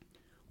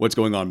What's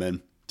going on,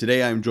 man?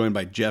 Today I am joined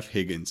by Jeff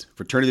Higgins,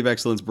 fraternity of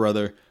excellence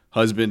brother,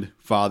 husband,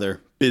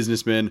 father,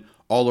 businessman,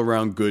 all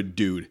around good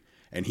dude.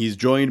 And he's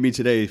joined me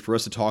today for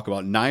us to talk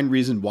about 9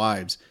 reasons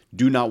wives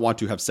do not want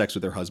to have sex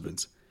with their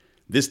husbands.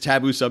 This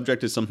taboo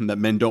subject is something that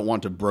men don't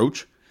want to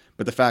broach,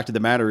 but the fact of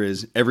the matter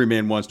is every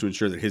man wants to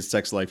ensure that his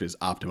sex life is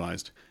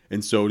optimized.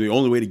 And so the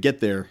only way to get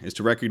there is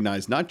to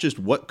recognize not just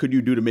what could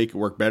you do to make it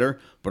work better,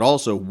 but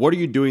also what are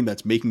you doing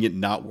that's making it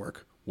not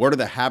work? What are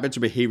the habits or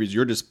behaviors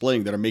you're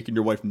displaying that are making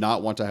your wife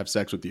not want to have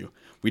sex with you?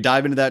 We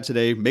dive into that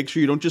today. Make sure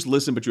you don't just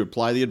listen, but you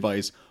apply the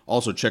advice.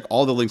 Also, check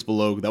all the links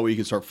below. That way you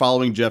can start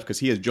following Jeff because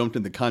he has jumped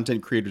in the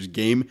content creator's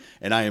game,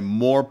 and I am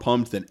more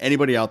pumped than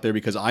anybody out there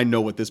because I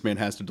know what this man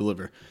has to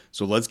deliver.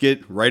 So let's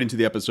get right into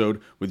the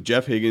episode with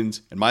Jeff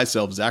Higgins and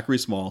myself, Zachary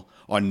Small,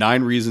 on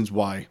 9 reasons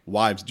why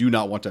wives do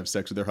not want to have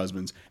sex with their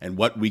husbands and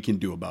what we can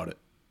do about it.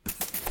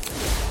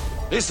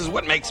 This is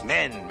what makes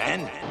men,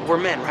 men. We're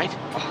men, right?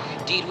 Oh,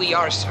 indeed we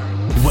are, sir.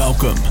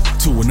 Welcome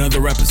to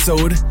another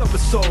episode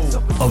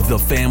of the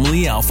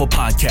Family Alpha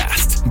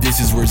Podcast. This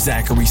is where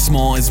Zachary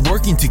Small is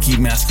working to keep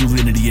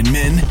masculinity in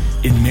men,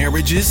 in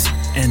marriages,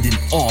 and in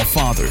all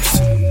fathers.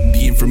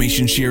 The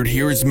information shared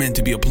here is meant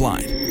to be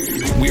applied.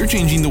 We're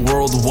changing the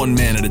world one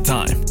man at a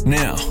time.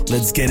 Now,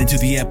 let's get into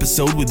the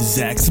episode with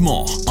Zach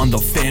Small on the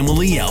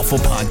Family Alpha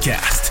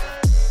Podcast.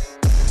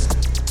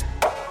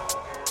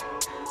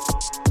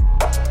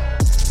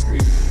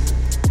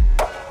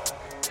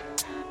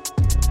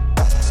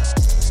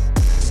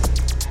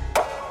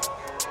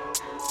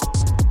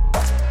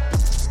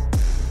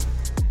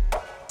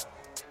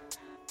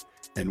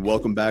 And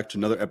welcome back to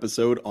another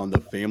episode on the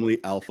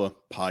Family Alpha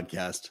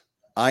Podcast.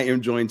 I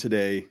am joined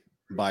today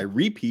by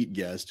repeat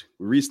guest.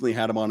 We recently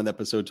had him on an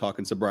episode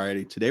talking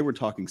sobriety. Today we're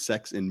talking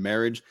sex and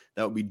marriage.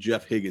 That would be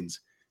Jeff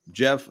Higgins.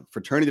 Jeff,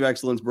 fraternity of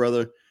excellence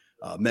brother,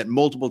 met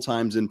multiple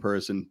times in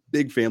person,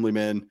 big family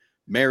man,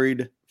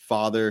 married,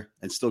 father,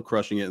 and still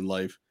crushing it in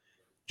life.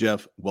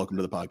 Jeff, welcome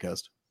to the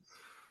podcast.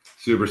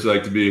 Super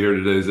psyched to be here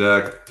today,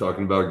 Zach,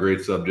 talking about a great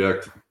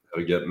subject, how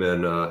to get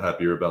men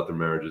happier about their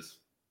marriages.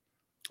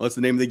 Well, that's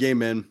the name of the game,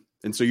 man.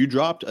 And so you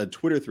dropped a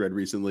Twitter thread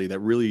recently that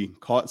really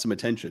caught some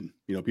attention.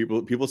 You know,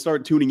 people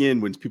start tuning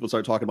in when people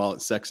start talking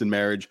about sex and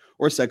marriage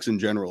or sex in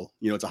general.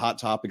 You know, it's a hot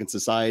topic in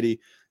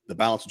society, the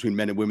balance between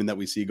men and women that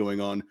we see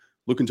going on,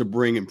 looking to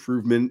bring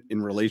improvement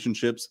in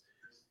relationships.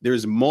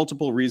 There's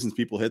multiple reasons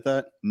people hit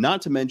that,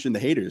 not to mention the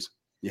haters.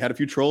 You had a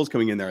few trolls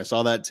coming in there. I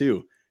saw that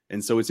too.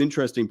 And so it's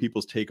interesting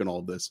people's take on all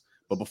of this.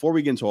 But before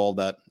we get into all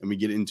that and we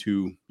get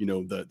into, you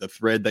know, the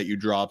thread that you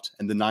dropped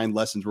and the 9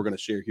 lessons we're going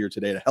to share here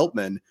today to help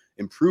men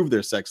improve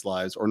their sex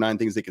lives, or 9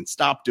 things they can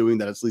stop doing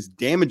that is at least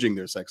damaging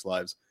their sex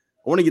lives,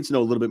 I want to get to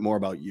know a little bit more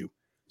about you.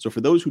 So for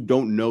those who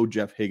don't know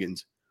Jeff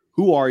Higgins,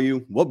 who are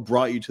you? What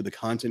brought you to the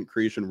content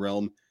creation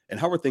realm? And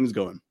how are things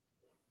going?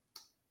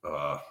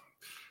 I'm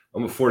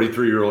a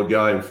 43-year-old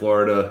guy in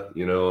Florida.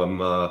 You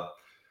know,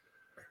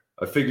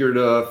 I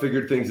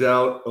figured things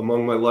out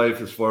among my life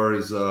as far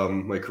as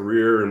my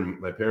career and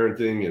my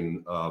parenting,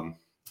 and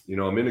you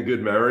know, I'm in a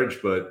good marriage.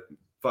 But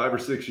 5 or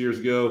 6 years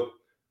ago,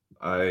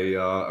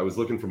 I was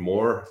looking for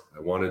more. I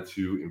wanted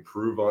to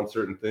improve on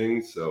certain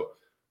things. So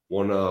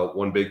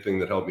one big thing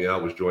that helped me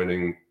out was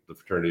joining the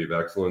Fraternity of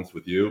Excellence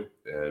with you,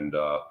 and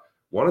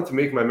wanted to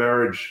make my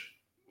marriage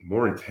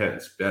more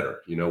intense,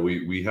 better. You know,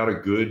 we had a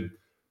good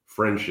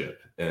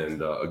friendship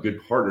and a good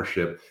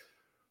partnership,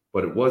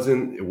 but it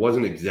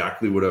wasn't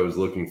exactly what I was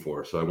looking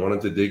for. So I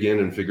wanted to dig in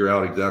and figure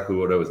out exactly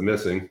what I was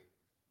missing,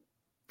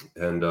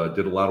 and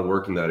did a lot of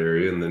work in that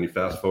area. And then you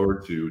fast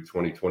forward to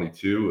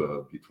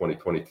 2022, be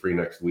 2023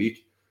 next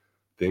week.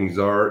 Things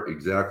are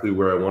exactly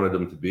where I wanted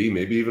them to be,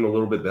 maybe even a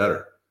little bit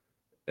better.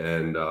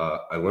 And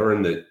I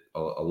learned that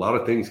a lot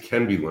of things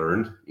can be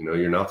learned. You know,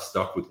 you're not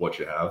stuck with what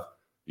you have.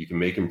 You can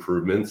make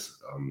improvements.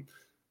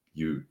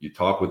 You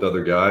talk with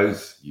other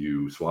guys,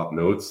 you swap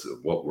notes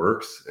of what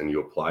works, and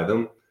you apply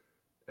them.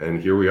 And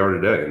here we are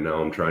today. And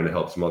now I'm trying to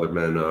help some other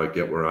men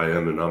get where I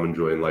am, and I'm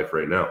enjoying life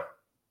right now.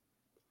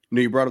 You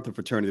know, you brought up the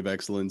Fraternity of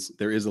Excellence.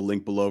 There is a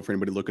link below for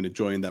anybody looking to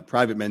join that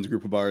private men's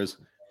group of ours.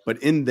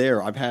 But in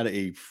there, I've had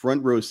a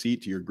front row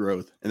seat to your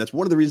growth. And that's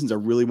one of the reasons I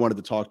really wanted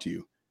to talk to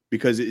you,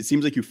 because it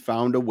seems like you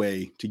found a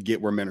way to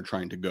get where men are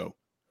trying to go.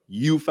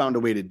 You found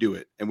a way to do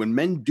it. And when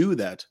men do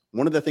that,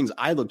 one of the things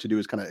I look to do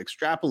is kind of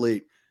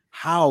extrapolate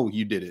how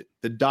you did it,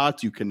 the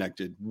dots you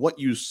connected, what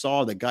you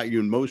saw that got you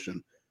in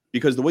motion.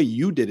 Because the way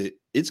you did it,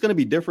 it's going to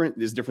be different.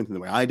 It's different than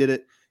the way I did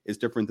it. It's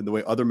different than the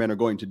way other men are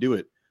going to do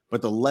it.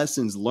 But the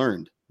lessons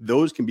learned,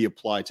 those can be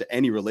applied to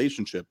any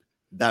relationship.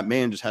 That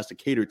man just has to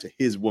cater to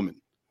his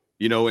woman,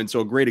 you know? And so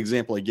a great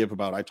example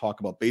I talk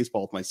about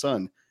baseball with my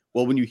son.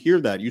 Well, when you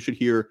hear that, you should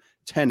hear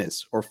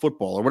tennis or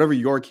football or whatever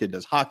your kid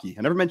does, hockey.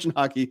 I never mentioned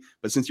hockey,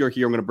 but since you're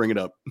here, I'm going to bring it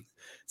up.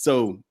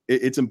 So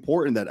it's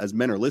important that as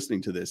men are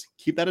listening to this,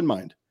 keep that in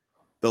mind.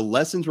 The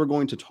lessons we're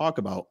going to talk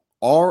about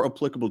are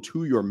applicable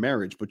to your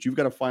marriage, but you've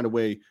got to find a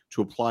way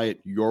to apply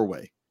it your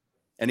way.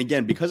 And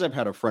again, because I've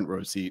had a front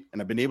row seat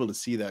and I've been able to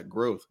see that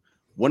growth,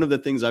 one of the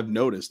things I've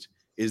noticed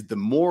is the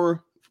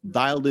more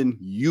dialed in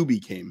you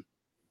became,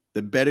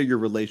 the better your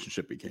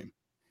relationship became.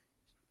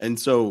 And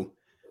so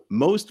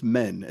most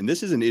men, and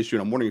this is an issue,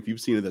 and I'm wondering if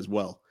you've seen it as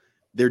well,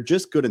 they're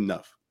just good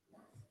enough.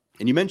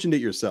 And you mentioned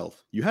it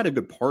yourself. You had a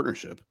good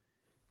partnership.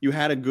 You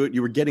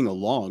were getting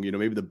along.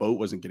 Maybe the boat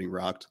wasn't getting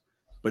rocked,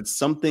 but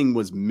something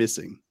was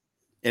missing.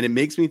 And it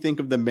makes me think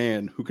of the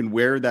man who can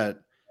wear that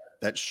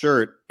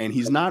shirt, and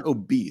he's not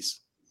obese,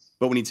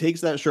 but when he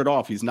takes that shirt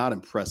off, he's not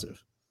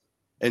impressive.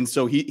 And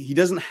so he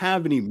doesn't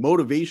have any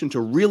motivation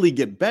to really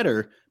get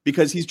better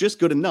because he's just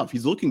good enough.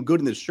 He's looking good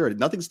in this shirt.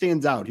 Nothing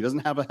stands out. He doesn't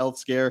have a health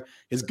scare.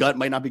 His gut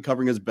might not be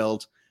covering his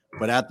belt,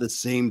 but at the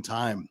same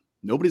time,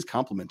 nobody's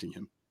complimenting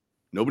him.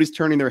 Nobody's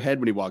turning their head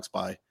when he walks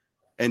by.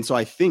 And so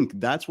I think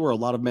that's where a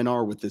lot of men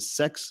are with this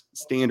sex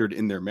standard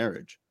in their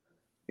marriage.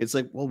 It's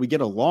like, well, we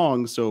get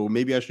along, so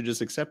maybe I should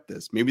just accept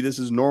this. Maybe this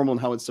is normal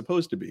and how it's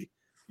supposed to be.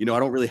 I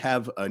don't really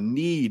have a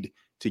need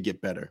to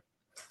get better.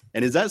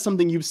 And is that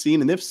something you've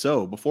seen? And if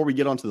so, before we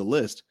get onto the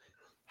list,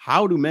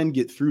 how do men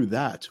get through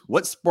that?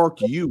 What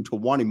sparked you to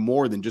wanting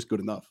more than just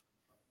good enough?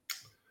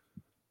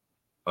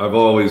 I've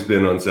always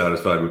been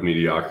unsatisfied with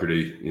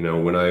mediocrity.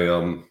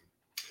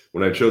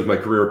 When I chose my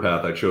career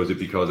path, I chose it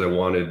because I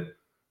wanted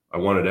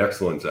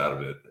excellence out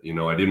of it.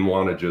 I didn't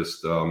want to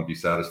just be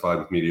satisfied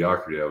with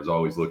mediocrity. I was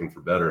always looking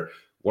for better.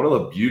 One of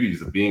the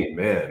beauties of being a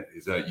man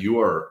is that you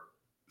are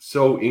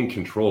so in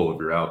control of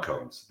your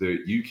outcomes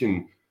that you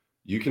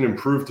can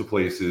improve to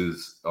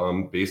places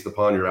based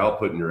upon your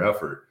output and your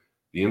effort.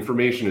 The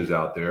information is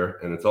out there,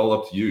 and it's all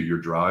up to you, your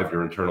drive,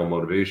 your internal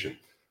motivation.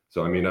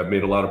 So, I've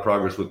made a lot of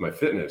progress with my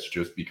fitness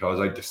just because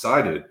I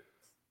decided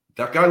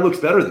that guy looks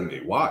better than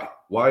me. Why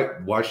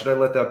should I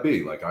let that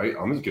be? Like,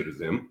 I'm as good as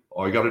him.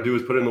 All you got to do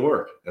is put in the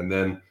work. And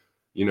then,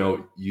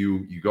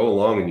 you go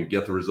along and you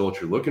get the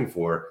results you're looking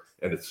for,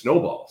 and it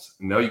snowballs.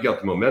 And now you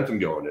got the momentum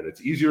going, and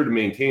it's easier to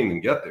maintain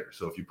than get there.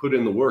 So if you put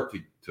in the work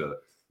to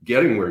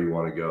getting where you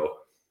want to go,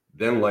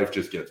 then life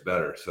just gets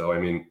better. So,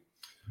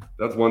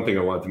 that's one thing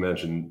I wanted to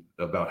mention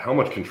about how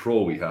much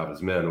control we have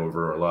as men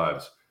over our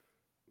lives.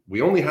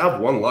 We only have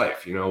one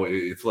life.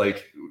 It's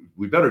like,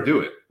 we better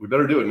do it. We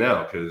better do it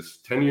now, because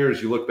 10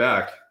 years you look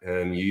back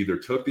and you either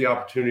took the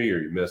opportunity or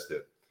you missed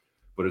it.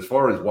 But as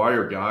far as why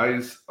are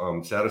guys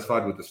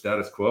satisfied with the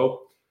status quo,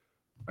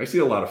 I see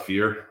a lot of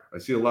fear.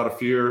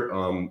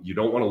 You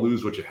don't want to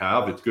lose what you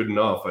have. It's good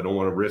enough. I don't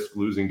want to risk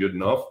losing good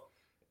enough.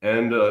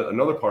 And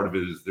another part of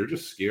it is they're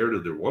just scared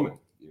of their woman.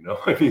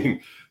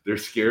 They're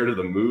scared of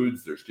the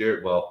moods. They're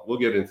scared. Well, we'll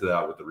get into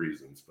that with the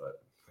reasons,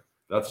 but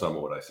that's some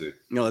of what I see.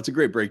 That's a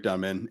great breakdown,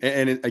 man.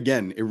 And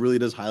it really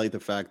does highlight the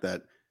fact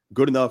that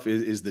good enough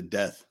is the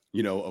death,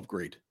 of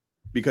great,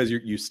 because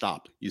you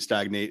stop, you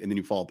stagnate, and then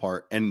you fall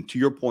apart. And to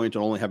your point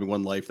on only having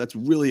one life, that's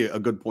really a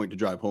good point to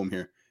drive home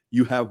here.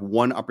 You have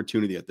one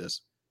opportunity at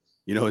this.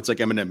 It's like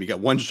Eminem. You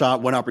got one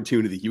shot, one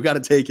opportunity. You got to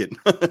take it.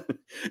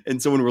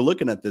 And so when we're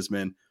looking at this,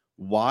 man,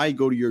 why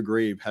go to your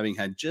grave having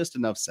had just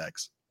enough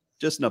sex?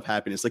 Just enough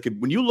happiness. Like,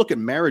 when you look at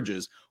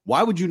marriages,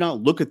 why would you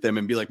not look at them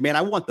and be like, man,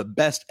 I want the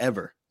best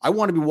ever. I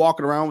want to be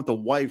walking around with a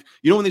wife.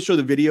 When they show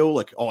the video,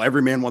 like, oh,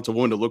 every man wants a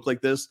woman to look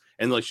like this.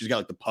 And like, she's got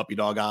like the puppy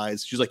dog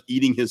eyes. She's like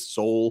eating his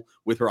soul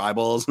with her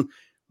eyeballs.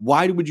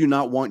 Why would you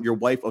not want your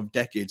wife of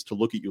decades to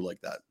look at you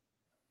like that?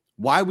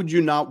 Why would you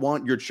not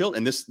want your children,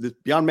 and this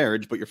beyond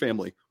marriage, but your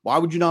family, why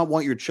would you not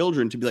want your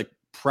children to be like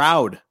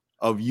proud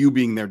of you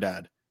being their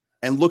dad?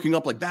 And looking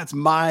up like, that's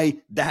my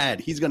dad.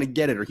 He's going to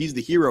get it. Or he's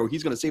the hero.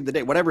 He's going to save the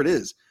day, whatever it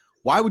is.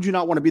 Why would you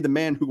not want to be the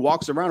man who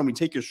walks around and when you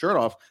take your shirt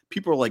off,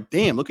 people are like,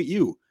 damn, look at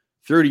you.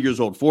 30 years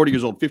old, 40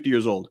 years old, 50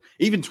 years old,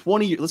 even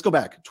 20. Let's go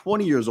back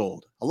 20 years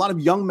old. A lot of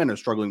young men are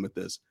struggling with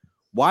this.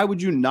 Why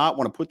would you not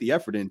want to put the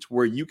effort into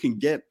where you can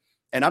get,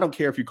 and I don't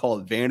care if you call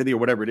it vanity or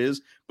whatever it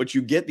is, but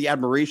you get the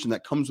admiration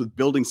that comes with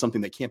building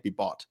something that can't be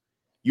bought.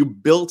 You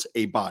built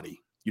a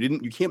body.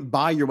 You can't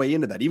buy your way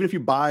into that. Even if you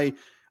buy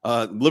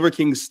Liver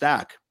King's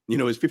stack,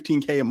 is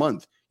 $15K a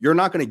month. You're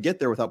not going to get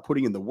there without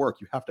putting in the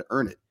work. You have to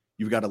earn it.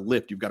 You've got to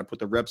lift. You've got to put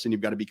the reps in.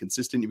 You've got to be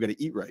consistent. You've got to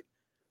eat right.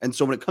 And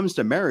so when it comes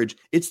to marriage,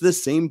 it's the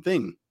same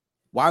thing.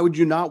 Why would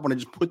you not want to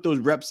just put those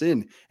reps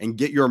in and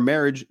get your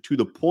marriage to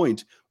the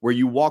point where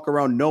you walk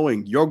around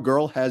knowing your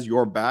girl has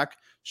your back?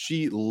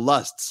 She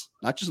lusts,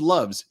 not just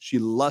loves, she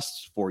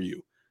lusts for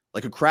you.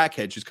 Like a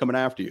crackhead, she's coming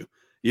after you,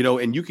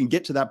 and you can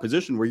get to that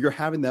position where you're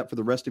having that for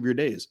the rest of your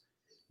days.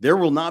 There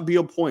will not be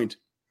a point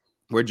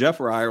where Jeff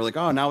or I are like,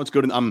 oh, now it's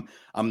good.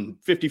 I'm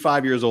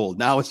 55 years old.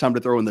 Now it's time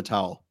to throw in the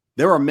towel.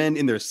 There are men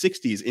in their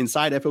 60s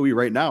inside FOE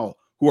right now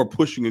who are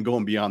pushing and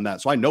going beyond that.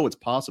 So I know it's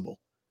possible.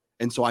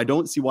 And so I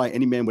don't see why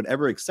any man would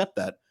ever accept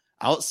that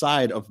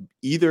outside of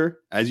either,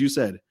 as you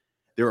said,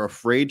 they're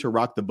afraid to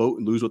rock the boat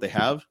and lose what they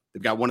have.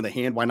 They've got one in the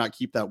hand. Why not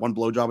keep that one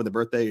blowjob on the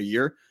birthday a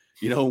year?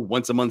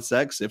 Once a month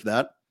sex, if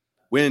that.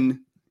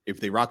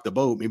 If they rock the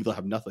boat, maybe they'll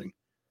have nothing.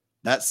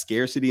 That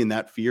scarcity and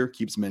that fear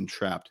keeps men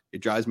trapped.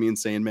 It drives me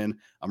insane, man.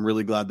 I'm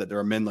really glad that there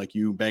are men like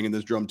you banging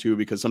this drum too,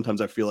 because sometimes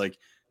I feel like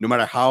no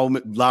matter how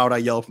loud I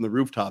yell from the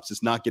rooftops,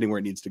 it's not getting where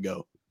it needs to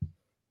go.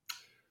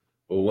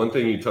 Well, one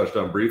thing you touched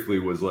on briefly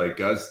was like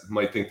guys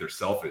might think they're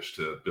selfish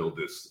to build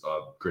this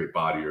great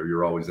body, or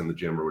you're always in the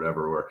gym or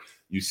whatever, or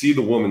you see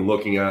the woman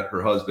looking at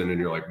her husband and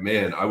you're like,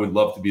 man, I would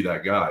love to be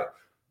that guy.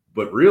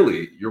 But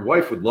really, your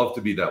wife would love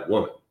to be that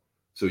woman.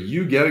 So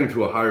you getting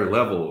to a higher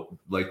level,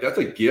 like that's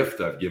a gift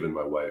I've given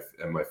my wife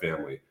and my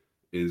family,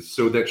 is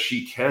so that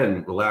she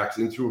can relax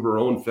into her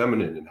own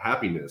feminine and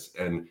happiness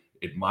and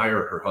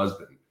admire her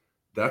husband.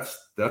 That's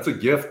a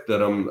gift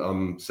that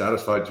I'm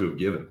satisfied to have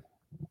given.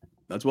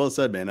 That's well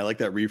said, man. I like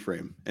that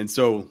reframe. And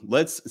so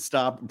let's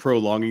stop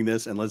prolonging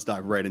this and let's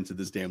dive right into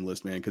this damn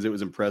list, man, because it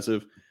was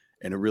impressive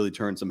and it really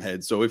turned some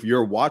heads. So if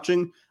you're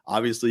watching,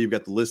 obviously you've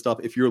got the list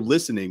up. If you're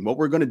listening, what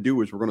we're going to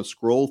do is we're going to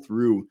scroll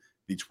through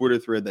the Twitter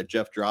thread that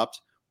Jeff dropped.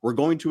 We're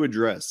going to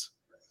address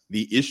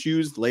the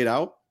issues laid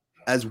out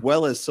as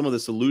well as some of the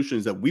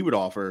solutions that we would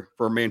offer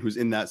for a man who's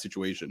in that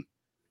situation.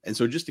 And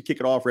so just to kick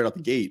it off right out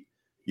the gate,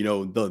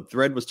 the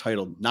thread was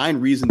titled 9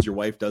 Reasons Your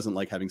Wife Doesn't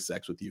Like Having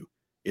Sex with You.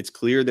 It's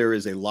clear there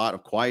is a lot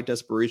of quiet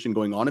desperation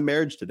going on in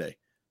marriage today.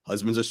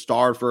 Husbands are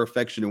starved for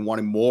affection and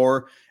wanting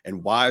more,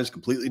 and wives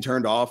completely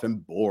turned off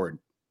and bored.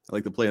 I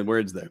like the play on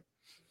words there.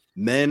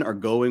 Men are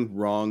going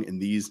wrong in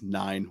these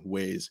 9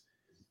 ways.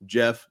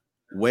 Jeff,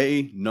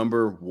 way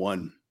number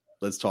 1.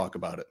 Let's talk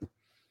about it.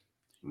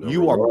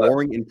 You are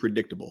boring and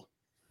predictable.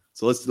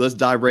 So let's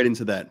dive right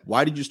into that.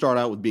 Why did you start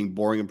out with being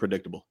boring and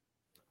predictable?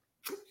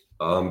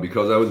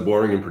 Because I was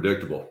boring and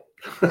predictable.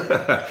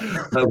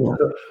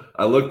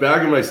 I look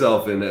back at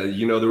myself and,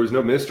 there was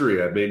no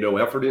mystery. I made no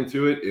effort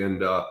into it.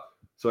 And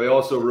so I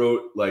also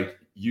wrote, like,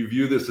 you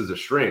view this as a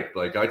strength.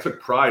 Like, I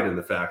took pride in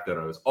the fact that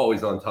I was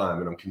always on time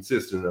and I'm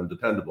consistent and I'm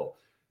dependable.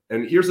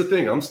 And here's the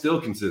thing. I'm still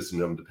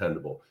consistent and I'm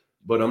dependable,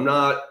 but I'm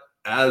not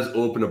as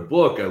open a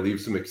book. I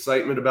leave some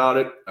excitement about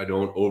it. I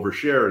don't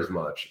overshare as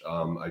much.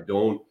 I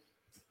don't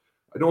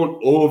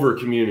over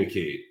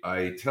communicate.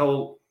 I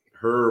tell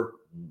her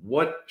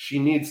what she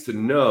needs to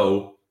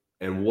know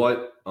and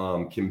what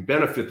can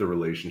benefit the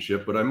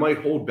relationship, but I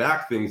might hold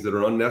back things that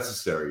are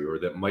unnecessary or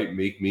that might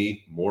make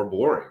me more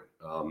boring.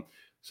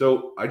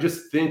 So I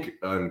just think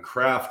and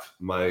craft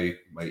my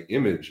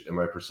image and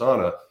my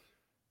persona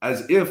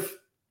as if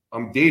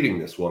I'm dating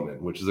this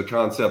woman, which is a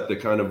concept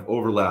that kind of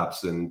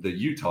overlaps and that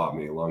you taught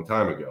me a long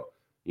time ago.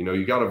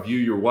 You got to view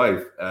your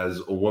wife as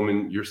a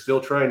woman you're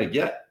still trying to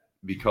get,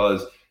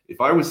 because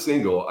if I was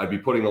single, I'd be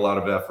putting a lot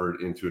of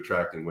effort into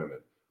attracting women.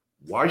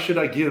 Why should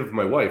I give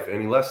my wife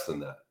any less than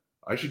that?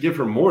 I should give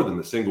her more than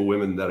the single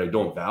women that I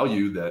don't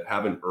value, that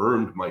haven't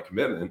earned my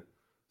commitment.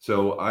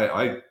 So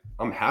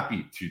I'm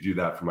happy to do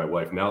that for my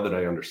wife now that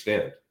I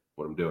understand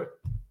what I'm doing.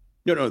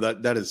 No,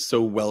 that is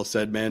so well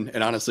said, man.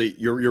 And honestly,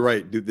 you're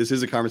right. Dude, this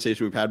is a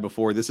conversation we've had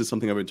before. This is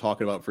something I've been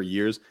talking about for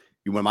years.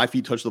 When my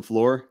feet touch the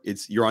floor,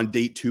 you're on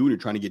date 2 and you're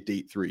trying to get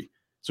date 3.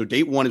 So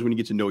date 1 is when you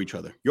get to know each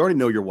other. You already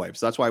know your wife.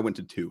 So that's why I went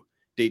to 2.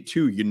 Date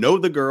 2, you know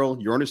the girl,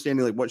 you're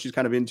understanding like what she's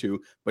kind of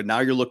into, but now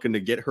you're looking to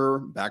get her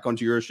back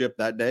onto your ship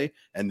that day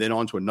and then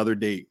onto another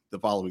date the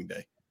following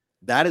day.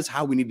 That is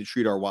how we need to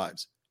treat our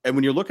wives. And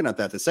when you're looking at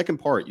that, the second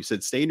part, you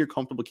said stay in your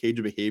comfortable cage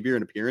of behavior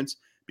and appearance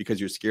because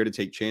you're scared to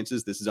take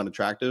chances. This is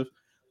unattractive.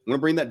 I'm going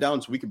to bring that down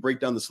so we can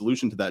break down the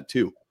solution to that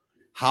too.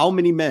 How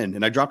many men,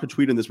 and I dropped a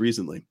tweet on this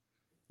recently,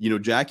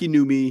 Jackie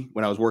knew me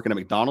when I was working at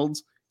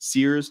McDonald's,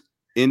 Sears,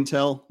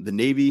 Intel, the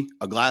Navy,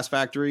 a glass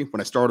factory,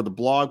 when I started the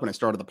blog, when I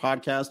started the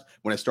podcast,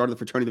 when I started the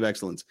Fraternity of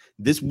Excellence.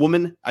 This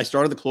woman, I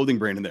started the clothing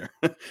brand in there.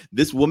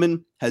 This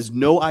woman has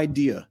no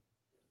idea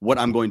what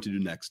I'm going to do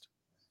next.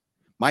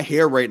 My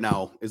hair right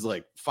now is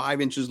like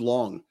 5 inches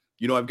long.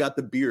 I've got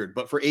the beard,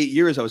 but for 8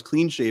 years, I was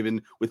clean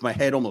shaven with my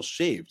head almost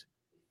shaved.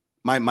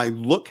 My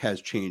look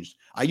has changed.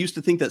 I used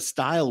to think that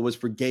style was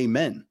for gay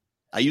men.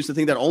 I used to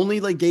think that only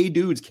like gay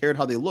dudes cared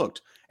how they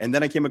looked. And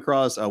then I came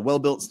across a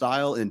well-built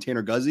style in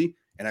Tanner Guzzi.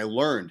 And I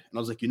learned, and I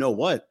was like, you know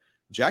what?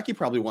 Jackie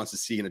probably wants to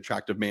see an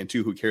attractive man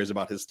too, who cares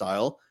about his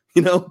style,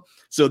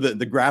 So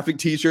the graphic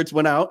t-shirts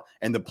went out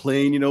and the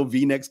plain,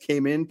 V-necks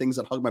came in, things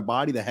that hug my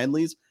body, the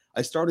Henleys.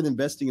 I started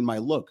investing in my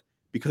look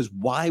because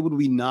why would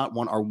we not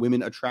want our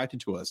women attracted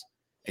to us?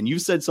 And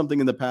you've said something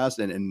in the past,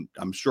 and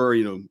I'm sure,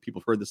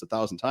 people have heard this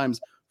 1,000 times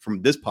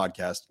from this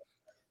podcast.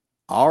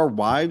 Our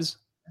wives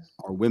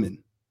are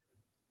women.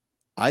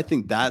 I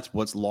think that's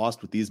what's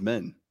lost with these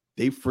men.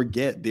 They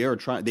forget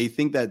they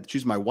think that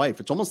she's my wife.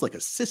 It's almost like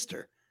a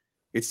sister.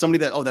 It's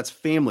somebody that, that's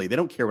family. They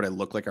don't care what I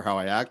look like or how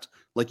I act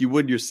like you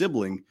would your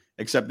sibling,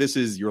 except this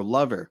is your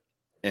lover.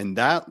 And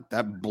that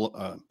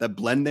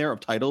blend there of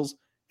titles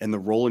and the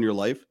role in your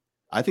life,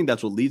 I think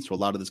that's what leads to a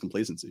lot of this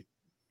complacency.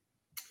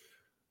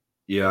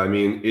 Yeah. I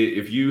mean,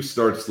 if you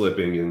start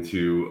slipping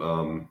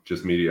into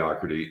just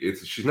mediocrity,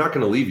 she's not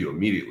going to leave you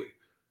immediately.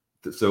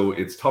 So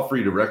it's tough for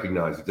you to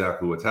recognize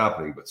exactly what's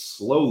happening, but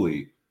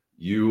slowly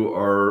you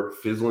are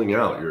fizzling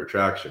out your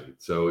attraction.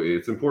 So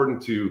it's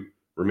important to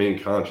remain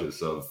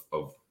conscious of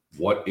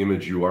what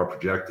image you are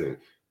projecting.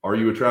 Are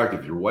you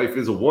attractive? Your wife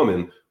is a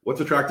woman.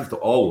 What's attractive to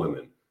all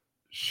women?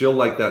 She'll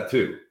like that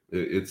too.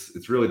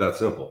 It's really that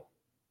simple.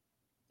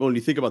 Well, and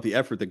you think about the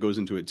effort that goes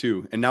into it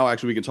too. And now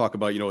actually we can talk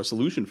about, a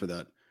solution for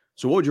that.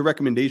 So what would your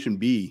recommendation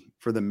be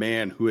for the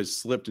man who has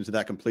slipped into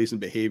that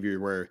complacent behavior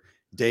where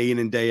day in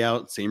and day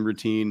out, same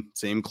routine,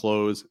 same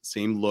clothes,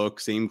 same look,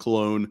 same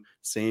cologne,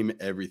 same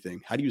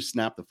everything? How do you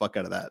snap the fuck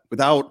out of that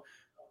without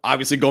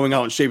obviously going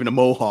out and shaving a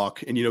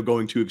mohawk and,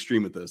 going too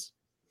extreme with this?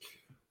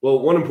 Well,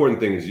 one important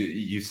thing is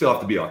you still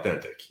have to be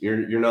authentic.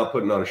 You're not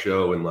putting on a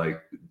show and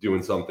like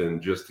doing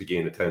something just to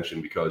gain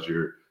attention because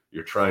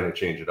you're trying to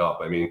change it up.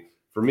 I mean,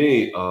 for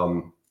me,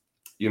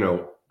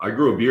 I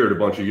grew a beard a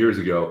bunch of years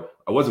ago.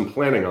 I wasn't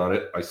planning on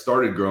it. I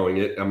started growing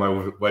it, and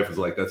my wife was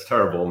like, "That's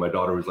terrible." And my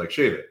daughter was like,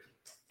 "Shave it."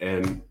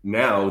 And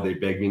now they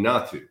beg me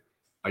not to.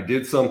 I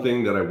did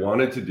something that I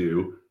wanted to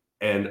do,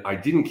 and I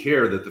didn't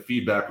care that the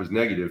feedback was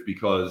negative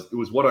because it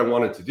was what I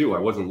wanted to do. I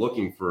wasn't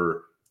looking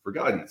for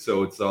guidance.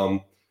 So it's I'm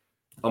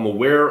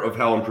aware of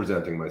how I'm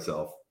presenting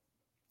myself.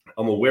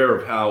 I'm aware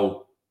of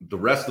how the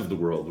rest of the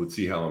world would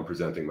see how I'm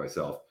presenting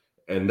myself.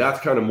 And that's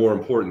kind of more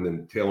important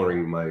than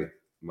tailoring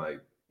my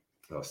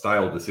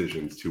style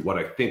decisions to what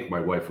I think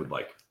my wife would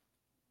like.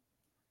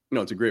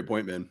 It's a great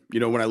point, man.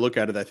 When I look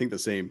at it, I think the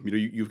same.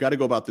 You've got to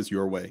go about this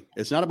your way.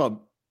 It's not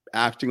about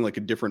acting like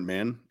a different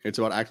man. It's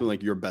about acting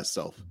like your best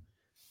self.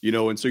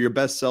 And so your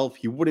best self,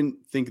 he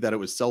wouldn't think that it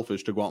was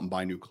selfish to go out and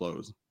buy new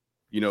clothes.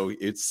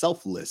 It's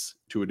selfless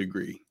to a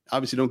degree.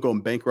 Obviously, don't go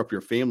and bankrupt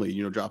your family,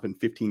 dropping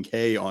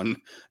 $15K on,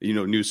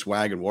 new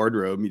swag and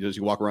wardrobe.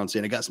 You walk around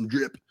saying, I got some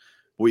drip.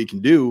 What you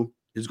can do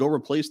is go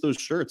replace those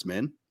shirts,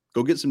 man.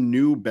 Go get some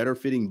new, better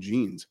fitting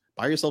jeans.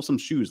 Buy yourself some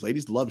shoes.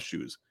 Ladies love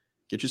shoes.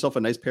 Get yourself a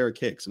nice pair of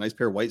kicks, a nice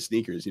pair of white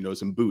sneakers,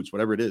 some boots,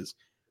 whatever it is.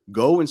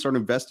 Go and start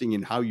investing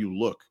in how you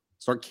look.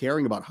 Start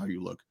caring about how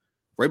you look.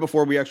 Right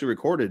before we actually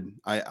recorded,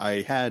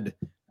 I had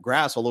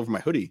grass all over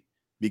my hoodie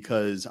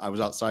because I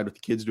was outside with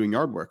the kids doing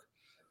yard work.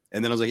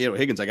 And then I was like,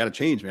 Higgins, I got to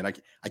change, man.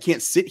 I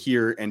can't sit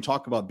here and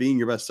talk about being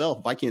your best self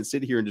if I can't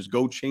sit here and just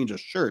go change a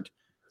shirt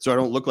so I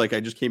don't look like I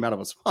just came out of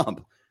a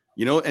swamp,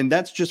 and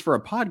that's just for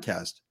a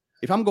podcast.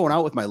 If I'm going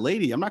out with my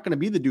lady, I'm not going to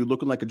be the dude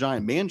looking like a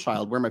giant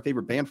man-child wearing my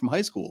favorite band from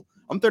high school.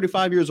 I'm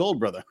 35 years old,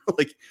 brother.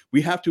 Like,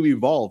 we have to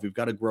evolve. We've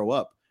got to grow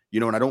up,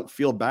 and I don't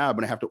feel bad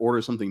when I have to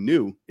order something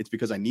new. It's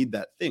because I need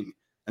that thing.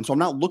 And so I'm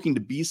not looking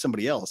to be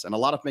somebody else. And a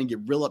lot of men get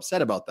real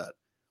upset about that.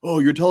 Oh,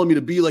 you're telling me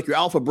to be like your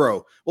alpha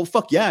bro. Well,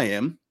 fuck yeah, I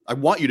am. I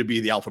want you to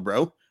be the alpha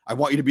bro. I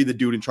want you to be the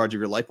dude in charge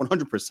of your life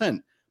 100%.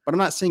 But I'm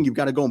not saying you've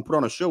got to go and put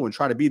on a show and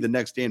try to be the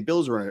next Dan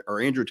Bilzer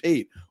or Andrew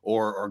Tate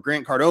or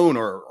Grant Cardone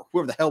or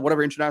whoever the hell,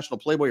 whatever international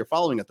playboy you're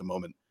following at the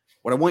moment.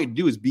 What I want you to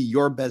do is be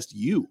your best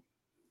you.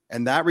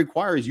 And that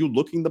requires you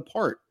looking the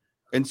part.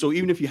 And so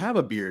even if you have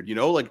a beard,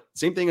 like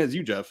same thing as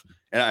you, Jeff.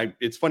 And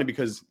it's funny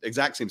because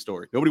exact same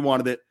story. Nobody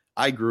wanted it.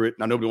 I grew it.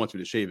 Now nobody wants me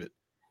to shave it.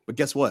 But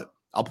guess what?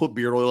 I'll put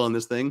beard oil on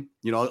this thing.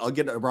 I'll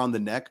get it around the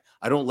neck.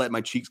 I don't let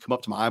my cheeks come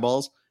up to my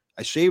eyeballs.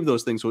 I shave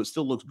those things so it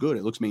still looks good.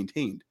 It looks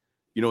maintained.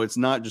 It's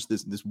not just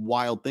this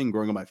wild thing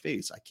growing on my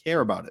face. I care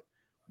about it.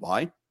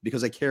 Why?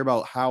 Because I care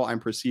about how I'm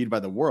perceived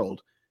by the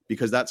world,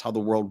 because that's how the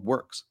world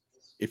works.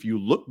 If you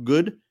look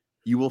good,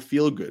 you will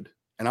feel good.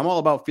 And I'm all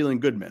about feeling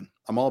good, man.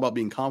 I'm all about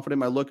being confident in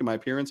my look and my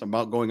appearance. I'm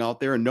about going out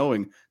there and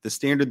knowing the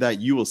standard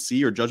that you will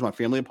see or judge my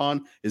family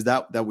upon is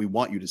that we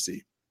want you to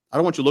see. I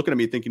don't want you looking at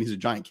me thinking he's a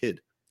giant kid.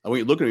 I want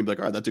you looking at me and be like,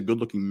 all right, that's a good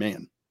looking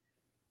man.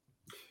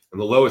 And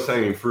the lowest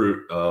hanging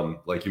fruit,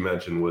 like you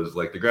mentioned, was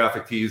like the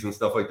graphic tees and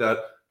stuff like that.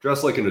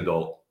 Dress like an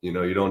adult. You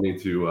don't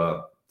need to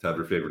have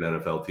your favorite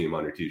NFL team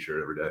on your t-shirt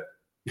every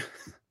day.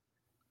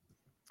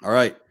 All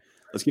right,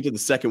 let's get to the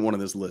second one on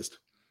this list.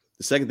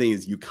 The second thing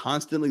is you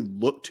constantly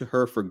look to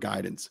her for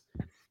guidance.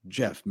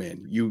 Jeff,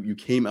 man, you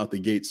came out the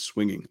gate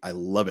swinging. I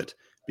love it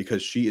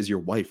because she is your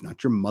wife,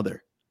 not your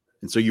mother.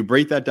 And so you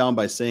break that down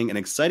by saying an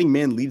exciting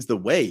man leads the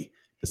way.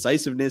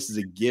 Decisiveness is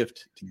a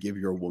gift to give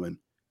your woman.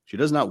 She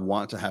does not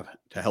want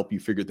to help you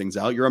figure things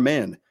out. You're a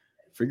man.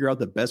 Figure out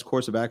the best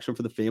course of action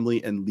for the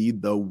family and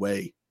lead the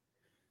way.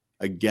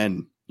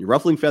 Again, you're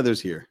ruffling feathers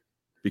here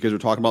because we're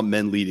talking about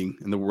men leading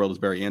and the world is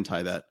very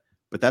anti that.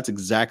 But that's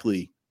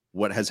exactly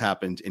what has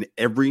happened in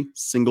every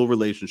single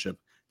relationship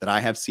that I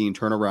have seen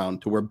turn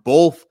around to where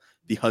both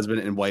the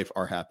husband and wife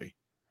are happy.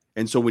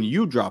 And so when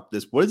you drop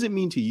this, what does it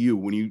mean to you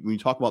when you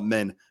talk about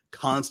men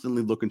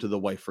constantly looking to the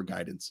wife for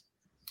guidance?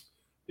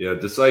 Yeah,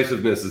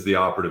 decisiveness is the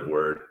operative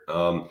word.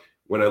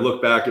 When I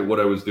look back at what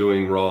I was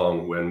doing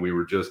wrong when we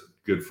were just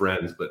good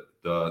friends, but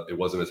it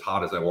wasn't as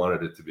hot as I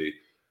wanted it to be,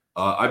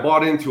 I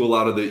bought into a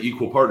lot of the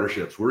equal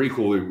partnerships. We're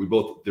equal. We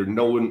both.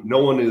 No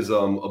one is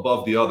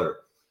above the other,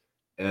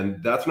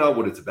 and that's not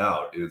what it's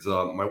about. It's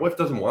my wife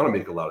doesn't want to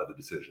make a lot of the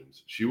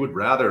decisions. She would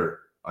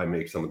rather I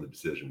make some of the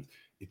decisions.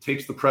 It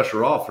takes the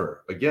pressure off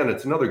her. Again,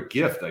 it's another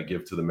gift I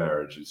give to the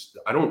marriage.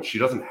 She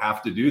doesn't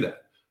have to do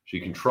that. She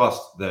can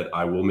trust that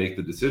I will make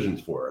the decisions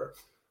for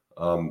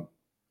her.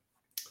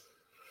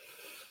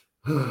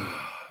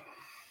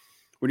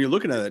 When you're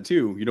looking at that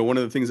too, one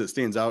of the things that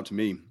stands out to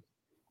me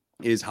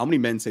is how many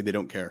men say they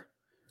don't care.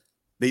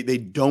 They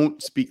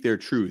don't speak their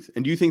truth.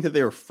 And do you think that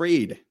they're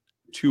afraid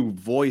to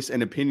voice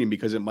an opinion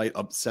because it might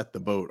upset the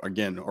boat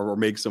again or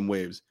make some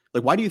waves?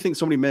 Like, why do you think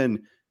so many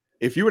men,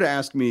 if you were to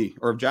ask me,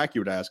 or if Jackie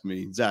would ask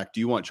me, Zach, do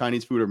you want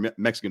Chinese food or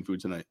Mexican food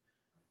tonight?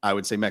 I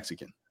would say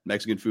Mexican.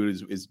 Mexican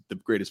food is the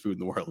greatest food in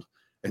the world.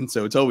 And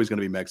so it's always going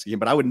to be Mexican.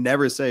 But I would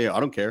never say, I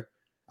don't care.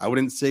 I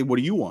wouldn't say, what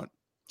do you want?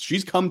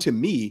 She's come to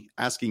me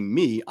asking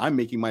me, I'm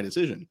making my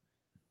decision.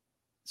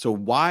 So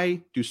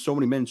why do so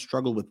many men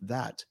struggle with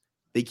that?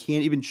 They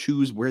can't even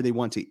choose where they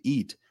want to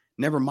eat.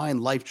 Never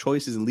mind life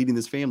choices and leading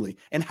this family.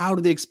 And how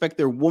do they expect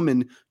their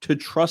woman to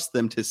trust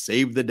them to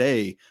save the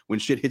day when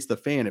shit hits the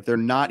fan if they're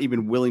not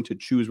even willing to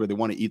choose where they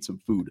want to eat some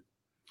food?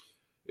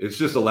 It's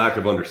just a lack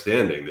of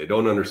understanding. They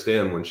don't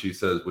understand when she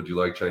says, would you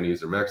like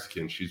Chinese or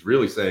Mexican? She's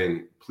really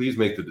saying, please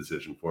make the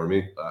decision for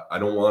me. I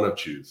don't want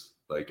to choose.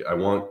 Like, I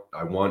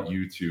want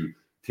you to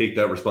take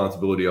that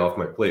responsibility off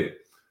my plate.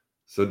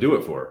 So do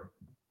it for her.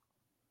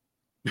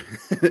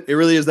 It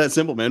really is that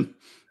simple, man.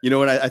 You know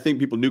what? I think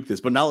people nuke this,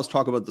 but now let's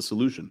talk about the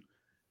solution.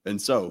 And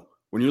so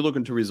when you're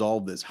looking to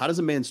resolve this, how does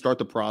a man start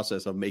the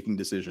process of making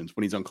decisions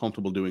when he's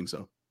uncomfortable doing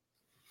so?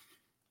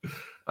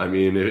 I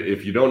mean,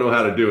 if you don't know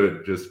how to do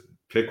it, just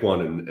pick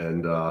one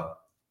and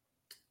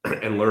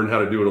learn how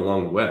to do it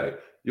along the way.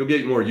 You'll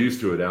get more used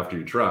to it after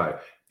you try.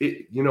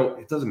 It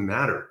doesn't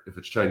matter if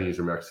it's Chinese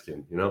or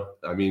Mexican.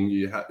 I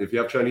mean, if you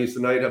have Chinese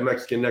tonight, have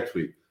Mexican next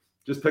week.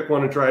 Just pick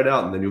one and try it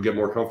out, and then you'll get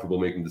more comfortable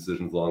making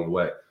decisions along the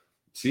way.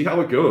 See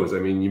how it goes. I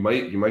mean, you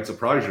might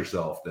surprise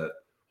yourself that,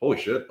 holy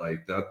shit,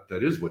 like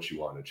that is what she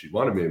wanted. She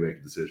wanted me to make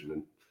a decision,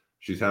 and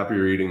she's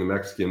happier eating the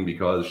Mexican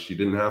because she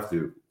didn't have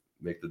to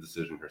make the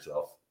decision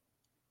herself.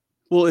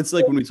 Well, it's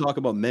like when we talk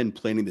about men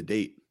planning the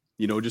date,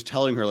 just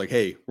telling her like,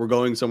 hey, we're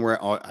going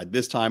somewhere at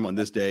this time on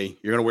this day.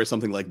 You're going to wear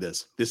something like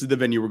this. This is the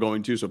venue we're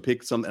going to. So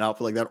pick an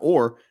outfit like that.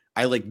 Or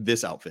I like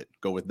this outfit.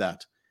 Go with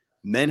that.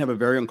 Men have a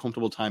very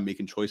uncomfortable time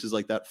making choices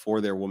like that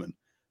for their woman.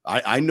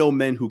 I know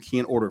men who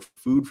can't order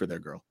food for their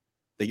girl.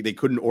 They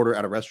couldn't order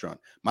at a restaurant.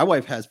 My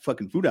wife has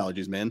fucking food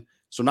allergies, man.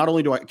 So not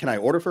only can I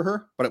order for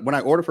her, but when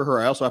I order for her,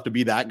 I also have to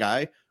be that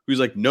guy who's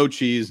like, no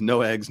cheese,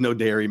 no eggs, no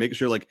dairy, making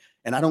sure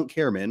and I don't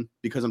care, man,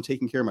 because I'm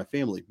taking care of my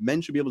family. Men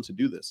should be able to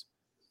do this.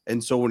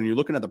 And so when you're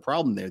looking at the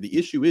problem there, the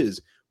issue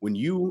is when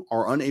you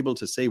are unable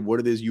to say what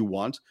it is you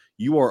want,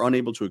 you are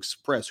unable to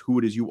express who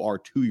it is you are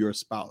to your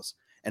spouse.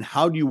 And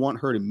how do you want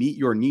her to meet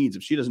your needs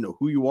if she doesn't know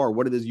who you are,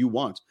 what it is you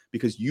want,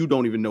 because you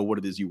don't even know what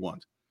it is you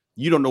want.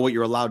 You don't know what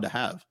you're allowed to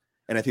have.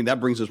 And I think that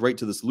brings us right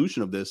to the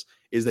solution of this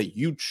is that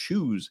you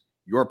choose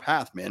your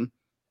path, man.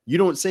 You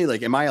don't say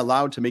like, am I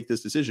allowed to make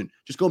this decision?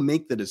 Just go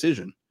make the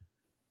decision.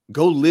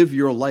 Go live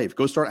your life.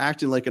 Go start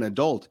acting like an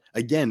adult.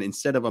 Again,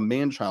 instead of a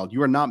man-child,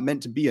 you are not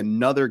meant to be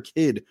another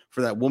kid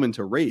for that woman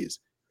to raise.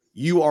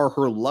 You are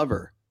her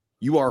lover.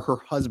 You are her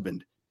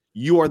husband.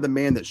 You are the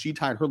man that she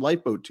tied her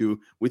lifeboat to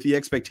with the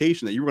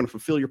expectation that you were going to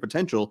fulfill your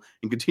potential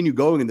and continue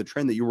going in the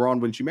trend that you were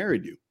on when she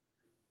married you.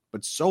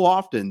 But so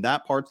often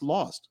that part's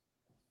lost.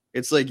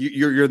 It's like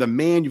you're the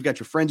man, you've got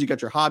your friends, you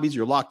got your hobbies,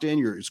 you're locked in,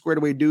 you're a squared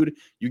away dude.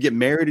 You get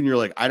married and you're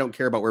like, I don't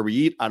care about where we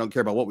eat. I don't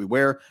care about what we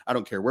wear. I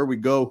don't care where we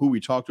go, who we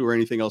talk to, or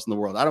anything else in the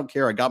world. I don't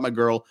care. I got my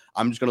girl.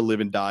 I'm just going to live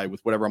and die with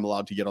whatever I'm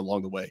allowed to get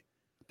along the way.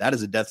 That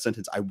is a death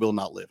sentence. I will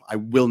not live. I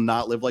will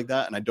not live like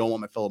that. And I don't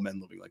want my fellow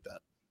men living like that.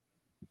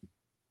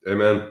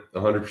 Amen.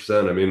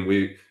 100%. I mean,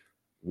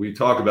 we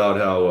talk about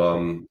how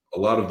a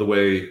lot of the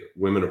way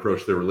women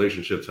approach their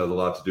relationships has a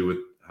lot to do with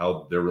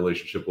how their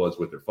relationship was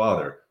with their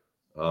father.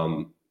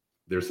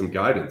 There's some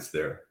guidance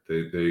there.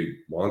 They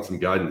want some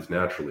guidance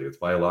naturally. It's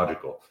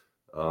biological.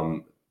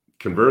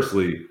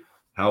 Conversely,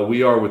 how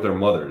we are with our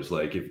mothers,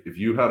 like if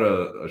you had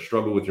a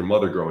struggle with your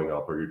mother growing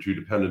up or you're too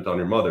dependent on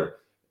your mother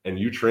and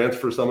you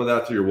transfer some of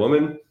that to your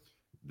woman,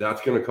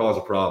 that's going to cause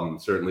a problem,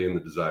 certainly in the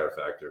desire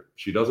factor.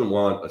 She doesn't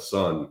want a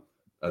son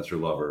as her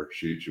lover.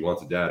 She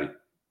wants a daddy.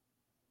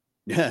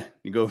 Yeah,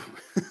 you go.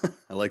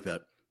 I like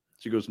that.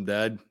 She goes from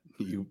dad,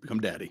 you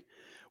become daddy.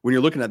 When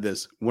you're looking at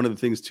this, one of the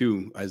things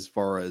too, as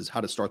far as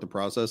how to start the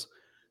process,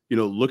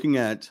 looking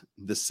at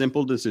the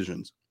simple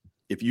decisions.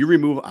 If you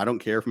remove, I don't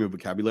care from your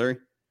vocabulary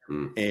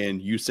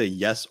and you say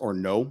yes or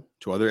no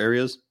to other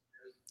areas,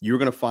 you're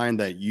going to find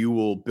that you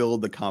will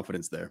build the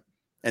confidence there.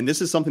 And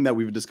this is something that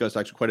we've discussed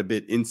actually quite a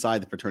bit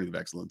inside the Fraternity of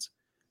Excellence.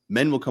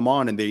 Men will come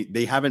on and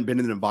they haven't been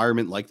in an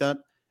environment like that.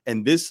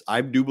 And this,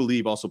 I do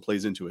believe, also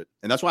plays into it.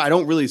 And that's why I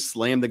don't really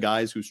slam the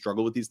guys who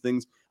struggle with these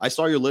things. I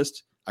saw your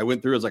list. I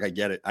went through. I was like, I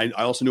get it. I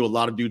also knew a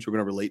lot of dudes who were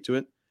going to relate to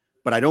it.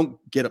 But I don't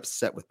get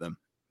upset with them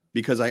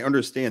because I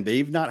understand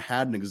they've not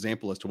had an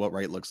example as to what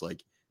right looks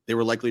like. They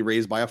were likely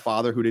raised by a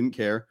father who didn't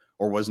care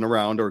or wasn't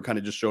around or kind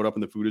of just showed up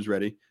and the food is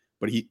ready.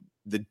 But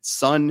the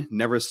son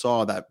never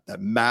saw that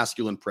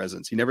masculine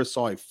presence. He never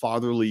saw a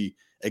fatherly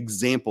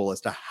example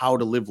as to how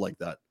to live like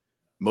that.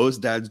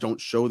 Most dads don't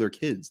show their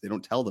kids. They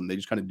don't tell them. They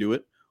just kind of do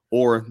it.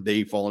 Or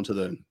they fall into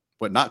the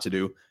what not to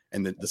do,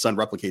 and the son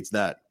replicates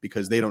that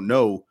because they don't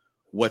know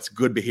what's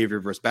good behavior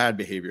versus bad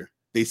behavior.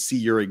 They see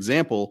your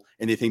example,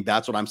 and they think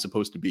that's what I'm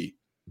supposed to be.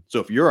 So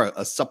if you're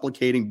a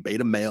supplicating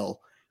beta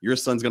male, your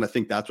son's going to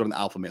think that's what an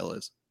alpha male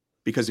is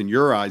because in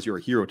your eyes, you're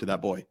a hero to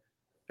that boy.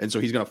 And so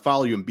he's going to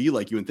follow you and be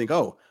like you and think,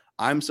 oh,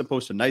 I'm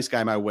supposed to nice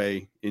guy my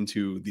way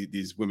into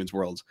these women's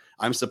worlds.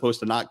 I'm supposed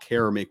to not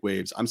care or make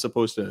waves. I'm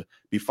supposed to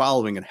be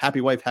following a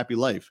happy wife, happy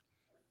life.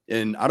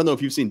 And I don't know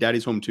if you've seen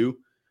Daddy's Home 2,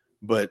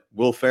 but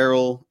Will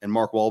Ferrell and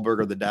Mark Wahlberg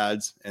are the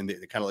dads, and they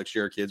kind of like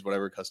share kids,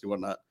 whatever, custody,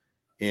 whatnot.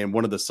 And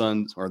one of the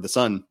sons, or the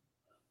son,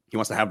 he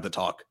wants to have the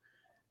talk.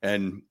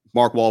 And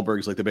Mark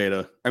Wahlberg's like the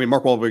beta. I mean,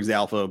 Mark Wahlberg's the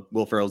alpha,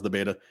 Will Ferrell's the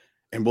beta.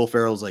 And Will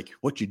Ferrell's like,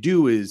 what you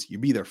do is you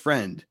be their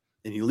friend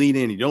and you lean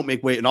in, you don't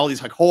make weight, and all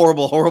these like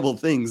horrible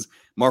things.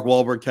 Mark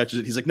Wahlberg catches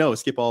it. He's like, no,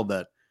 skip all of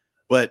that.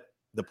 But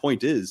the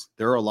point is,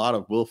 there are a lot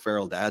of Will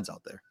Ferrell dads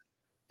out there.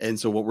 And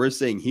so what we're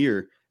saying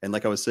here, and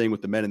like I was saying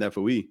with the men in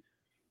FOE,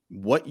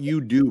 what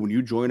you do when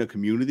you join a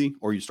community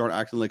or you start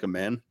acting like a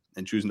man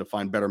and choosing to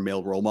find better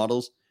male role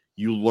models,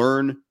 you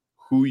learn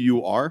who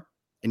you are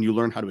and you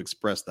learn how to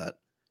express that.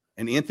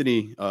 And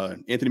Anthony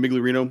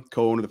Migliorino,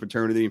 co-owner of the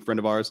fraternity and friend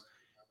of ours,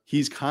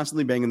 he's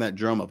constantly banging that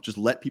drum of just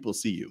let people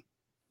see you.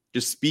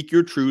 Just speak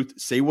your truth,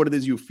 say what it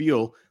is you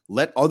feel,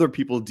 let other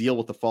people deal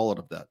with the fallout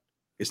of that.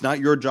 It's not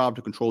your job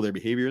to control their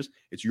behaviors.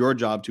 It's your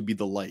job to be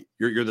the light.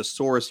 You're the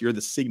source. You're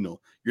the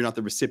signal. You're not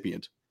the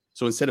recipient.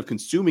 So instead of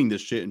consuming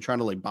this shit and trying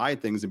to like buy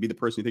things and be the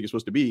person you think you're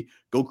supposed to be,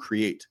 go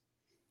create.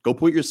 Go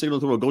put your signal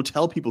to the world. Go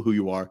tell people who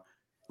you are.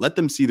 Let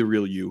them see the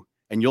real you.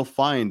 And you'll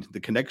find the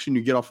connection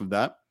you get off of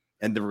that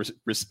and the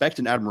respect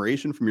and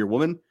admiration from your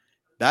woman,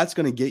 that's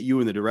going to get you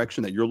in the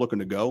direction that you're looking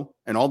to go.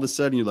 And all of a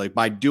sudden, you're like,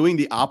 by doing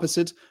the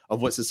opposite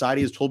of what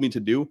society has told me to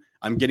do,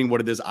 I'm getting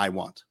what it is I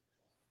want.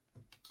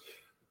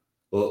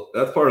 Well,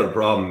 that's part of the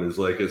problem is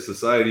like as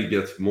society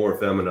gets more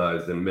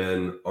feminized and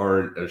men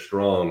aren't as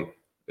strong,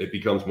 it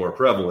becomes more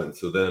prevalent.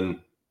 So then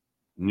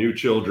new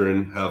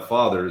children have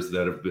fathers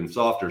that have been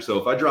softer. So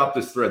if I dropped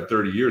this thread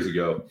 30 years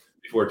ago,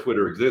 before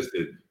Twitter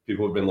existed,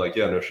 people have been like,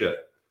 yeah, no shit.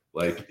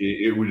 Like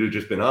it would have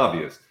just been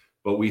obvious.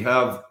 But we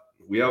have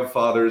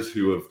fathers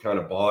who have kind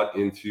of bought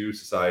into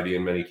society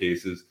in many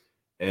cases.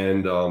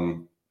 And,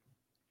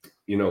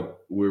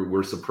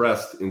 we're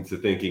suppressed into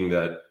thinking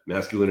that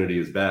masculinity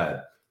is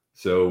bad.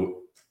 So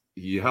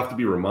you have to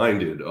be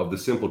reminded of the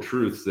simple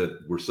truths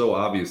that were so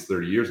obvious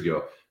 30 years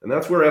ago. And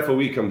that's where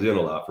FOE comes in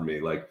a lot for me.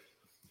 Like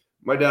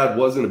my dad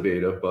wasn't a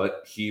beta,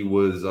 but he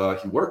worked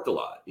a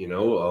lot,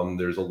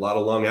 there's a lot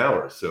of long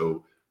hours.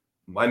 So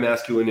my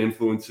masculine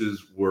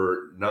influences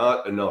were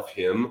not enough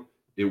him.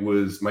 It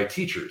was my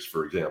teachers,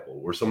 for example,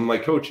 or some of my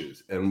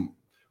coaches. And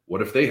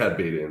what if they had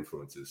beta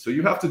influences? So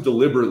you have to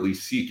deliberately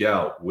seek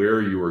out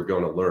where you are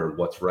going to learn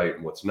what's right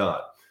and what's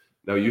not.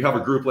 Now you have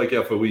a group like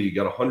FOE, you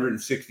got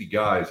 160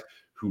 guys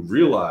who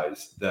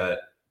realize that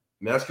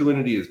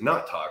masculinity is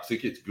not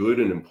toxic, it's good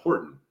and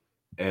important.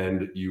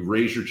 And you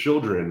raise your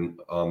children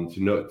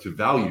to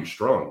value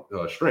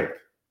strength.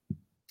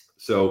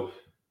 So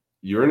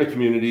you're in a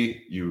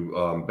community,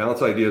 you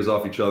bounce ideas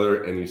off each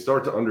other, and you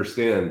start to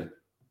understand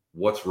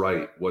what's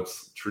right,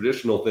 what's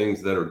traditional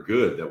things that are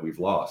good that we've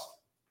lost.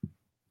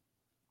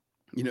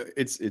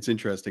 It's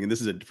interesting, and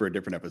this is for a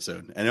different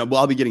episode. And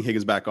I'll be getting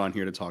Higgins back on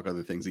here to talk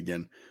other things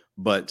again.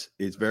 But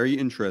it's very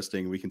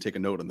interesting. We can take a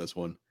note on this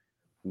one.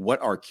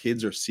 What our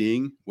kids are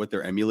seeing, what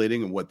they're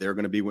emulating, and what they're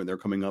going to be when they're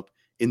coming up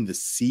in the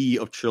sea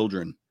of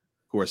children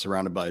who are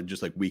surrounded by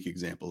just like weak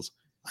examples.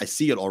 I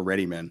see it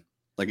already, man.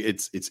 Like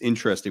it's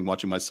interesting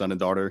watching my son and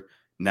daughter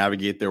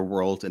navigate their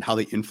world and how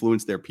they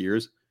influence their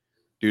peers.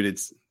 Dude,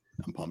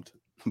 I'm pumped.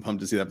 I'm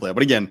pumped to see that play out.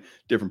 But again,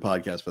 different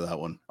podcast for that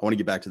one. I want to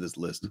get back to this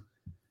list.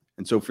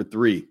 And so for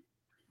 3,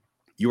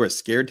 you are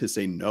scared to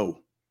say no.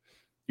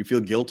 You feel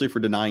guilty for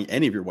denying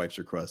any of your wife's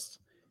requests.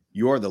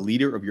 You are the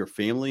leader of your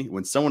family.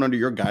 When someone under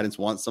your guidance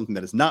wants something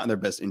that is not in their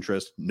best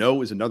interest,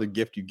 no is another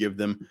gift you give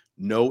them.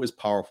 No is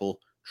powerful.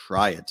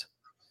 Try it.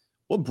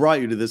 What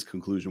brought you to this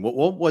conclusion? What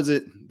was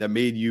it that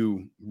made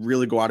you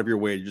really go out of your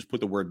way to just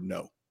put the word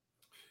no?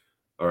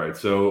 All right.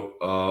 So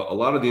a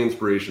lot of the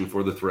inspiration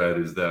for the thread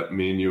is that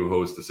me and you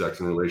host a sex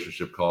and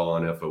relationship call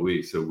on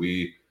FOE. So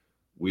we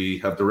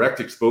have direct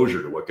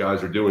exposure to what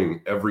guys are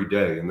doing every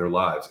day in their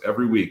lives.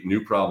 Every week,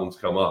 new problems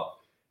come up.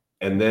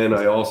 And then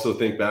I also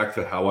think back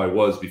to how I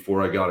was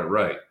before I got it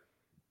right.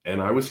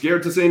 And I was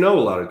scared to say no a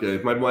lot of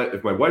days.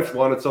 If my wife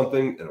wanted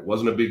something and it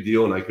wasn't a big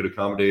deal and I could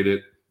accommodate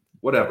it,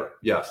 whatever.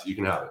 Yes, you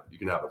can have it. You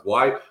can have it.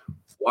 Why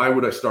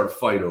would I start a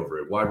fight over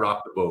it? Why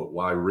rock the boat?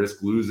 Why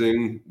risk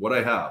losing what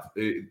I have?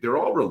 They're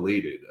all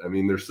related. I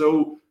mean, they're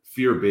so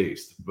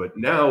fear-based. But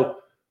now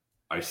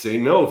I say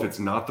no if it's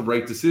not the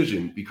right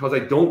decision because I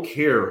don't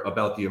care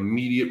about the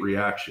immediate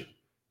reaction.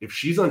 If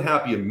she's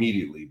unhappy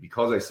immediately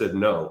because I said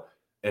no,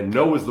 and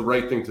no is the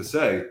right thing to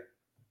say,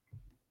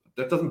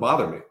 that doesn't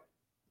bother me.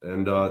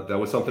 And that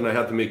was something I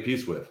had to make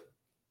peace with.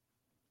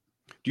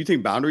 Do you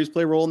think boundaries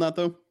play a role in that,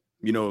 though?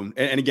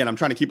 And again, I'm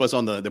trying to keep us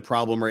on the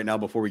problem right now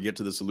before we get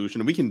to the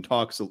solution. And we can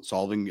talk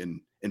solving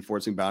and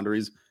enforcing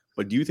boundaries.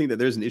 But do you think that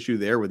there's an issue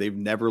there where they've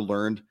never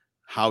learned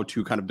how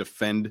to kind of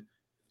defend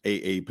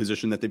a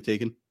position that they've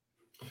taken?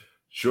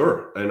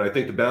 Sure. And I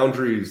think the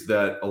boundaries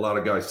that a lot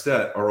of guys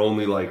set are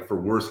only like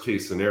for worst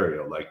case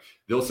scenario. Like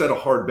they'll set a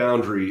hard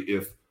boundary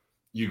if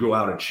you go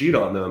out and cheat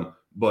on them.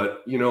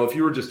 But, if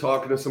you were just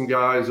talking to some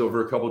guys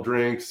over a couple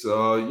drinks,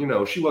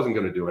 she wasn't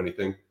going to do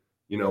anything,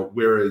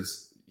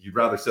 whereas you'd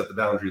rather set the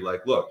boundary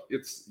like, look,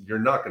 you're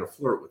not going to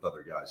flirt with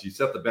other guys. You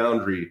set the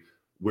boundary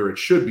where it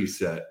should be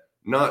set,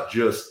 not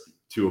just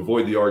to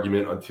avoid the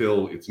argument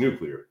until it's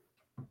nuclear.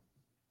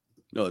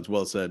 No, it's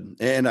well said.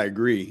 And I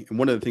agree. And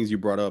one of the things you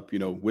brought up,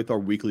 with our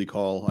weekly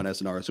call on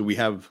SNR, so we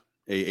have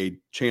a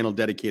channel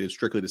dedicated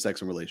strictly to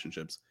sex and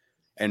relationships.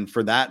 And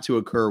for that to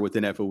occur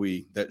within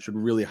FOE, that should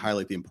really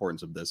highlight the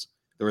importance of this.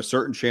 There are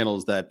certain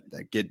channels that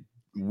get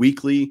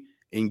weekly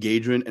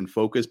engagement and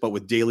focus, but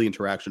with daily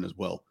interaction as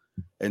well.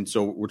 And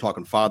so we're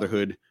talking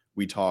fatherhood.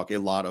 We talk a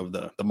lot of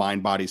the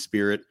mind, body,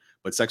 spirit,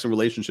 but sex and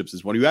relationships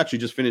is one. You actually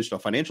just finished a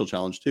financial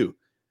challenge too.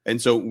 And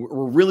so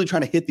we're really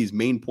trying to hit these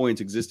main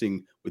points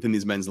existing within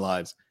these men's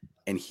lives.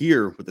 And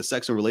here with the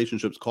sex and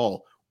relationships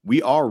call,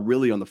 we are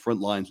really on the front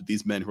lines with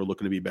these men who are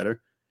looking to be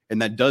better.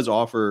 And that does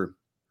offer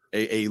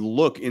a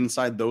look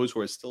inside those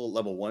who are still at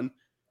level 1.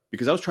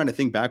 Because I was trying to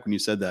think back when you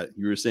said that,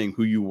 you were saying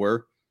who you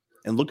were,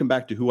 and looking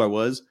back to who I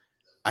was,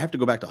 I have to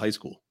go back to high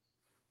school.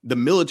 The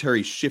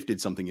military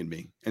shifted something in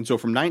me. And so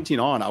from 19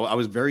 on, I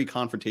was very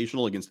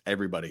confrontational against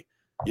everybody.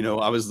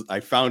 I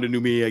found a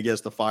new me. I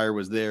guess the fire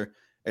was there.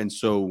 And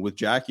so with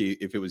Jackie,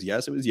 if it was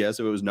yes, it was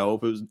yes. If it was no,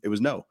 it was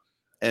no.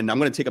 And I'm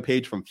going to take a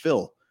page from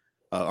Phil,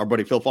 our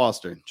buddy Phil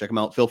Foster. Check him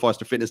out,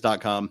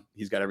 philfosterfitness.com.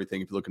 He's got everything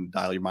if you're looking to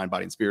dial your mind,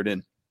 body, and spirit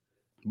in.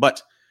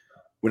 But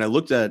when I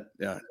looked at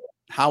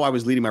how I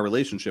was leading my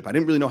relationship, I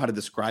didn't really know how to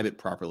describe it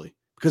properly,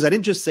 because I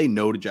didn't just say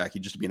no to Jackie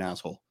just to be an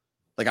asshole.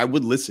 Like, I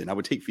would listen. I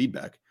would take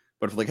feedback.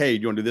 But if like, hey,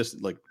 do you want to do this?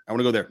 Like, I want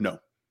to go there. No.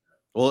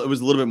 Well, it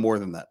was a little bit more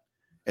than that.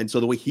 And so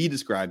the way he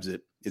describes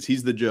it is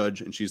he's the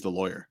judge and she's the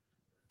lawyer.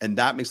 And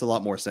that makes a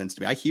lot more sense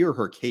to me. I hear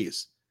her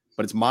case,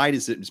 but it's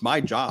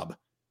my job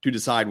to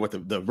decide what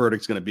the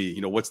verdict's going to be.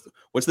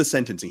 What's the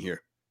sentencing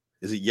here?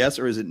 Is it yes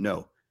or is it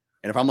no?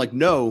 And if I'm like,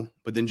 no,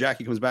 but then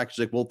Jackie comes back, she's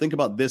like, well, think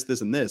about this,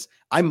 this, and this.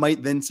 I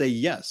might then say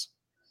yes.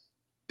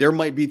 There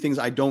might be things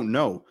I don't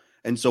know.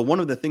 And so one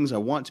of the things I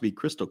want to be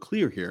crystal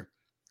clear here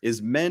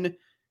is men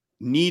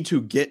need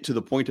to get to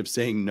the point of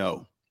saying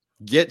no.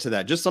 Get to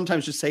that.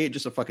 Sometimes just say it,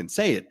 just to fucking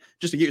say it,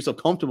 just to get yourself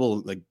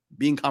comfortable, like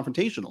being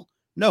confrontational.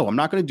 No, I'm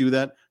not going to do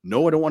that.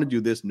 No, I don't want to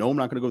do this. No, I'm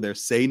not going to go there.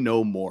 Say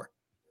no more.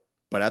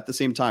 But at the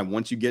same time,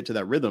 once you get to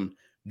that rhythm,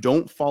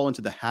 don't fall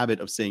into the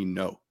habit of saying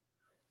no.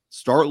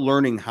 Start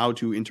learning how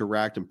to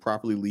interact and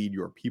properly lead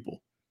your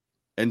people.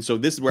 And so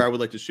this is where I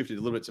would like to shift it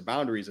a little bit to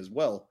boundaries as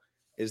well,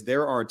 is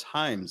there are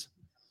times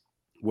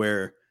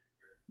where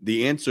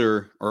the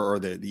answer or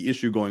the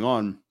issue going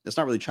on, it's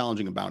not really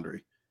challenging a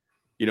boundary.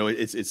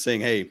 It's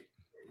saying, hey,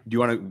 I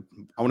want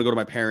to go to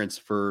my parents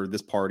for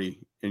this party.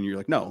 And you're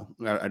like, no,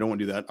 I don't want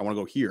to do that. I want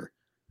to go here.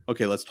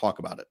 Okay, let's talk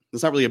about it.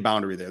 That's not really a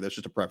boundary there. That's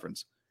just a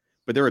preference.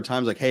 But there are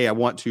times like, hey, I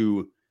want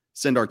to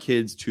send our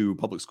kids to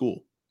public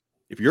school.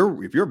 If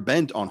you're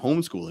bent on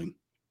homeschooling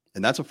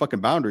and that's a fucking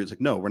boundary, it's like,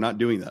 no, we're not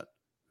doing that.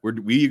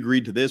 We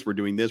agreed to this. We're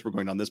doing this. We're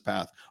going down this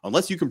path.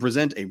 Unless you can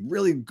present a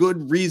really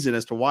good reason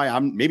as to why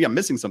I'm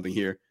missing something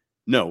here.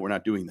 No, we're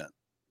not doing that.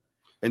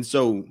 And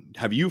so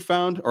have you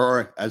found,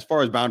 or as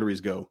far as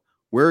boundaries go,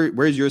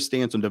 where's your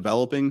stance on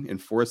developing,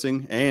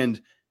 enforcing,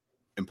 and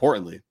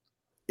importantly,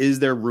 is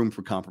there room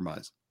for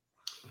compromise?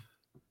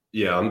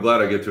 Yeah, I'm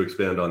glad I get to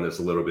expand on this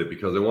a little bit,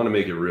 because I want to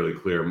make it really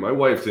clear. My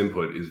wife's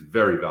input is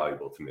very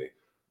valuable to me.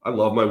 I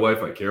love my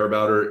wife. I care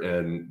about her,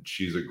 and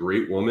she's a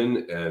great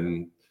woman,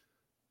 and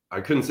I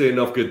couldn't say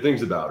enough good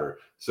things about her.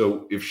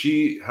 So if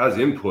she has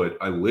input,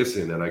 I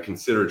listen and I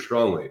consider it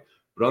strongly.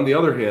 But on the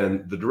other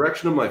hand, the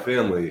direction of my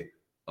family,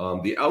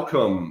 the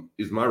outcome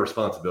is my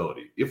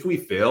responsibility. If we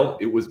fail,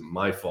 it was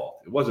my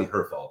fault. It wasn't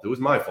her fault. It was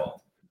my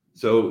fault.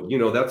 So,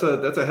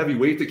 that's a heavy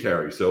weight to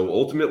carry. So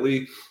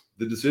ultimately,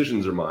 the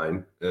decisions are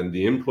mine and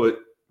the input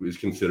is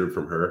considered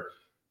from her.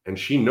 And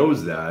she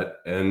knows that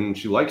and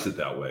she likes it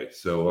that way.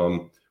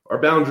 So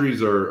our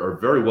boundaries are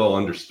very well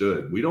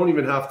understood. We don't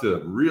even have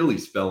to really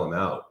spell them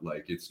out.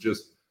 Like, it's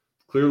just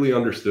clearly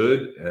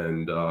understood,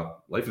 and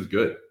life is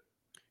good.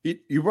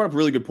 You brought up a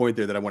really good point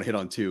there that I want to hit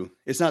on too.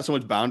 It's not so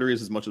much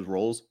boundaries as much as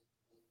roles.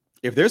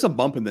 If there's a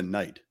bump in the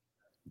night,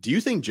 do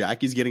you think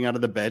Jackie's getting out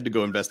of the bed to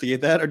go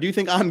investigate that? Or do you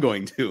think I'm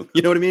going to?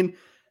 You know what I mean?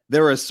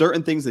 There are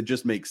certain things that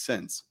just make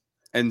sense.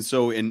 And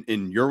so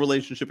in your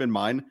relationship and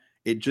mine,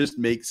 it just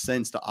makes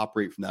sense to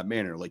operate from that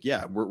manner. Like,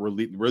 yeah,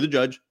 we're the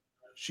judge.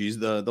 She's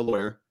the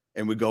lawyer.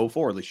 And we go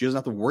forward. Like, she doesn't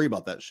have to worry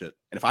about that shit.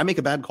 And if I make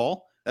a bad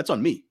call, that's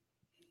on me.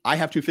 I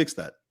have to fix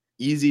that.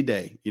 Easy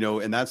day,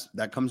 and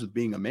that comes with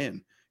being a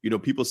man.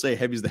 People say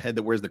heavy's the head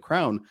that wears the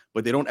crown,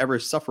 but they don't ever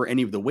suffer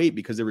any of the weight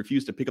because they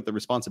refuse to pick up the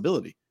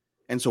responsibility.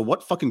 And so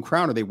what fucking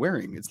crown are they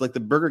wearing? It's like the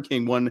Burger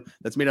King one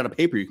that's made out of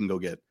paper you can go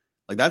get.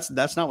 Like,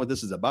 that's not what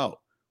this is about.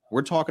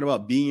 We're talking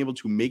about being able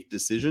to make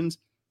decisions,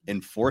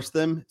 enforce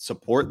them,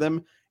 support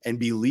them, and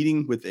be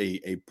leading with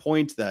a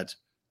point that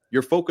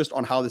you're focused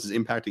on how this is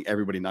impacting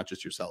everybody, not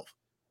just yourself.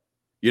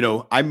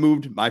 I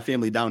moved my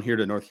family down here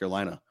to North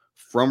Carolina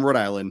from Rhode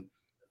Island,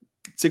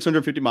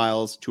 650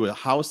 miles to a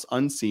house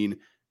unseen,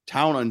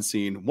 town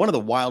unseen. One of the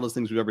wildest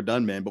things we've ever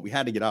done, man, but we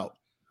had to get out.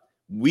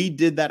 We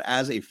did that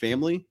as a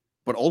family,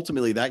 but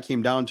ultimately that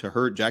came down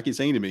to Jackie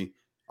saying to me,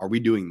 are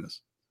we doing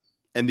this?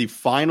 And the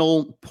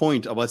final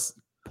point of us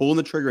pulling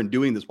the trigger and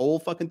doing this whole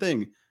fucking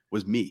thing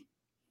was me.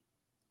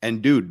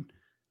 And dude,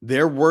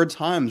 there were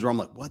times where I'm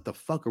like, what the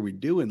fuck are we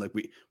doing? Like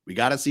we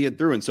got to see it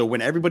through. And so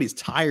when everybody's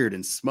tired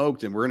and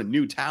smoked and we're in a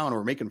new town or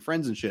we're making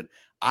friends and shit,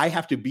 I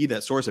have to be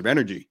that source of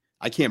energy.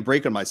 I can't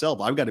break on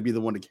myself. I've got to be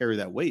the one to carry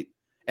that weight.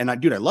 And I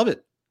love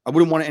it. I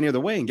wouldn't want it any other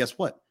way. And guess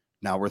what?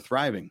 Now we're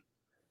thriving.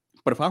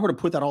 But if I were to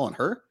put that all on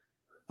her,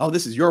 oh,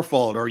 this is your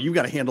fault, or you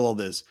got to handle all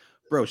this,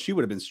 bro, she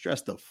would have been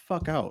stressed the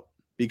fuck out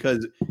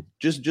because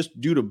just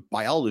due to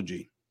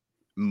biology,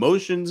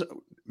 emotions,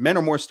 men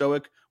are more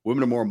stoic,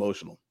 women are more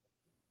emotional.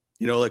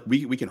 You know, like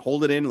we can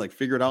hold it in, like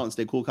figure it out and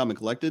stay cool, calm, and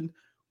collected,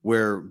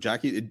 where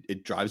Jackie,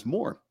 it drives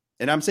more.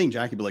 And I'm saying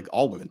Jackie, but like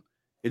all women,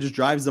 it just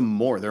drives them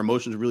more. Their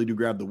emotions really do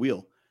grab the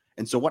wheel.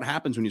 And so what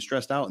happens when you're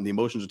stressed out and the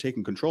emotions are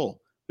taking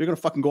control? You're going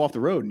to fucking go off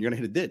the road and you're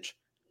going to hit a ditch.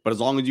 But as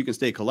long as you can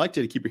stay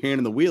collected, keep your hand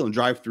in the wheel and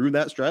drive through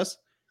that stress,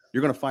 you're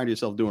going to find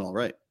yourself doing all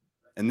right.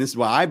 And this is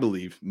why I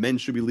believe men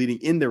should be leading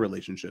in their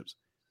relationships.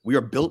 We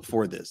are built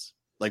for this,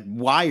 like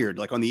wired,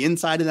 like on the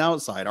inside and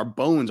outside, our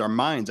bones, our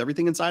minds,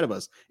 everything inside of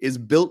us is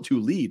built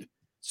to lead.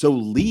 So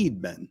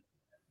lead, men.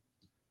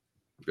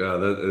 Yeah,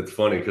 it's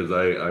funny because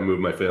I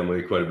moved my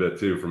family quite a bit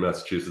too from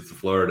Massachusetts to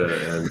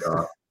Florida, and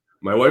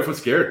my wife was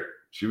scared.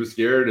 She was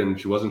scared, and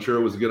she wasn't sure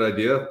it was a good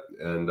idea.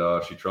 And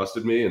she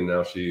trusted me, and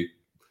now she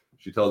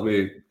tells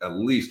me at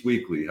least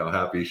weekly how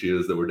happy she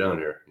is that we're down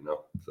here. You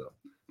know, so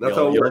that's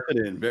how it works.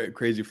 It in. Very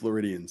crazy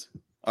Floridians.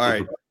 All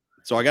right,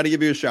 so I got to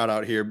give you a shout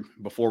out here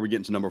before we get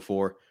into number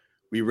 4.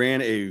 We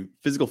ran a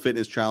physical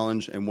fitness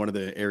challenge, and one of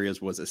the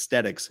areas was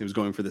aesthetics. It was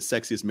going for the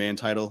sexiest man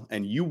title,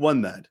 and you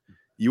won that.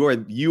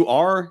 You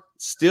are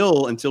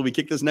still, until we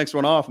kick this next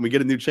one off and we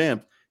get a new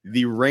champ,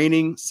 the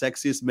reigning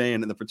sexiest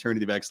man in the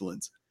fraternity of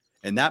excellence.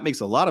 And that makes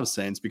a lot of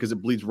sense because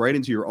it bleeds right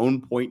into your own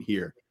point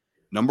here.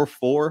 Number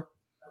 4,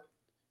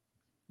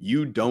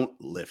 you don't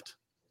lift.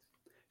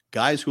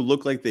 Guys who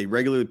look like they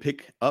regularly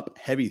pick up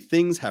heavy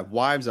things have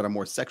wives that are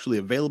more sexually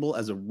available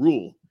as a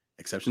rule.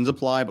 Exceptions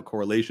apply, but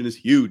correlation is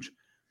huge.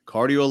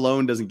 Cardio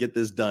alone doesn't get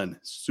this done.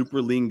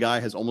 Super lean guy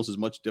has almost as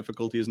much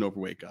difficulty as an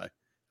overweight guy.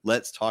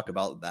 Let's talk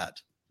about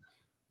that.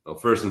 Well,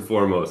 first and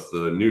foremost,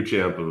 the new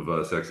champ of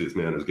Sexiest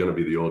Man is going to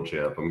be the old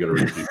champ. I'm going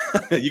to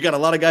repeat. You got a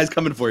lot of guys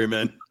coming for you,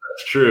 man.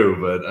 That's true,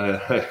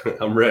 but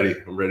I'm ready.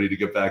 I'm ready to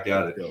get back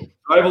at it.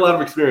 I have a lot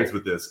of experience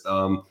with this.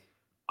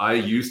 I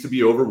used to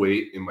be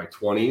overweight in my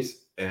 20s,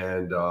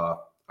 and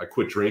I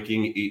quit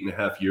drinking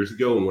 8.5 years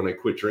ago. And when I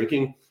quit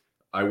drinking,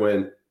 I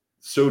went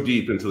so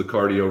deep into the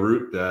cardio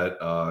route that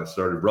I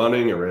started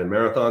running. I ran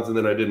marathons, and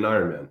then I did an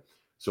Ironman.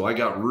 So I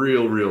got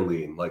real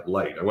lean, like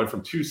light. I went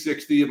from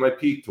 260 at my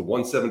peak to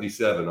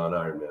 177 on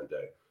Ironman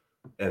day.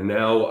 And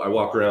now I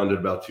walk around at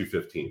about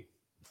 215.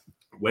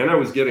 When I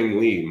was getting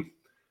lean,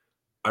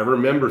 I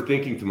remember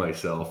thinking to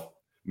myself,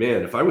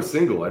 man, if I was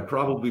single, I'd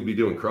probably be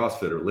doing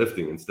CrossFit or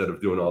lifting instead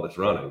of doing all this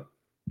running.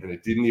 And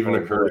it didn't even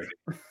occur to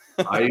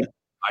me.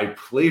 I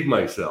played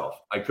myself.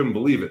 I couldn't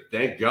believe it.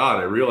 Thank God.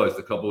 I realized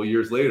a couple of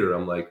years later,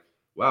 I'm like,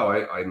 wow,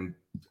 I'm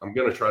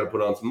going to try to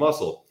put on some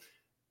muscle.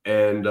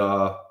 And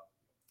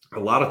a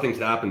lot of things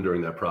happened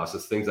during that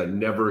process, things I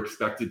never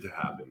expected to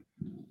happen.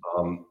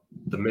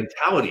 The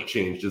mentality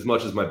changed as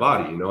much as my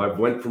body. You know, I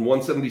went from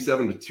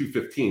 177 to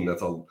 215.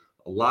 That's a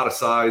lot of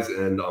size,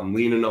 and I'm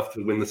lean enough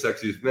to win the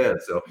sexiest man.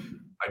 So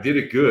I did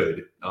it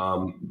good.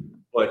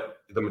 But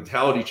the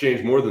mentality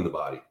changed more than the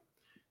body.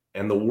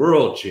 And the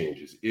world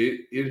changes.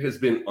 It has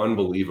been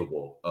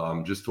unbelievable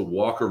just to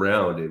walk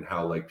around and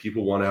how like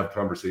people want to have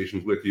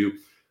conversations with you.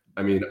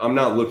 I mean, I'm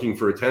not looking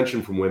for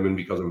attention from women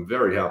because I'm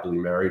very happily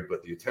married,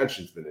 but the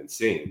attention's been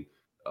insane.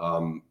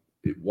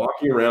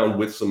 Walking around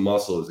with some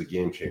muscle is a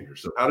game changer.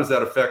 So how does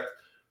that affect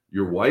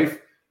your wife?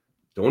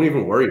 Don't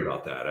even worry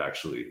about that,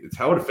 actually. It's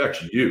how it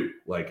affects you.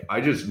 Like, I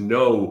just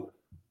know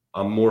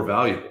I'm more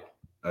valuable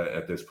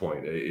at this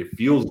point. It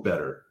feels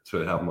better to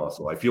have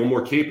muscle. I feel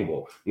more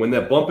capable. When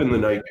that bump in the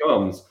night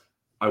comes,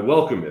 I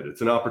welcome it.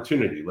 It's an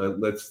opportunity.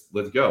 Let's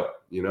go,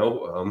 you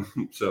know?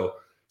 So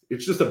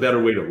it's just a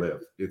better way to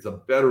live. It's a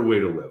better way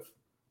to live.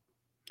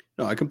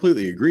 No, I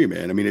completely agree,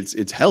 man. I mean,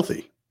 it's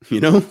healthy, you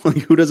know, like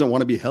who doesn't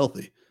want to be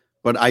healthy?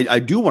 But I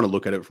do want to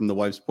look at it from the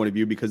wife's point of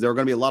view because there are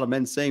going to be a lot of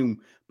men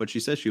saying, but she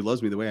says she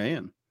loves me the way I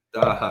am.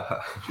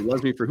 She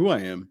loves me for who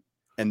I am.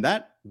 And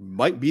that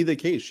might be the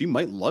case. She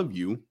might love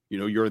you. You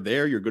know, you're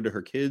there. You're good to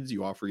her kids.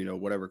 You offer, you know,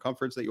 whatever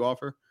comforts that you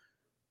offer.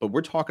 But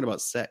we're talking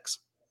about sex.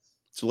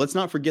 So let's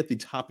not forget the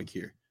topic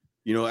here.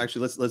 You know,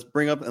 actually, let's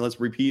bring up and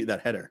let's repeat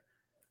that header.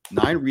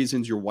 9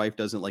 reasons your wife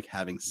doesn't like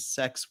having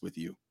sex with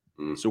you.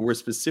 So we're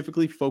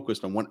specifically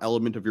focused on one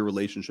element of your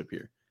relationship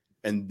here.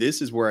 And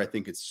this is where I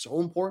think it's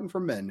so important for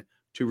men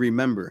to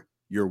remember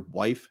your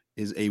wife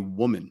is a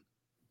woman.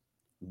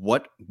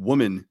 What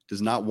woman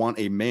does not want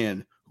a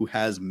man who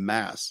has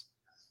mass?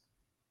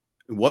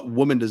 What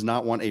woman does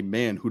not want a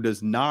man who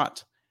does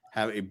not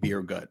have a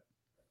beer gut,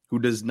 who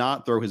does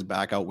not throw his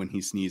back out when he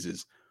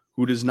sneezes,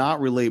 who does not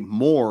relate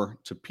more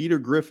to Peter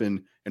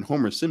Griffin and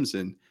Homer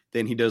Simpson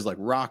than he does like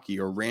Rocky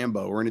or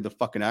Rambo or any of the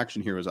fucking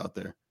action heroes out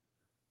there?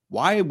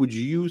 Why would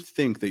you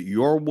think that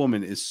your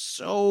woman is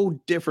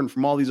so different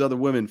from all these other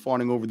women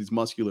fawning over these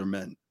muscular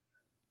men?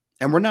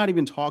 And we're not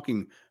even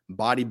talking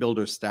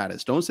bodybuilder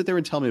status. Don't sit there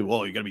and tell me,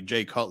 well, you got to be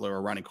Jay Cutler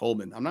or Ronnie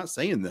Coleman. I'm not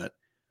saying that.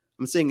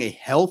 I'm saying a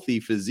healthy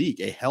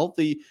physique,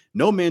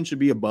 no man should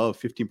be above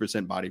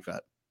 15% body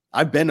fat.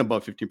 I've been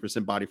above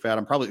 15% body fat.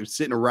 I'm probably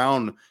sitting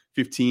around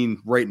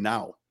 15 right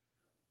now.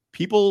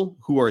 People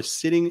who are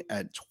sitting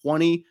at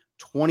 20,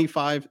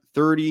 25,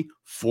 30,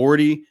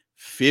 40,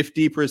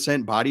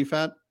 50% body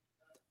fat,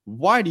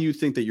 why do you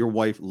think that your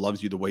wife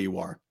loves you the way you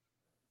are?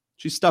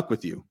 She's stuck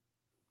with you.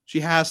 She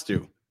has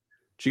to.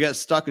 She got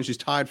stuck and she's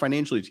tied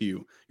financially to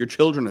you. Your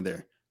children are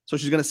there. So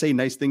she's going to say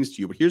nice things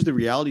to you. But here's the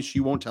reality she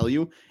won't tell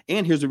you.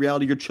 And here's the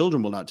reality your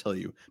children will not tell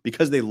you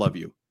because they love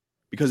you,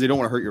 because they don't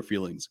want to hurt your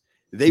feelings.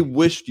 They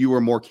wished you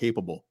were more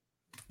capable.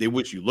 They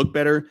wish you looked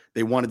better.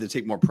 They wanted to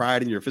take more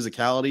pride in your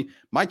physicality.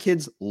 My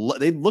kids,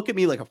 they look at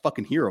me like a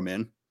fucking hero,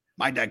 man.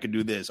 My dad could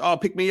do this. Oh,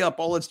 pick me up.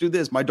 Oh, let's do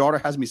this. My daughter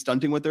has me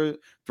stunting with her,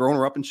 throwing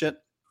her up and shit.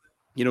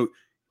 You know,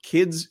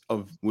 kids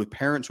with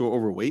parents who are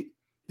overweight,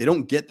 they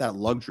don't get that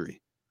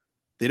luxury.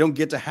 They don't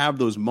get to have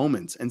those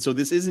moments. And so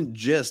this isn't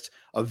just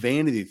a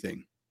vanity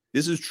thing.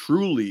 This is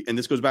truly, and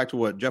this goes back to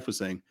what Jeff was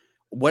saying,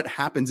 what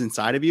happens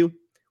inside of you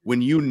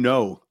when you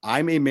know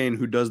I'm a man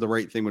who does the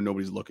right thing when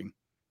nobody's looking.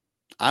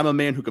 I'm a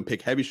man who can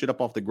pick heavy shit up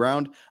off the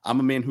ground. I'm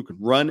a man who can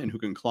run and who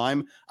can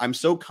climb. I'm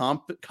so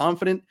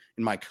confident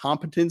in my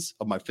competence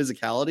of my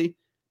physicality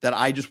that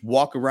I just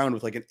walk around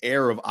with like an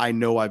air of, I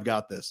know I've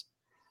got this.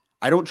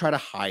 I don't try to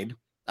hide.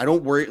 I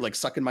don't worry, like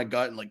sucking my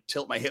gut and like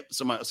tilt my hip.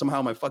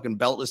 Somehow my fucking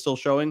belt is still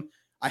showing.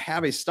 I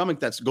have a stomach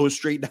that goes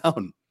straight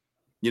down,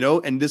 you know,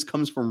 and this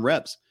comes from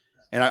reps.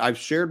 And I've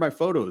shared my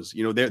photos.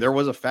 You know, there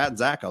was a fat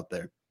Zach out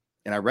there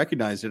and I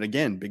recognized it.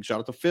 Again, big shout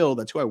out to Phil.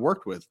 That's who I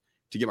worked with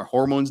to get my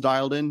hormones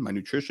dialed in, my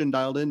nutrition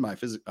dialed in, my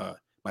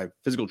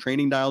physical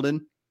training dialed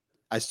in.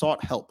 I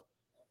sought help.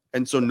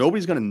 And so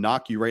nobody's going to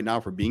knock you right now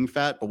for being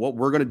fat. But what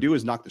we're going to do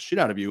is knock the shit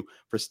out of you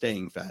for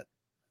staying fat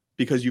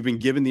because you've been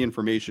given the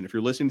information. If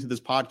you're listening to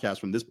this podcast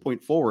from this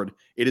point forward,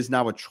 it is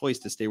now a choice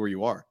to stay where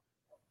you are.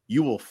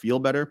 You will feel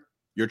better.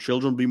 Your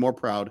children will be more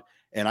proud.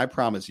 And I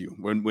promise you,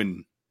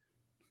 when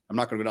I'm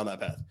not going to go down that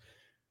path.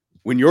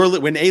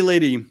 When a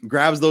lady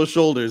grabs those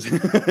shoulders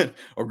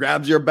or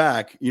grabs your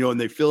back, you know, and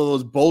they feel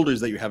those boulders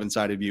that you have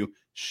inside of you,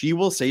 she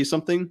will say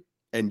something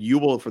and you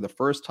will, for the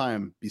first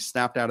time, be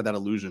snapped out of that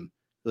illusion.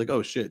 Like,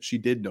 oh shit, she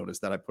did notice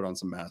that I put on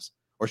some mass,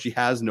 or she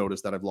has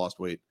noticed that I've lost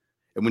weight.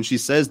 And when she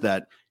says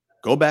that,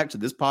 go back to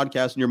this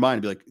podcast in your mind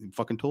and be like, I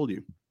fucking told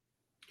you.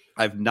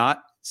 I've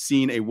not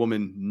seen a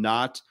woman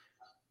not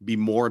be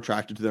more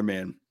attracted to their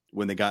man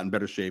when they got in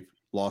better shape,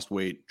 lost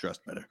weight,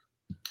 dressed better.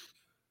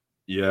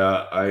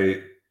 Yeah,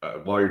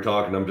 while you're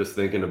talking, I'm just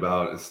thinking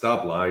about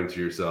stop lying to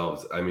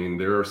yourselves. I mean,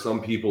 there are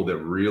some people that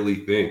really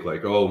think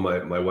like, oh,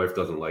 my wife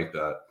doesn't like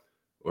that.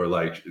 Or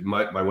like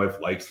my wife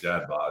likes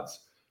dad bods.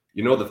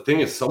 You know, the thing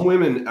is some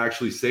women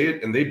actually say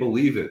it and they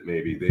believe it.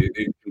 Maybe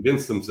they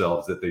convince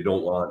themselves that they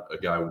don't want a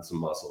guy with some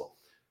muscle.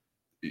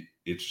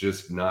 It's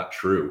just not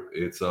true.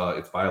 It's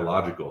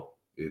biological.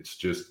 It's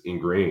just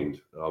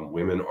ingrained.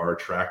 Women are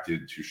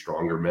attracted to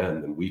stronger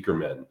men than weaker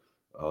men,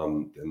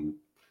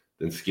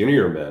 than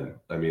skinnier men.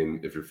 I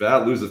mean, if you're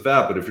fat, lose the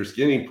fat. But if you're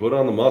skinny, put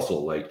on the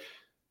muscle. Like,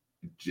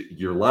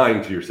 you're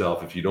lying to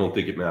yourself if you don't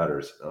think it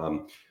matters.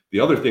 The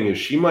other thing is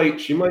she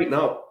might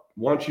not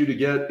want you to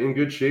get in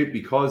good shape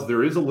because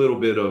there is a little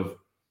bit of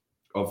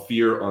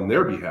fear on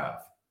their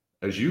behalf.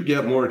 As you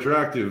get more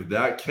attractive,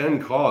 that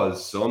can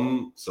cause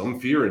some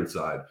fear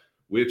inside,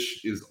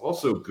 which is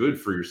also good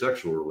for your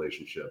sexual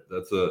relationship.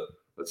 That's a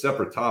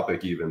separate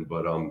topic even,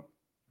 but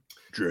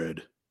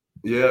dread.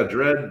 Yeah,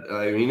 dread.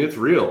 I mean, it's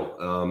real.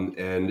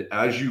 And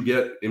as you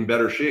get in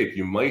better shape,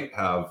 you might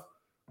have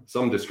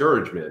some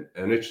discouragement,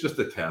 and it's just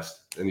a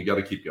test, and you got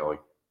to keep going.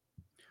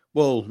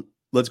 Well,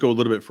 let's go a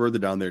little bit further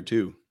down there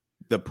too.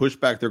 The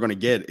pushback they're going to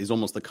get is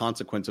almost the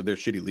consequence of their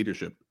shitty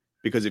leadership.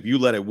 Because if you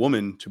let a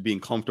woman to being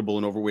comfortable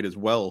and overweight as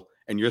well,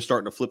 and you're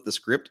starting to flip the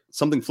script,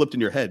 something flipped in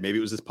your head. Maybe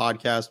it was this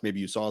podcast. Maybe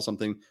you saw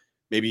something.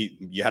 Maybe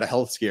you had a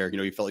health scare. You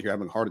know, you felt like you're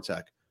having a heart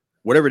attack.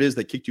 Whatever it is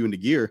that kicked you into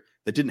gear,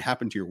 that didn't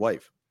happen to your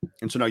wife.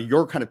 And so now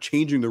you're kind of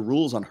changing the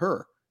rules on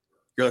her.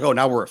 You're like, oh,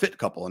 now we're a fit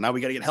couple, and now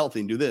we got to get healthy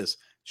and do this.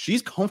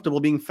 She's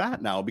comfortable being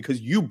fat now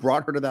because you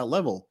brought her to that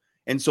level.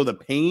 And so the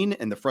pain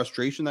and the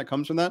frustration that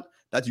comes from that,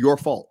 that's your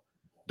fault.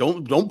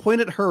 Don't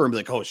point at her and be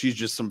like, oh, she's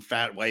just some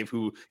fat wife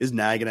who is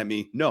nagging at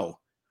me. No,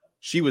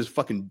 she was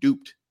fucking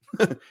duped.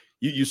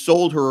 You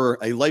sold her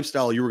a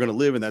lifestyle you were going to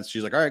live, and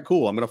she's like, all right,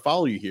 cool, I'm going to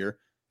follow you here.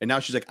 And now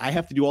she's like, I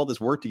have to do all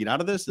this work to get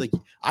out of this. Like,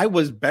 I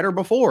was better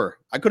before.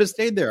 I could have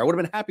stayed there. I would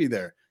have been happy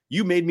there.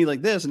 You made me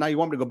like this, and now you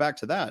want me to go back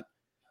to that.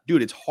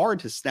 Dude, it's hard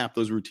to snap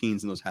those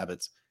routines and those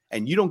habits.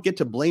 And you don't get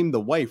to blame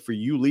the wife for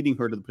you leading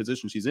her to the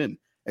position she's in.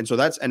 And so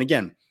and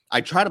again,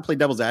 I try to play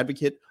devil's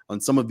advocate on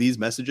some of these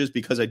messages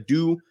because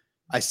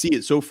I see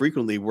it so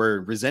frequently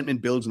where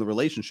resentment builds in the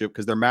relationship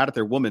because they're mad at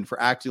their woman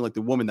for acting like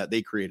the woman that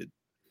they created.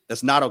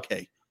 That's not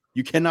okay.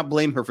 You cannot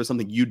blame her for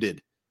something you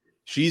did.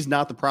 She's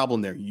not the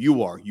problem there.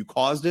 You are. You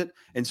caused it.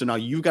 And so now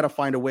you've got to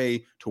find a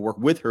way to work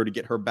with her to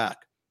get her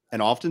back.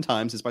 And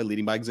oftentimes it's by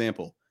leading by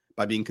example,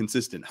 by being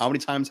consistent. How many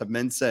times have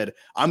men said,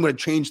 I'm going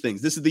to change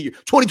things. This is the year.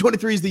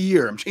 2023 is the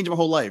year. I'm changing my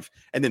whole life.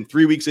 And then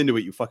 3 weeks into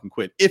it, you fucking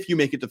quit. If you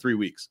make it to 3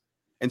 weeks.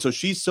 And so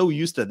she's so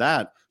used to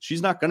that.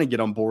 She's not going to get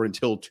on board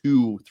until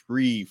 2,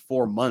 3,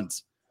 4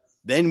 months.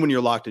 Then when you're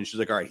locked in, she's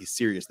like, all right, he's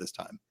serious this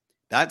time.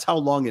 That's how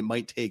long it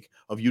might take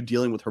of you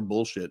dealing with her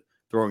bullshit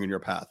throwing in your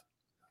path.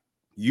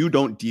 You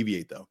don't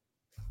deviate though.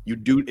 You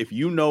do. If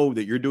you know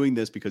that you're doing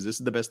this because this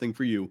is the best thing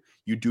for you,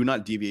 you do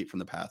not deviate from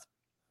the path.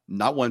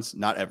 Not once,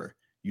 not ever.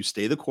 You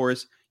stay the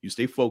course, you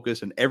stay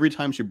focused. And every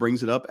time she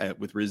brings it up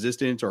with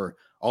resistance, or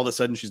all of a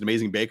sudden she's an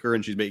amazing baker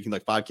and she's making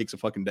like 5 cakes a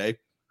fucking day,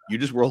 you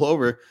just roll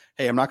over.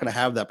 Hey, I'm not going to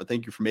have that, but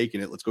thank you for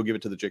making it. Let's go give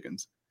it to the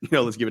chickens.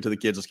 Let's give it to the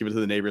kids. Let's give it to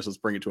the neighbors. Let's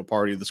bring it to a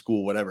party, the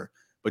school, whatever.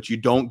 But you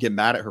don't get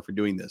mad at her for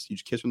doing this. You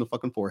just kiss her in the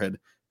fucking forehead.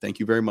 Thank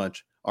you very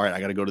much. All right, I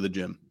got to go to the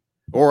gym.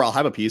 Or I'll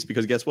have a piece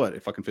because guess what?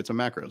 It fucking fits on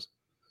macros.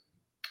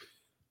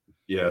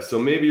 Yeah, so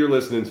maybe you're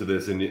listening to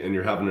this and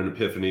you're having an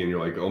epiphany and you're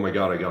like, oh my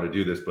God, I got to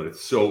do this, but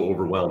it's so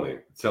overwhelming.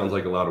 It sounds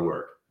like a lot of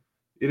work.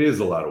 It is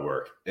a lot of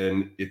work,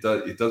 and it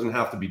doesn't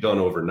have to be done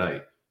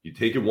overnight. You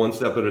take it one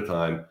step at a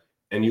time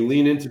and you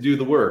lean in to do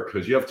the work,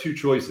 because you have 2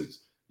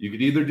 choices. You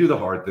could either do the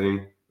hard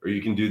thing or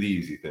you can do the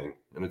easy thing.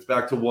 And it's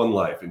back to one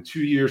life. In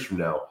 2 years from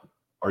now,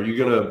 are you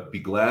going to be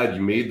glad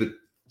you made the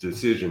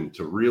decision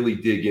to really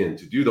dig in,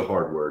 to do the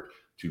hard work,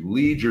 to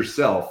lead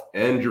yourself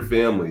and your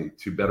family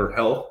to better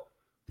health?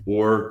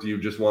 Or do you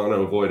just want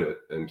to avoid it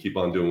and keep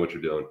on doing what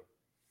you're doing?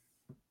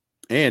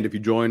 And if you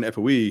join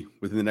FOE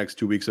within the next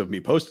 2 weeks of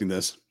me posting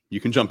this, you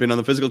can jump in on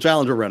the physical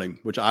challenge we're running,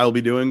 which I'll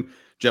be doing.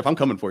 Jeff, I'm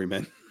coming for you,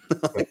 man.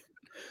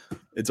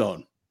 It's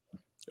on.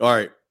 All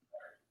right.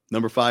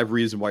 Number 5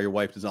 reason why your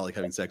wife does not like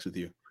having sex with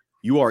you.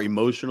 You are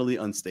emotionally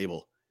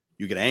unstable.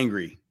 You get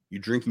angry. You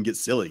drink and get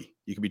silly.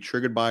 You can be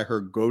triggered by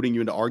her goading you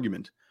into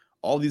argument.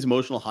 All these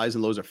emotional highs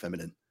and lows are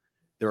feminine.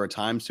 There are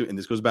times to, and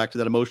this goes back to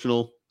that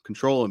emotional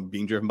control and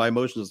being driven by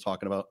emotions I was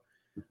talking about.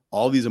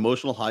 All these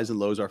emotional highs and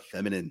lows are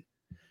feminine.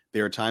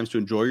 There are times to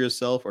enjoy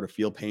yourself or to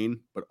feel pain,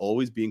 but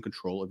always be in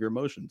control of your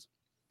emotions.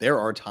 There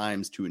are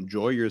times to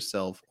enjoy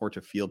yourself or to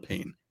feel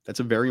pain. That's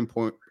a very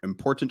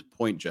important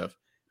point, Jeff,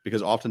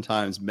 because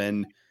oftentimes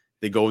men,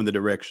 they go in the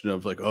direction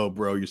of like, oh,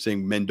 bro, you're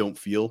saying men don't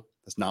feel.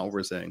 That's not what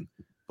we're saying.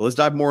 But let's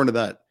dive more into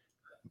that.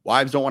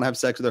 Wives don't want to have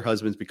sex with their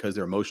husbands because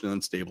they're emotionally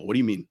unstable. What do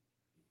you mean?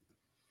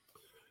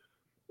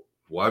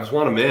 Wives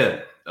want a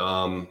man.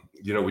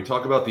 We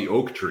talk about the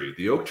oak tree.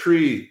 The oak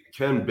tree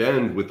can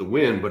bend with the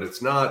wind, but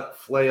it's not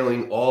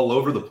flailing all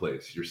over the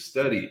place. You're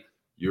steady.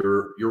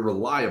 You're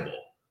reliable.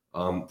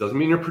 Doesn't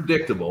mean you're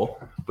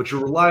predictable, but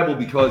you're reliable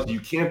because you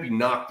can't be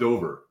knocked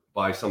over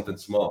by something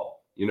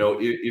small.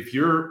 If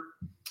you're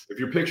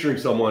picturing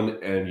someone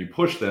and you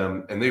push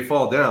them and they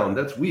fall down,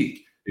 that's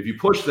weak. If you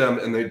push them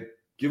and they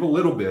give a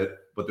little bit,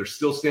 but they're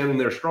still standing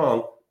there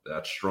strong,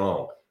 that's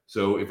strong.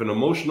 So if an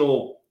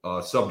emotional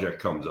subject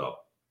comes up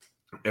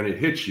and it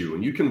hits you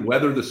and you can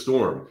weather the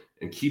storm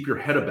and keep your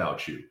head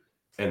about you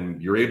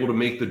and you're able to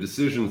make the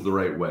decisions the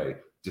right way,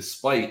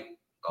 despite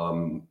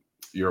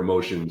your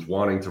emotions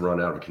wanting to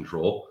run out of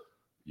control,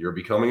 you're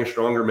becoming a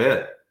stronger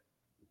man.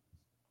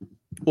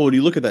 Well, when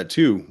you look at that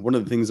too, one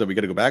of the things that we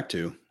got to go back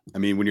to, I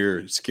mean, when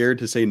you're scared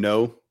to say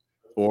no,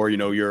 or,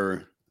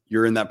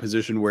 you're in that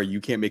position where you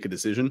can't make a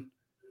decision,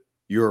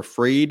 you're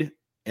afraid,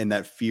 and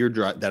that fear,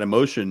 that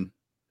emotion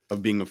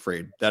of being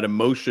afraid, that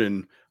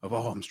emotion of,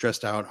 oh, I'm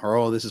stressed out, or,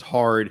 oh, this is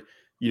hard.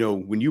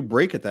 When you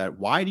break at that,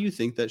 why do you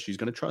think that she's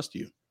going to trust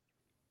you?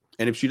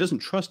 And if she doesn't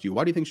trust you,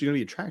 why do you think she's going to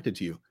be attracted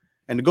to you?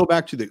 And to go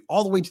back to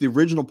all the way to the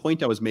original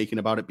point I was making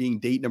about it being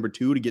date number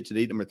 2 to get to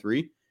date number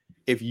 3,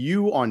 if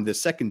you on the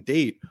second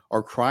date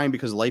are crying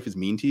because life is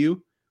mean to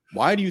you,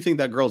 why do you think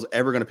that girl's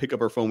ever going to pick up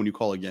her phone when you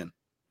call again?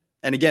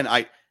 And again,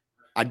 I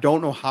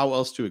don't know how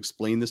else to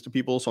explain this to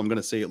people, so I'm going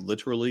to say it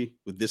literally,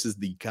 but this is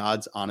the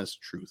God's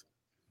honest truth.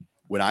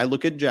 When I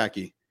look at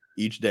Jackie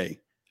each day,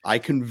 I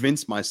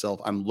convince myself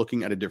I'm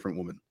looking at a different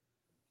woman.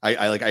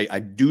 I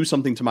do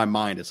something to my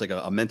mind. It's like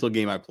a mental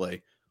game I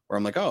play where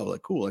I'm like, oh,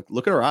 like cool. Like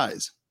look at her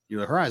eyes.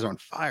 Her eyes are on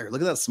fire.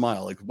 Look at that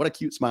smile. Like what a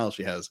cute smile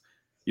she has.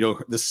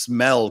 The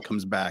smell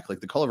comes back,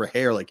 like the color of her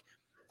hair. Like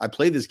I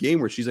play this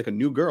game where she's like a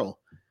new girl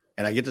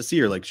and I get to see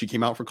her. Like she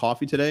came out for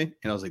coffee today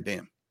and I was like,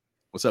 damn,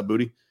 what's up,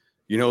 booty?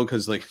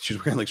 Cause like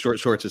she's wearing like short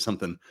shorts or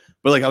something.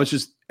 But like I was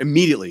just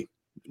immediately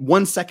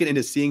 1 second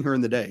into seeing her in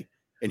the day.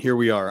 And here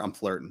we are. I'm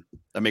flirting.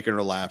 I'm making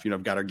her laugh.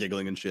 I've got her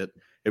giggling and shit.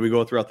 And we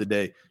go throughout the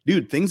day.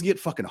 Dude, things get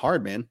fucking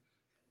hard, man.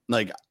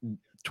 Like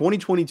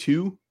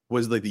 2022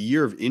 was like the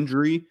year of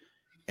injury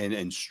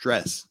and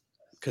stress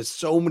because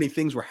so many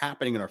things were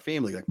happening in our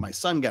family. Like my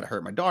son got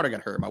hurt. My daughter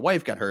got hurt. My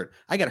wife got hurt.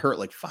 I got hurt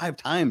like 5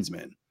 times,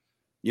 man.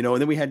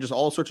 And then we had just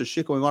all sorts of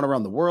shit going on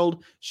around the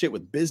world, shit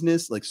with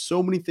business. Like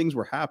so many things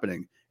were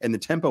happening and the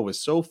tempo was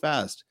so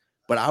fast.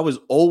 But I was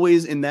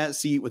always in that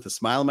seat with a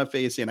smile on my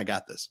face saying, I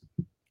got this.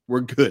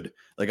 We're good.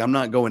 Like, I'm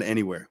not going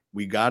anywhere.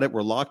 We got it.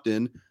 We're locked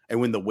in. And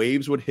when the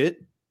waves would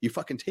hit, you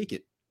fucking take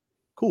it.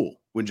 Cool.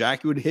 When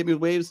Jackie would hit me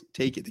with waves,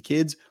 take it. The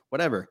kids,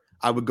 whatever.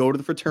 I would go to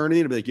the fraternity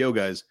and be like, yo,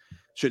 guys,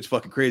 shit's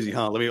fucking crazy,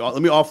 huh? Let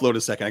me offload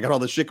a second. I got all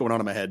this shit going on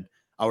in my head.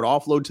 I would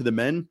offload to the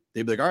men.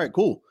 They'd be like, all right,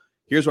 cool.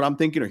 Here's what I'm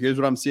thinking, or here's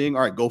what I'm seeing.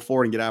 All right, go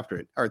forward and get after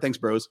it. All right, thanks,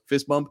 bros.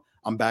 Fist bump.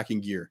 I'm back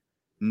in gear.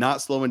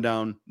 Not slowing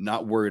down,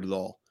 not worried at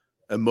all.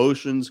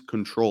 Emotions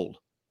controlled.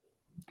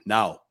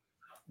 Now,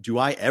 do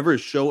I ever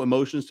show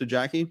emotions to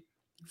Jackie?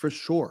 For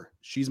sure.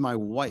 She's my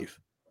wife.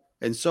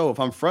 And so if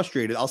I'm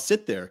frustrated, I'll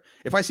sit there.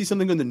 If I see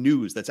something in the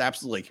news that's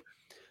absolutely like,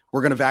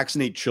 we're going to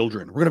vaccinate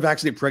children, we're going to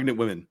vaccinate pregnant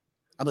women,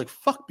 I'm like,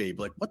 fuck, babe.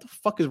 Like, what the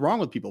fuck is wrong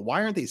with people?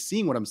 Why aren't they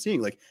seeing what I'm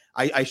seeing? Like,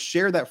 I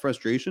share that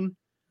frustration.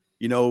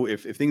 You know,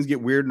 if things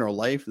get weird in our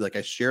life, like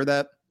I share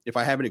that. If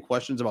I have any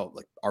questions about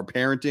like our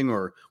parenting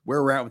or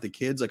where we're at with the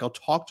kids, like I'll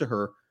talk to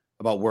her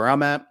about where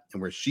I'm at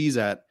and where she's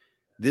at.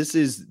 This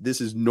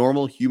is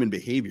normal human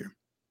behavior.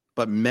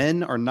 But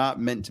men are not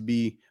meant to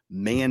be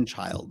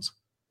man-childs.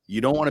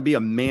 You don't want to be a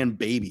man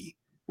baby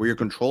where you're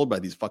controlled by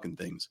these fucking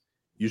things.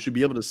 You should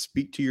be able to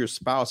speak to your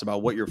spouse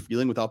about what you're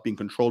feeling without being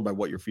controlled by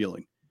what you're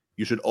feeling.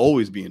 You should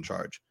always be in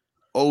charge,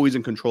 always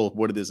in control of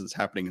what it is that's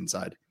happening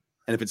inside.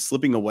 And if it's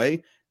slipping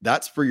away,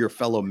 that's for your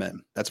fellow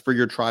men. That's for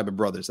your tribe of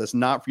brothers. That's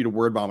not for you to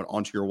word vomit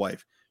onto your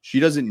wife. She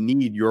doesn't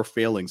need your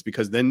failings,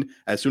 because then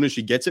as soon as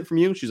she gets it from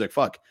you, she's like,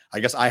 fuck, I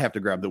guess I have to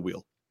grab the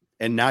wheel.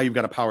 And now you've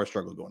got a power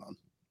struggle going on.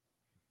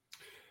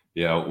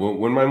 Yeah.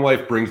 When my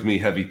wife brings me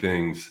heavy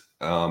things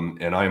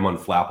and I am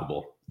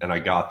unflappable and I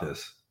got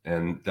this,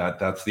 and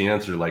that's the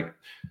answer. Like,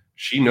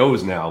 she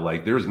knows now,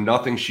 like there's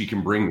nothing she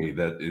can bring me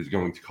that is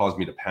going to cause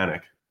me to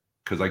panic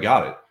because I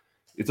got it.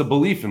 It's a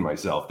belief in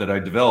myself that I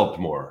developed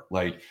more.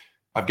 Like,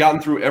 I've gotten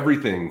through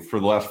everything for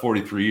the last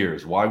 43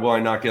 years. Why will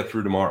I not get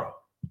through tomorrow?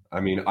 I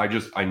mean,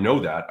 I know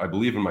that. I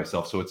believe in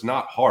myself. So it's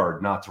not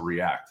hard not to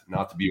react,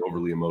 not to be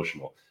overly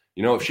emotional.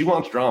 You know, if she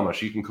wants drama,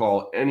 she can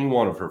call any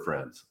one of her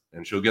friends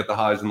and she'll get the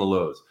highs and the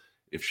lows.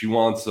 If she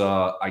wants,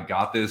 I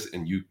got this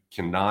and you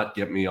cannot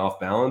get me off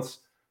balance,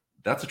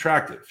 that's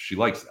attractive. She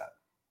likes that.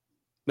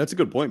 That's a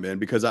good point, man,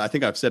 because I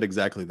think I've said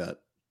exactly that.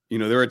 You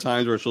know, there are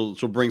times where she'll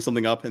bring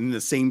something up and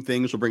the same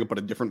thing she'll bring up in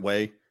a different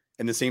way,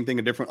 and the same thing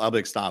a different. I'll be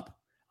like, stop.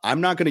 I'm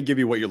not going to give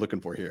you what you're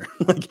looking for here.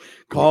 Like,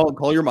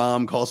 call your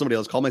mom, call somebody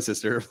else, call my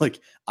sister. Like,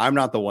 I'm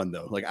not the one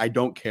though. Like, I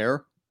don't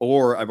care,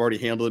 or I've already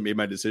handled it, made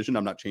my decision.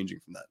 I'm not changing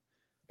from that.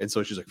 And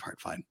so she's like, all right,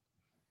 fine.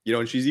 You know,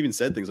 and she's even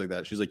said things like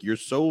that. She's like, you're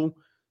so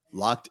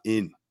locked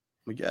in. I'm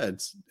like, yeah,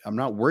 I'm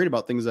not worried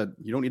about things that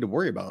you don't need to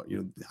worry about. You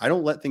know, I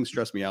don't let things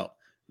stress me out.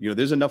 You know,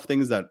 there's enough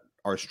things that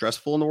are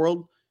stressful in the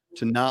world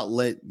to not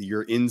let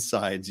your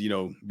insides, you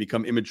know,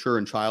 become immature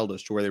and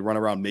childish to where they run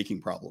around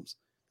making problems.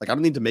 Like, I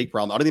don't need to make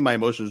problems. I don't need my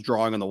emotions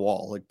drawing on the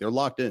wall. Like, they're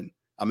locked in.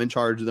 I'm in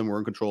charge of them. We're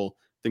in control.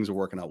 Things are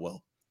working out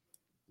well.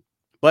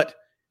 But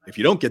if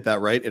you don't get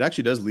that right, it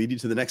actually does lead you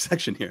to the next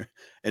section here.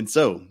 And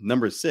so,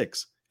 number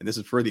 6, and this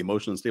is for the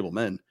emotionally unstable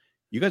men,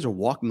 you guys are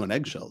walking on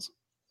eggshells.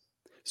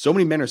 So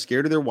many men are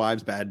scared of their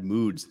wives' bad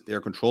moods. They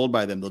are controlled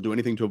by them. They'll do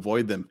anything to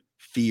avoid them.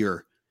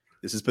 Fear.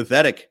 This is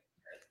pathetic.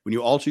 When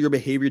you alter your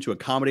behavior to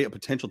accommodate a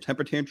potential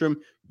temper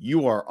tantrum,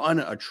 you are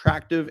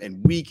unattractive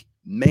and weak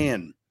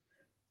man.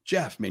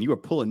 Jeff, man, you are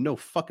pulling no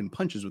fucking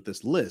punches with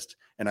this list.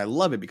 And I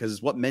love it because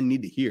it's what men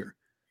need to hear.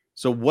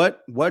 So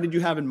what did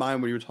you have in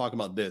mind when you were talking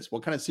about this?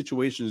 What kind of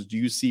situations do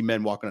you see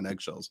men walking on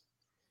eggshells?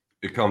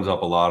 It comes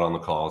up a lot on the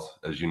calls,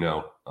 as you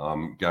know.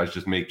 Guys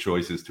just make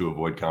choices to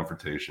avoid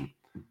confrontation.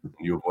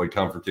 You avoid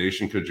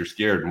confrontation because you're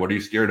scared. And what are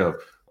you scared of?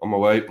 Oh,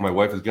 my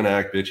wife is going to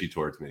act bitchy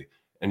towards me.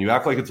 And you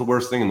act like it's the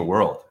worst thing in the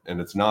world. And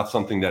it's not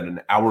something that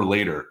an hour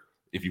later,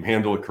 if you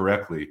handle it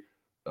correctly,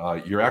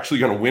 you're actually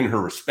going to win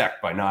her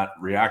respect by not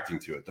reacting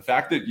to it. The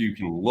fact that you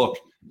can look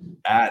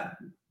at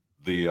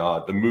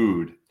the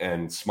mood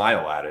and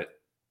smile at it,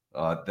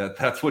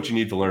 that's what you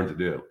need to learn to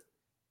do.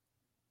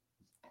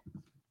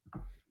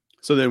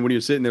 So then when you're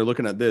sitting there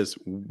looking at this,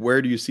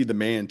 where do you see the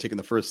man taking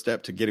the first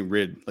step to getting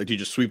rid? Like, do you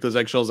just sweep those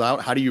eggshells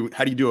out? How do you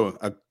do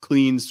a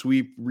clean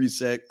sweep,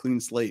 reset, clean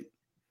slate?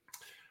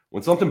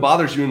 When something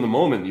bothers you in the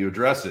moment, you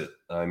address it.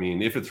 I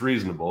mean, if it's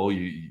reasonable,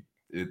 you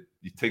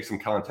take some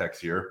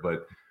context here.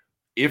 But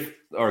if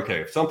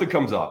something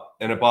comes up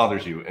and it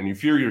bothers you and you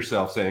fear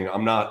yourself saying,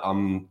 I'm not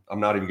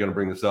even going to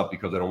bring this up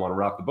because I don't want to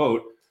rock the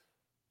boat.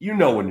 You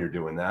know, when you're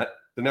doing that,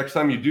 the next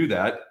time you do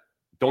that,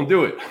 don't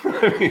do it.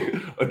 I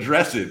mean,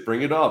 address it,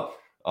 bring it up.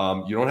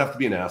 You don't have to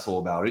be an asshole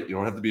about it. You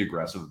don't have to be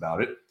aggressive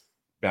about it.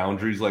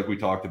 Boundaries, like we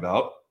talked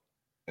about,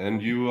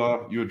 and you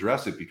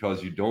address it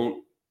because you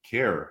don't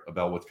care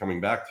about what's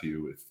coming back to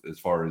you as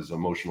far as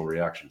emotional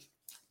reactions.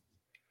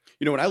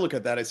 You know, when I look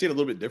at that, I see it a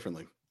little bit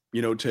differently.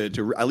 You know,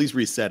 to at least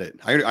reset it.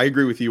 I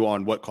agree with you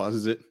on what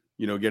causes it.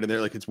 You know, getting there,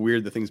 like, it's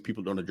weird the things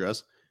people don't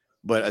address.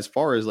 But as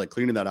far as like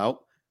cleaning that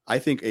out, I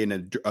think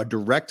a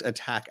direct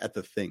attack at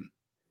the thing.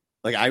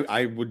 Like,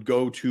 I would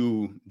go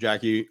to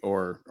Jackie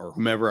or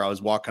whomever I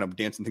was walking up,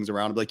 dancing things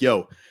around. I'd be like,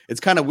 yo,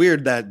 it's kind of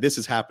weird that this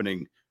is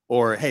happening.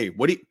 Or, hey,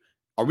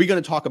 are we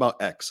going to talk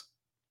about X?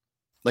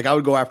 Like, I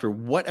would go after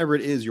whatever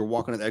it is you're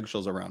walking on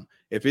eggshells around.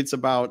 If it's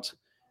about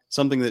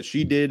something that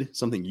she did,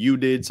 something you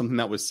did, something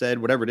that was said,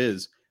 whatever it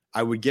is,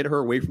 I would get her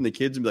away from the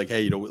kids and be like,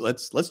 hey, you know,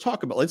 let's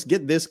talk about, let's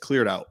get this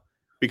cleared out,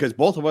 because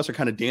both of us are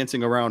kind of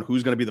dancing around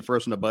who's going to be the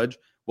first one to budge.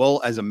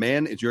 Well, as a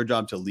man, it's your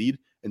job to lead.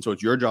 And so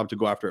it's your job to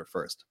go after it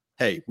first.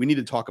 Hey, we need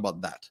to talk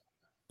about that.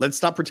 Let's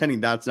stop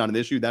pretending that's not an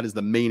issue. That is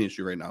the main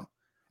issue right now.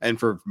 And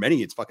for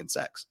many, it's fucking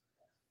sex.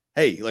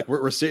 Hey, like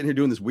we're sitting here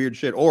doing this weird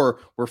shit, or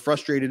we're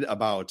frustrated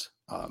about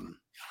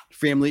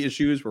family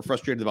issues. We're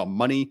frustrated about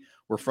money.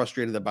 We're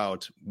frustrated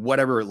about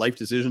whatever life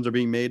decisions are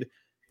being made.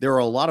 There are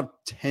a lot of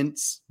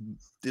tense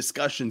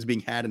discussions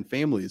being had in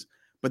families,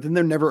 but then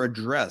they're never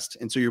addressed.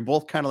 And so you're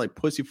both kind of like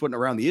pussyfooting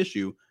around the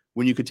issue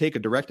when you could take a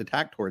direct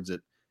attack towards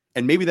it.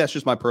 And maybe that's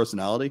just my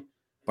personality,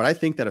 but I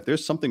think that if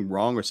there's something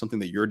wrong or something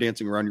that you're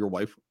dancing around your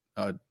wife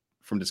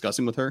from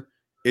discussing with her,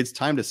 it's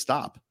time to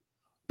stop.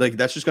 Like,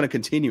 that's just going to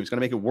continue. It's going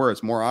to make it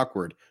worse, more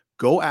awkward.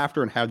 Go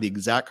after and have the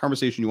exact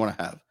conversation you want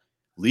to have.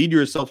 Lead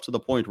yourself to the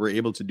point where you're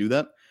able to do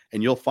that.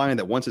 And you'll find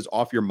that once it's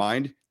off your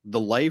mind,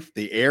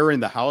 the air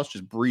in the house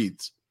just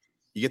breathes.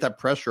 You get that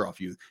pressure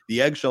off you.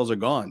 The eggshells are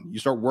gone. You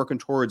start working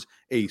towards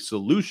a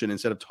solution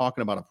instead of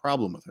talking about a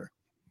problem with her.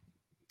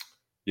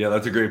 Yeah,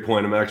 that's a great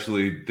point. I'm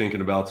actually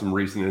thinking about some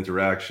recent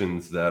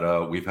interactions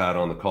that we've had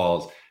on the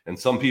calls. And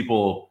some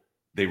people,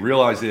 they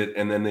realize it,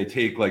 and then they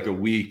take like a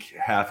weak,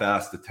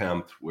 half-assed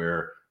attempt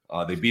where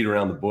they beat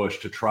around the bush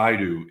to try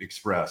to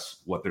express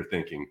what they're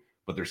thinking,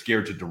 but they're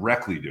scared to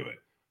directly do it.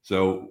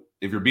 So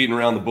if you're beating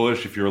around the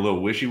bush, if you're a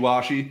little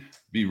wishy-washy,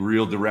 be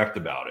real direct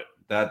about it.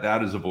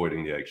 That is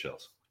avoiding the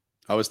eggshells.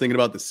 I was thinking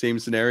about the same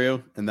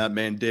scenario, and that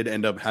man did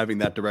end up having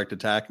that direct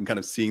attack and kind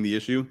of seeing the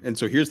issue. And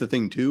so here's the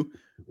thing too,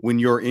 when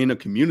you're in a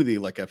community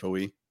like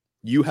FOE,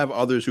 you have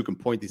others who can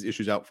point these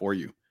issues out for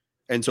you.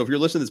 And so if you're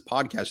listening to this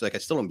podcast, like, I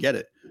still don't get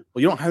it.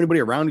 Well, you don't have anybody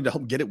around you to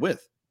help get it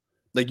with.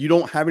 Like, you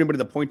don't have anybody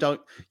to point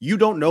out. You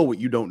don't know what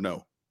you don't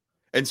know.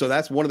 And so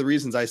that's one of the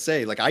reasons I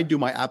say, like, I do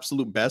my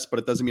absolute best, but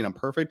it doesn't mean I'm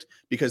perfect,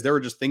 because there are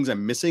just things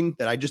I'm missing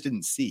that I just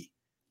didn't see.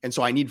 And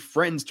so I need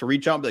friends to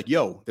reach out and be like,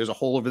 yo, there's a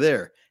hole over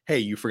there. Hey,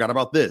 you forgot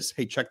about this.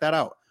 Hey, check that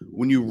out.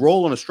 When you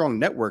roll on a strong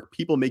network,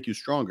 people make you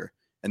stronger.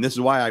 And this is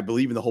why I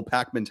believe in the whole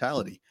pack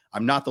mentality.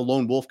 I'm not the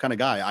lone wolf kind of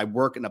guy. I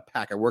work in a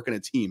pack. I work in a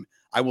team.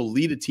 I will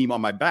lead a team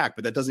on my back,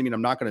 but that doesn't mean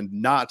I'm not going to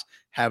not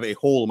have a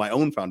hole in my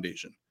own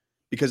foundation,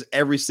 because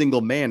every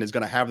single man is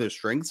going to have their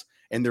strengths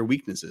and their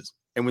weaknesses.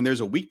 And when there's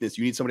a weakness,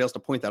 you need somebody else to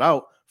point that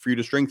out for you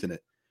to strengthen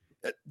it.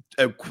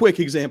 A quick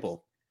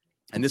example,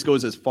 and this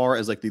goes as far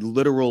as like the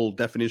literal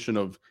definition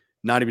of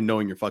not even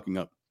knowing you're fucking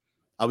up.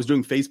 I was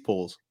doing face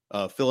pulls.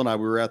 Phil and I,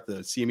 we were at the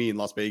CME in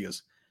Las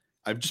Vegas.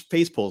 I've just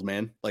face pulls,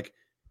 man. Like,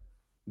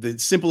 the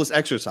simplest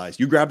exercise.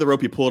 You grab the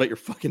rope, you pull it at your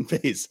fucking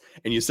face,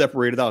 and you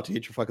separate it out to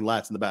hit your fucking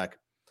lats in the back.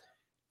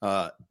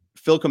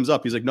 Phil comes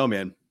up. He's like, no,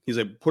 man. He's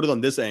like, put it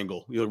on this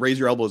angle. You raise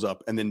your elbows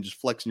up and then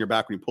just flex in your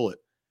back when you pull it.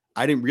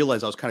 I didn't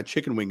realize I was kind of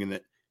chicken winging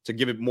it to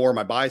give it more of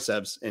my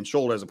biceps and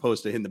shoulder as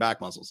opposed to hitting the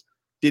back muscles.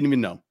 Didn't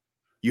even know.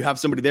 You have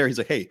somebody there. He's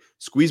like, hey,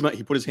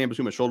 he put his hand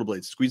between my shoulder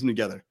blades, squeeze them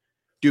together.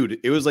 Dude,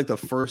 it was like the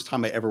first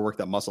time I ever worked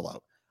that muscle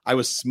out. I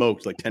was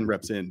smoked like 10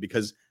 reps in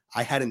because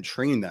I hadn't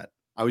trained that.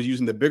 I was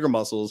using the bigger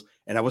muscles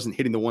and I wasn't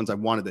hitting the ones I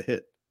wanted to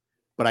hit,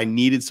 but I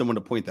needed someone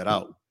to point that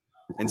out.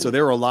 And so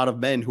there are a lot of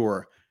men who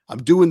are,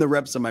 I'm doing the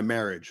reps in my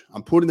marriage.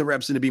 I'm putting the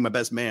reps in to be my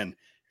best man.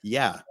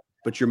 Yeah,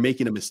 but you're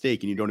making a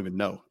mistake and you don't even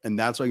know. And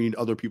that's why you need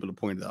other people to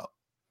point it out.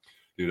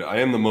 Dude, I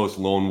am the most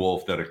lone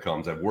wolf that it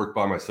comes. I've worked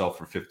by myself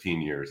for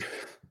 15 years.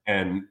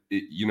 And,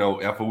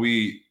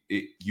 FOE,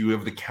 you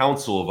have the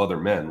counsel of other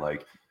men.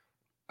 Like,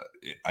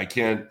 I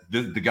can't,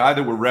 the guy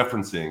that we're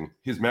referencing,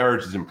 his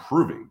marriage is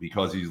improving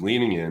because he's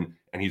leaning in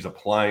and he's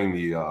applying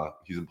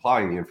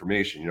the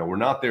information. We're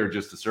not there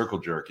just to circle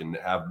jerk and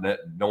have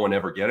no one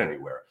ever get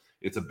anywhere.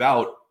 It's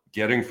about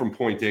getting from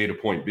point A to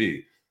point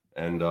B.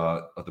 And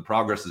the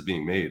progress is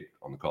being made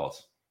on the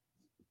calls.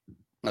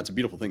 That's a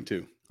beautiful thing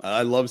too.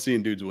 I love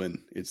seeing dudes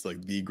win. It's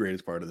like the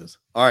greatest part of this.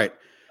 All right.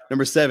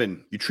 Number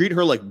 7, you treat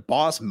her like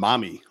boss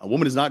mommy. A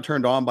woman is not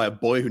turned on by a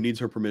boy who needs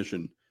her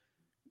permission.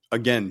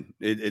 Again,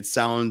 it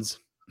sounds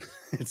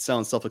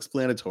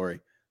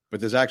self-explanatory, but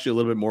there's actually a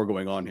little bit more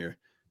going on here.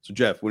 So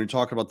Jeff, when you're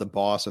talking about the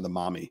boss or the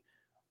mommy,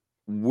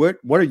 what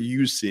are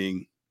you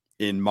seeing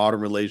in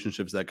modern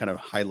relationships that kind of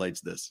highlights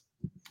this?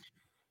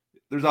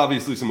 There's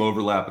obviously some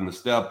overlap in the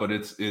step, but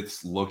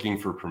it's looking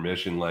for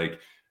permission. Like,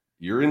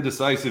 you're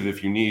indecisive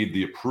if you need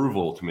the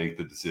approval to make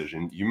the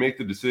decision. You make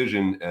the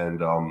decision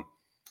and,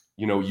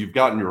 you've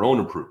gotten your own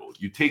approval.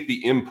 You take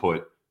the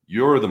input.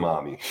 You're the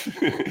mommy.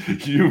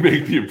 You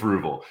make the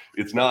approval.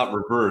 It's not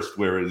reversed,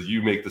 whereas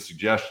you make the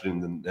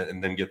suggestion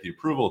and then get the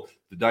approval.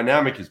 The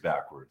dynamic is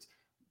backwards.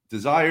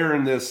 Desire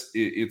in this,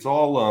 it's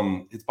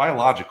all, it's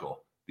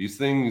biological. These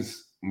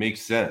things make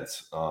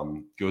sense.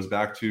 Goes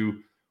back to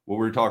what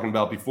we were talking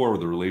about before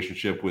with the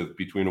relationship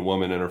between a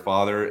woman and her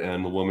father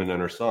and the woman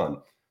and her son.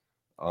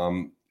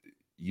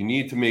 You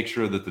need to make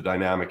sure that the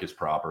dynamic is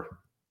proper.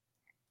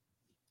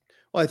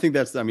 Well, I think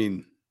that's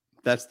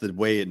the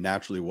way it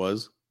naturally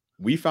was.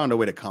 We found a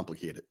way to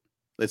complicate it.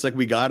 It's like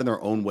we got in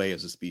our own way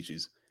as a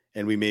species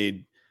and we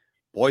made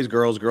boys,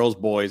 girls, girls,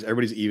 boys,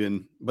 everybody's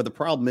even. But the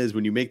problem is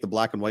when you make the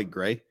black and white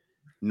gray,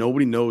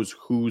 nobody knows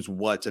who's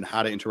what and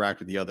how to interact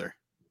with the other.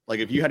 Like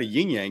if you had a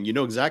yin yang, you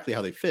know exactly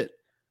how they fit.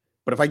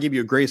 But if I give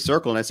you a gray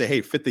circle and I say,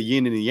 hey, fit the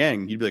yin and the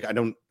yang, you'd be like, I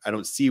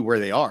don't see where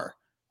they are.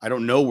 I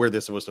don't know where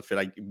they're supposed to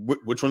fit.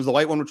 Which one's the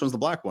white one? Which one's the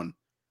black one?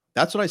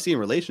 That's what I see in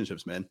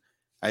relationships, man.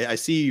 I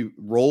see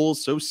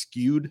roles so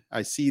skewed.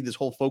 I see this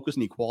whole focus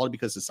on equality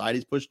because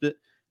society's pushed it,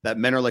 that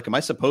men are like, am I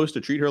supposed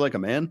to treat her like a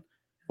man?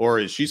 Or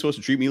is she supposed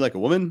to treat me like a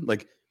woman?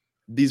 Like,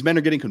 these men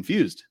are getting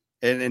confused,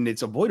 and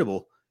it's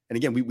avoidable. And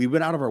again, we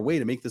went out of our way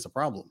to make this a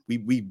problem.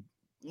 We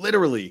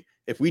literally,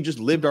 if we just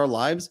lived our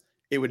lives,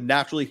 it would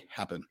naturally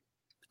happen.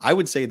 I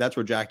would say that's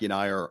where Jackie and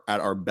I are at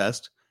our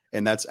best.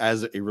 And that's,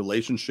 as a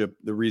relationship,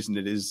 the reason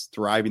it is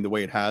thriving the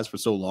way it has for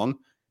so long,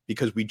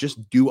 because we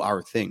just do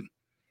our thing.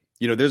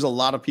 You know, there's a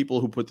lot of people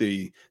who put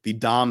the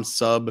dom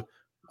sub,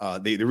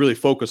 they really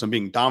focus on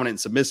being dominant and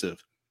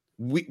submissive.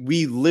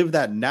 We live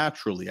that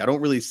naturally. I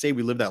don't really say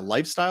we live that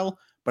lifestyle,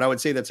 but I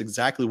would say that's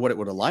exactly what it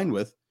would align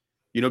with,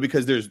 you know,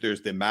 because there's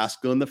the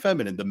masculine, the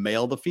feminine, the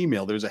male, the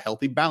female. There's a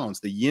healthy balance,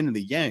 the yin and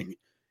the yang.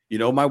 You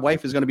know, my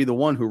wife is going to be the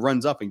one who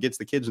runs up and gets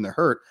the kids when they're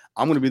hurt.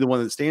 I'm going to be the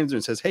one that stands there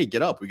and says, hey,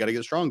 get up. We got to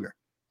get stronger.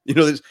 You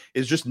know,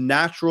 it's just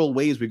natural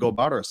ways we go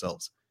about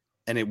ourselves,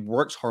 and it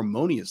works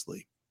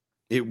harmoniously.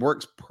 It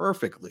works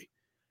perfectly.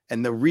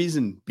 And the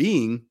reason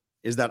being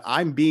is that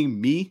I'm being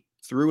me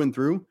through and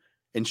through,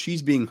 and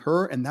she's being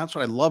her. And that's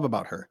what I love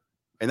about her.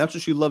 And that's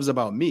what she loves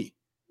about me.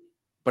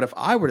 But if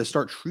I were to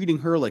start treating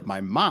her like my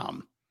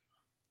mom,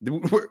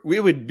 we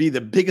would be the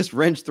biggest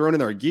wrench thrown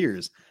in our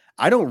gears.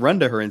 I don't run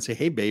to her and say,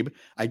 hey, babe,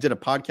 I did a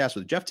podcast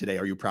with Jeff today.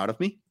 Are you proud of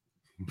me?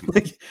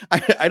 Like,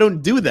 I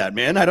don't do that,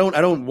 man. I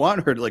don't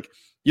want her to, like,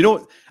 you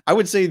know, I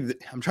would say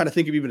I'm trying to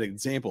think of even an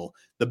example.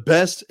 The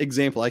best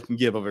example I can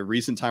give of a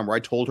recent time where I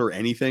told her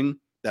anything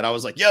that I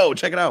was like, yo,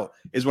 check it out,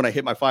 is when I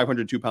hit my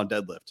 502-pound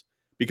deadlift,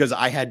 because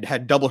I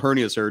had double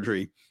hernia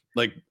surgery,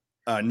 like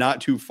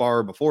not too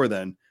far before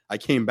then. I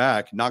came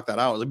back, knocked that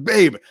out. I was like,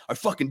 babe, I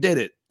fucking did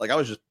it. Like, I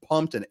was just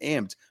pumped and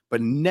amped, but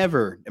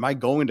never am I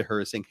going to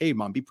her saying, hey,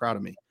 mom, be proud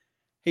of me.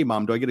 Hey,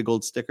 mom, do I get a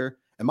gold sticker?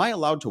 Am I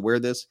allowed to wear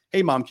this?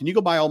 Hey, mom, can you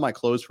go buy all my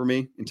clothes for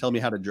me and tell me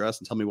how to dress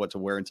and tell me what to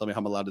wear and tell me how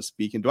I'm allowed to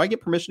speak? And do I get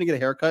permission to get a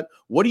haircut?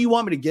 What do you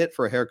want me to get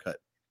for a haircut?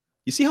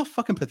 You see how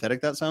fucking pathetic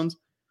that sounds?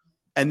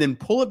 And then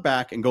pull it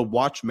back and go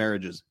watch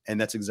Marriages. And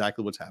that's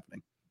exactly what's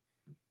happening.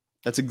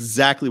 That's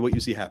exactly what you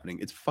see happening.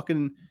 It's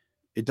fucking,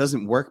 it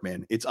doesn't work,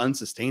 man. It's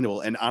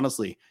unsustainable. And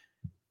honestly,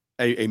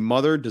 a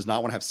mother does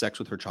not want to have sex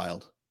with her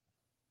child.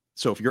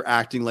 So if you're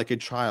acting like a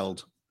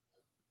child,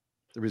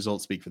 the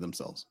results speak for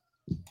themselves.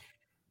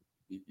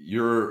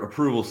 Your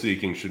approval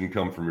seeking shouldn't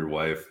come from your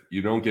wife.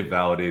 You don't get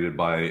validated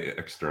by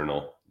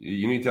external.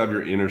 You need to have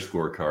your inner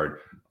scorecard.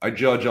 I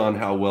judge on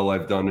how well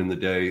I've done in the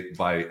day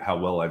by how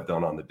well I've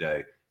done on the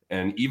day.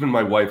 And even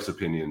my wife's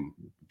opinion,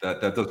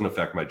 that doesn't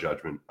affect my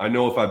judgment. I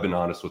know if I've been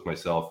honest with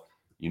myself.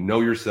 You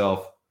know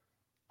yourself,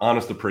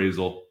 honest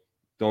appraisal.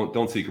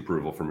 Don't seek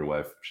approval from your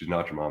wife. She's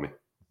not your mommy.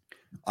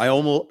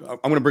 I'm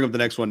going to bring up the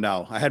next one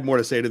now. I had more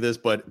to say to this,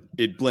 but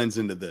it blends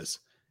into this.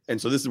 And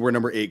so this is where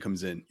number 8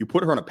 comes in. You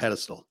put her on a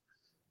pedestal.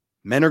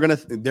 Men are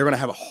they're going to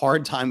have a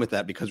hard time with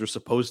that, because we're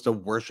supposed to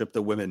worship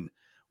the women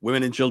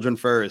and children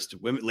first,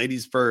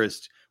 ladies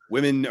first.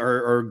 Women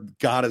are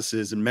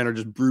goddesses and men are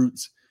just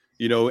brutes,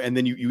 you know, and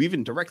then you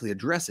even directly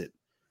address it.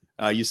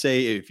 You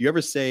say, if you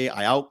ever say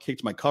I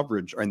outkicked my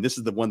coverage, and this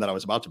is the one that I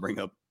was about to bring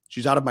up,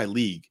 she's out of my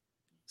league.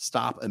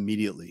 Stop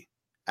immediately.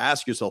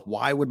 Ask yourself,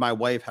 why would my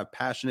wife have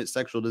passionate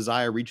sexual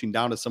desire reaching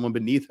down to someone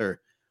beneath her?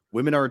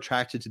 Women are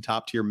attracted to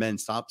top tier men.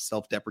 Stop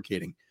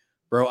self-deprecating.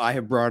 Bro, I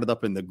have brought it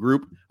up in the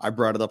group. I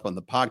brought it up on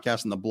the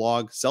podcast and the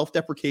blog.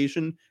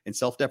 Self-deprecation and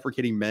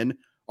self-deprecating men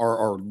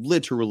are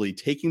literally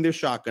taking their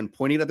shotgun,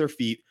 pointing at their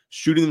feet,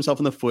 shooting themselves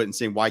in the foot and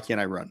saying, why can't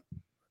I run?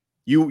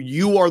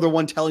 You are the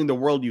one telling the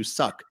world you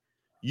suck.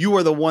 You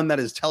are the one that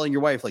is telling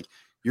your wife, like,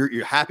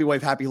 your happy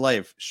wife, happy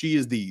life. She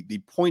is the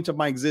point of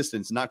my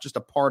existence, not just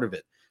a part of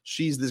it.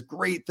 She's this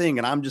great thing,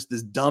 and I'm just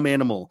this dumb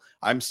animal.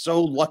 I'm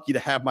so lucky to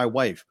have my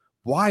wife.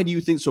 Why do you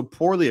think so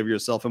poorly of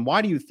yourself? And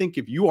why do you think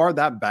if you are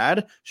that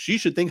bad, she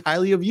should think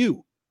highly of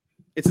you?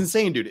 It's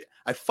insane, dude.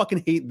 I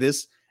fucking hate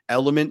this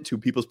element to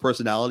people's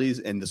personalities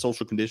and the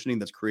social conditioning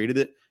that's created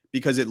it,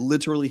 because it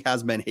literally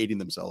has men hating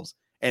themselves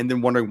and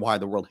then wondering why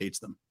the world hates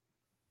them.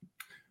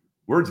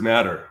 Words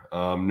matter.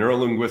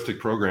 Neuro-linguistic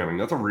programming,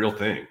 that's a real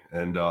thing.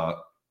 And,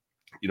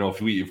 you know,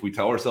 if we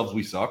tell ourselves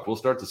we suck, we'll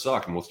start to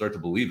suck and we'll start to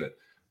believe it.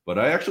 But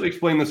I actually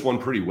explained this one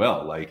pretty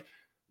well. Like,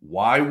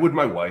 why would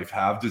my wife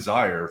have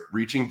desire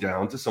reaching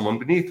down to someone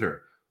beneath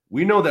her?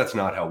 We know that's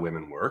not how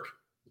women work.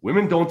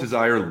 Women don't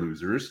desire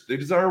losers. They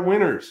desire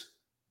winners.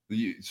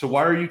 So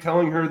why are you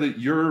telling her that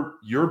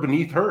you're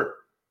beneath her?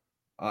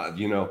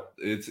 You know,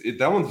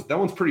 that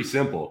one's pretty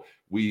simple.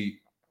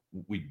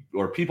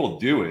 People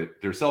do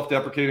it. They're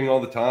self-deprecating all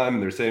the time.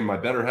 And they're saying my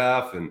better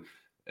half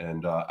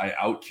and I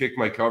outkick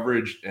my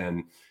coverage.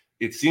 And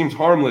it seems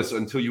harmless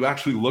until you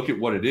actually look at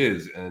what it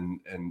is. And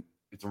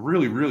it's a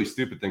really, really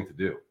stupid thing to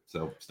do.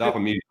 So stop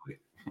immediately.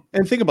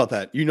 And think about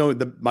that. You know,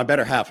 my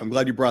better half. I'm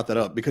glad you brought that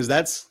up, because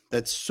that's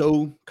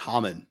so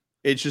common.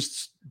 It's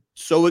just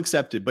so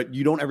accepted, but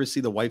you don't ever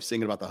see the wife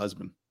singing about the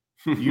husband.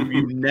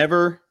 You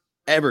never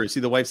ever see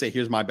the wife say,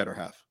 here's my better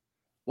half.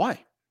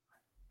 Why?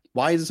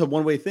 Why is this a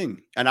one-way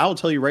thing? And I'll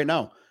tell you right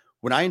now,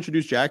 when I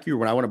introduce Jackie or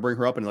when I want to bring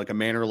her up in like a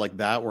manner like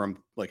that, where I'm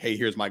like, hey,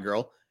 here's my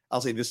girl,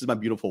 I'll say, this is my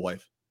beautiful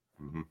wife.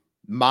 Mm-hmm.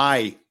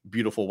 My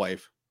beautiful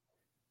wife.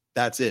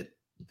 That's it.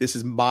 This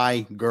is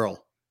my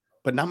girl,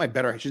 but not my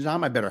better. She's not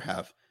my better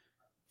half.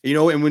 You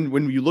know, and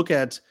when you look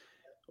at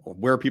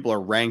where people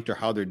are ranked or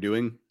how they're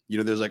doing, you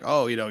know, there's like,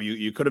 oh, you know,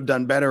 you could have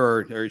done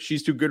better, or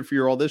she's too good for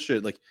you, or all this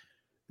shit. Like,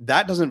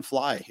 that doesn't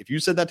fly. If you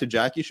said that to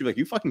Jackie, she'd be like,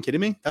 you fucking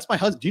kidding me? That's my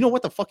husband. Do you know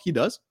what the fuck he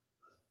does?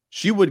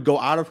 She would go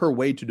out of her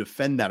way to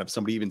defend that if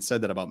somebody even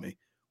said that about me.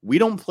 We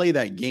don't play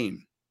that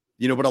game,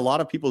 you know, but a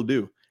lot of people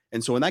do.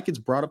 And so when that gets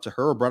brought up to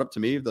her or brought up to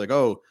me, they're like,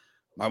 oh,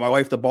 my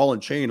wife, the ball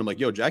and chain. I'm like,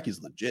 yo,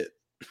 Jackie's legit.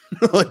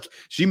 Like,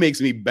 she makes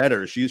me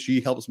better.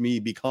 She helps me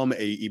become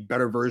a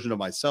better version of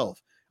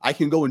myself. I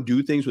can go and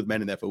do things with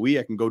men in the FOE.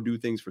 I can go do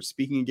things for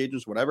speaking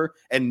engagements, whatever,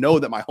 and know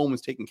that my home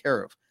is taken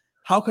care of.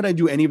 How could I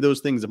do any of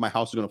those things if my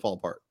house is going to fall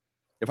apart?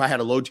 If I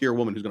had a low tier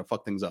woman who's going to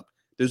fuck things up,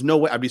 there's no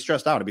way. I'd be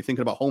stressed out. I'd be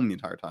thinking about home the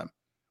entire time.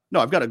 No,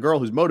 I've got a girl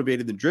who's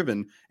motivated and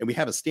driven, and we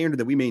have a standard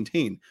that we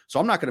maintain. So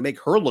I'm not going to make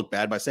her look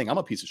bad by saying I'm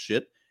a piece of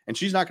shit, and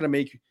she's not going to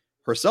make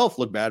herself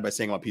look bad by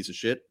saying I'm a piece of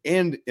shit.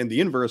 And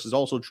the inverse is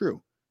also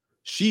true.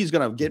 She's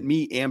going to get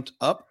me amped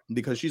up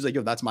because she's like,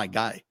 yo, that's my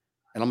guy.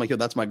 And I'm like, yo,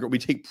 that's my girl. We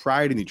take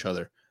pride in each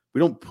other. We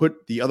don't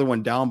put the other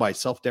one down by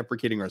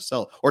self-deprecating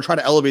ourselves or try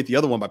to elevate the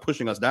other one by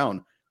pushing us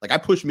down. Like, I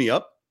push me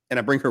up and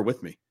I bring her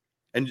with me.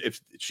 And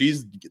if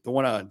she's the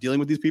one dealing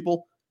with these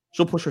people,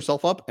 she'll push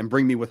herself up and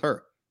bring me with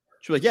her.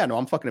 She'll be like, yeah, no,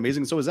 I'm fucking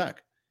amazing. And so is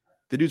Zach.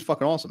 The dude's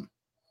fucking awesome.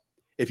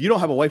 If you don't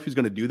have a wife who's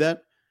going to do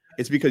that,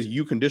 it's because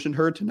you conditioned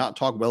her to not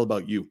talk well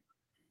about you.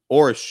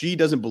 Or she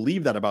doesn't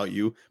believe that about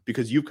you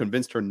because you've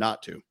convinced her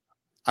not to.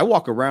 I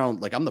walk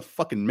around like I'm the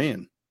fucking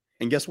man.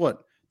 And guess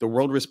what? The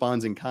world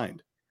responds in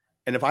kind.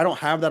 And if I don't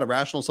have that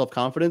irrational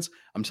self-confidence,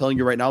 I'm telling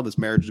you right now, this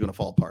marriage is going to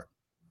fall apart.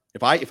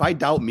 If I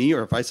doubt me,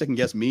 or if I second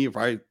guess me, if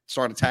I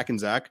start attacking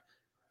Zach,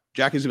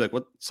 Jackie's gonna be like,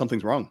 what?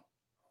 Something's wrong.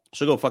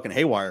 She'll go fucking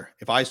haywire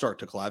if I start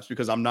to collapse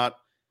because I'm not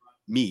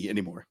me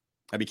anymore.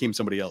 I became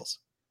somebody else.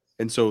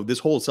 And so this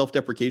whole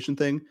self-deprecation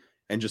thing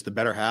and just the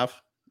better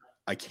half,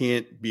 I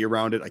can't be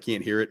around it. I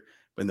can't hear it.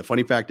 But the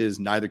funny fact is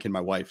neither can my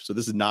wife. So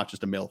this is not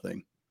just a male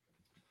thing.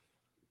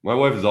 My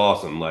wife is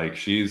awesome. Like,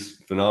 she's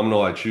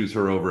phenomenal. I choose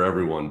her over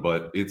everyone,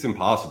 but it's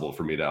impossible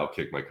for me to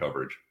outkick my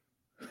coverage.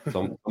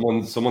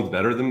 Someone's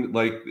better than,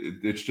 like,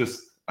 it's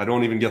just, I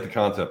don't even get the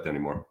concept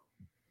anymore.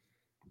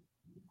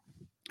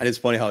 And it's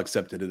funny how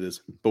accepted it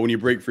is. But when you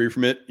break free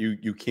from it,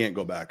 you can't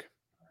go back.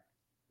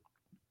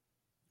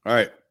 All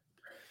right.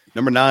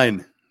 Number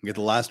 9, we get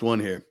the last one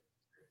here.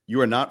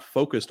 You are not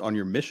focused on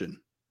your mission.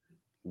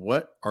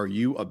 What are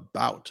you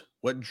about?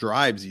 What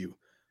drives you?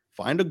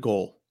 Find a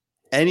goal.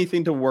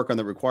 Anything to work on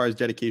that requires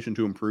dedication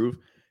to improve.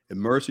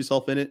 Immerse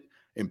yourself in it.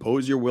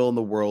 Impose your will in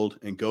the world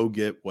and go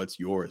get what's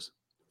yours.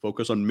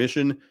 Focus on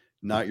mission,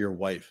 not your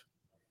wife.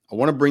 I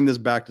want to bring this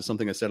back to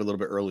something I said a little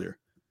bit earlier.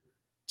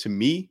 To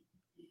me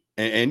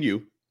and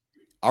you,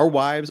 our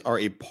wives are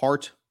a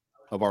part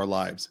of our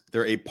lives.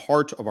 They're a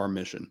part of our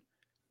mission,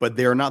 but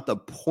they are not the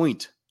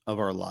point of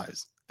our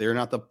lives. They are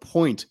not the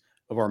point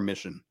of our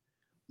mission.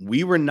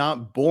 We were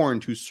not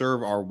born to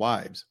serve our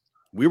wives.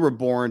 We were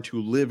born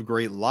to live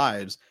great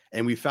lives,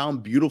 and we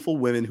found beautiful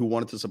women who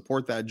wanted to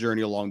support that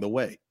journey along the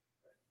way.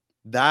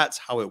 That's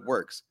how it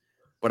works.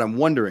 But I'm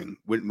wondering,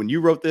 when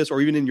you wrote this,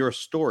 or even in your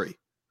story,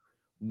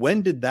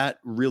 when did that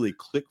really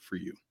click for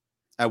you?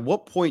 At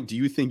what point do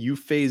you think you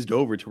phased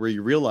over to where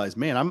you realize,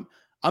 man,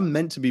 I'm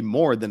meant to be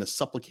more than a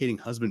supplicating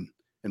husband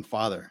and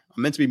father.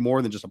 I'm meant to be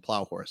more than just a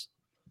plow horse.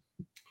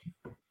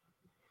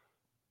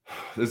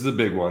 This is a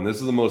big one.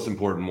 This is the most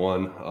important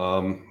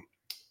one.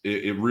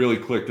 It really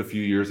clicked a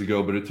few years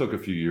ago, but it took a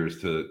few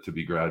years to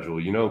be gradual.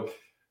 You know,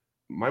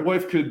 my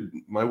wife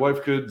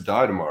could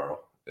die tomorrow.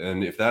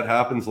 And if that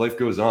happens, life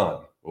goes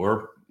on.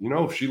 Or, you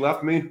know, if she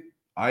left me,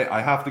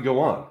 I have to go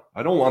on.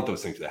 I don't want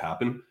those things to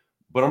happen,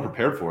 but I'm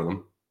prepared for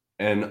them.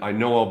 And I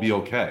know I'll be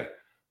okay.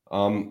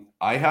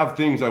 I have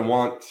things I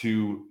want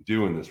to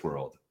do in this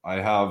world. I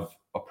have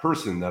a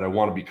person that I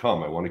want to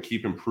become. I want to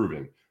keep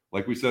improving.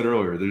 Like we said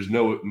earlier, there's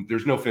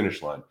no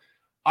finish line.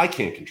 I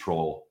can't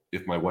control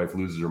if my wife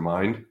loses her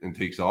mind and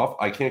takes off.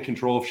 I can't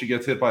control if she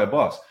gets hit by a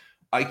bus.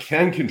 I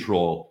can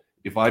control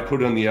if I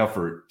put in the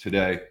effort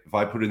today, if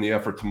I put in the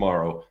effort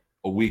tomorrow,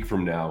 a week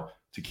from now,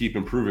 to keep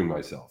improving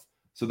myself.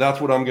 So that's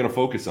what I'm going to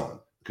focus on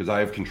because I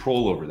have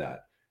control over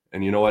that.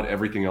 And you know what?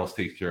 Everything else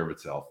takes care of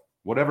itself.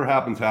 Whatever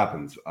happens,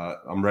 happens.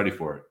 I'm ready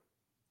for it.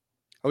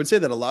 I would say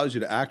that allows you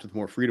to act with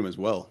more freedom as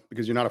well,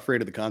 because you're not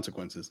afraid of the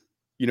consequences.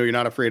 You know, you're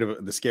not afraid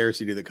of the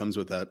scarcity that comes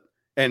with that.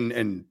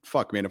 And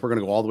fuck, man, if we're going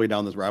to go all the way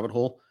down this rabbit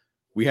hole,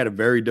 we had a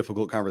very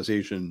difficult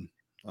conversation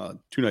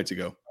 2 nights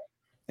ago.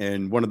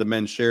 And one of the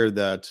men shared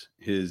that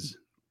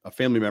a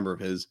family member of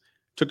his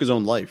took his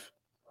own life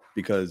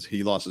because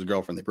he lost his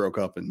girlfriend. They broke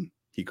up and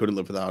he couldn't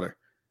live without her.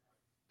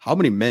 How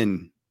many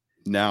men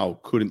now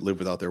couldn't live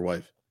without their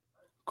wife?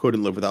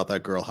 Couldn't live without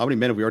that girl? How many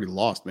men have we already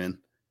lost, man?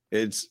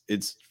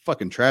 It's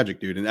fucking tragic,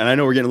 dude. And I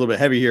know we're getting a little bit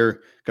heavy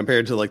here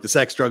compared to like the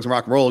sex, drugs, and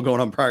rock and roll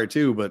going on prior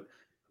to, but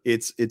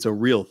it's a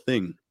real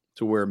thing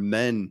to where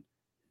men,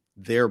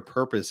 their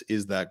purpose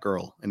is that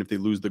girl. And if they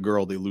lose the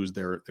girl, they lose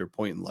their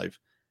point in life.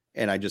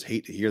 And I just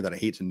hate to hear that. I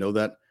hate to know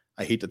that.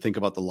 I hate to think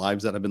about the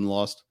lives that have been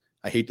lost.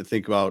 I hate to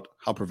think about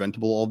how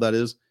preventable all that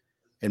is.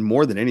 And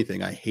more than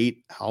anything, I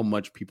hate how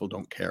much people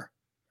don't care.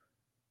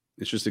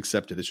 It's just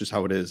accepted. It's just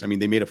how it is. I mean,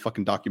 they made a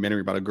fucking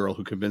documentary about a girl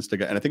who convinced a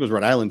guy, and I think it was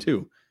Rhode Island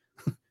too.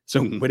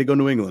 So way to go,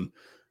 New England.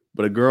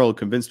 But a girl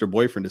convinced her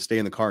boyfriend to stay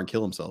in the car and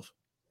kill himself.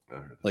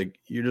 Like,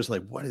 you're just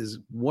like, what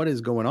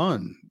is going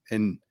on?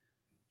 And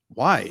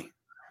why?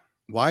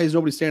 Why is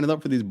nobody standing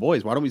up for these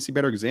boys? Why don't we see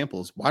better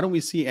examples? Why don't we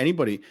see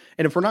anybody?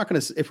 And if we're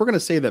going to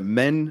say that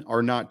men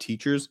are not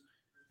teachers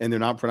and they're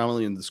not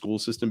predominantly in the school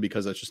system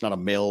because that's just not a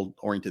male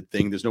oriented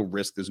thing, there's no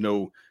risk, there's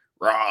no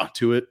raw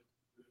to it.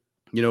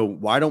 You know,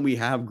 why don't we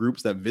have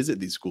groups that visit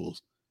these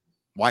schools?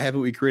 Why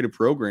haven't we created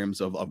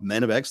programs of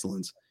men of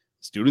excellence,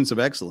 students of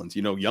excellence,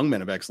 you know, young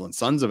men of excellence,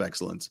 sons of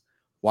excellence?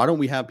 Why don't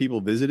we have people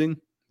visiting,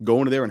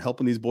 going to there and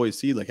helping these boys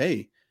see like,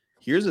 hey,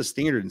 here's a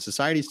standard and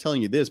society's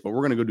telling you this, but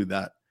we're going to go do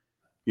that.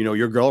 You know,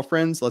 your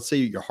girlfriends, let's say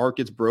your heart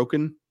gets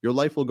broken, your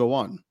life will go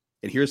on.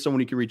 And here's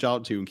someone you can reach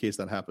out to in case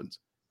that happens.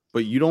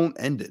 But you don't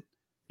end it.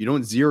 You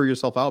don't zero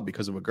yourself out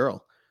because of a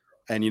girl.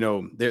 And, you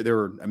know, there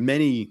are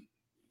many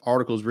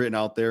articles written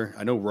out there.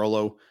 I know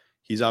Rollo,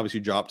 he's obviously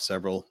dropped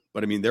several.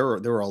 But, I mean, there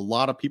are a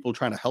lot of people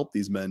trying to help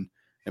these men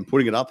and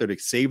putting it out there to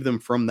save them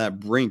from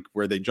that brink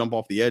where they jump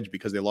off the edge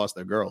because they lost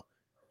their girl.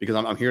 Because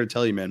I'm here to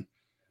tell you, man,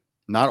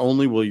 not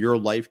only will your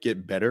life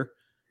get better,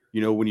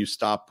 you know, when you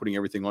stop putting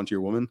everything onto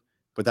your woman,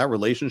 but that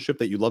relationship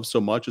that you love so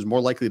much is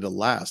more likely to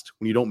last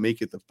when you don't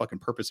make it the fucking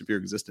purpose of your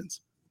existence.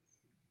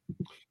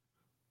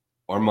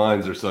 Our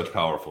minds are such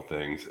powerful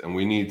things, and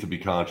we need to be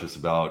conscious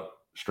about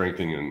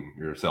strengthening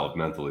yourself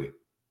mentally.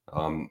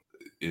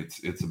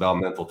 It's about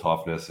mental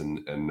toughness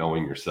and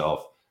knowing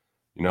yourself.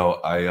 You know,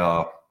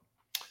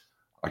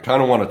 I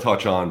kind of want to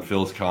touch on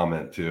Phil's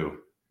comment too.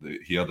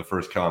 He had the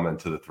first comment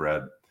to the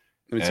thread.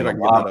 Let me see if I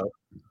can get that out.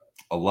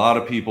 A lot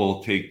of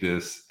people take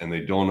this and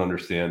they don't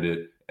understand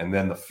it. And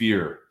then the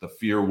fear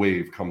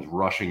wave comes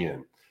rushing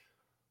in.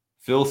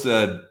 Phil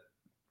said,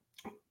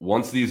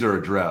 once these are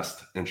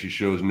addressed and she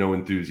shows no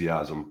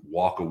enthusiasm,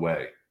 walk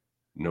away.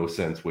 No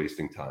sense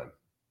wasting time.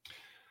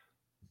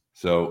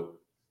 So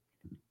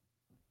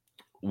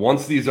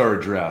once these are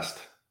addressed,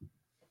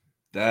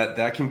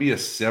 that can be a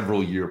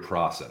several year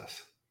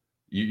process.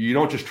 You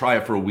don't just try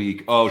it for a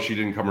week. Oh, she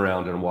didn't come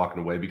around and I'm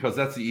walking away, because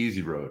that's the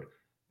easy road.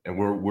 And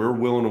we're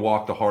willing to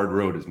walk the hard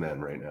road as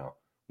men right now.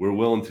 We're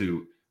willing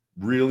to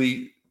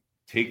really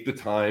take the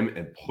time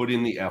and put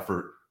in the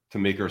effort to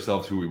make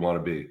ourselves who we want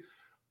to be.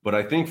 But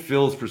I think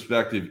Phil's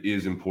perspective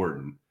is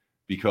important,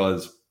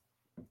 because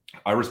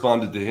I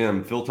responded to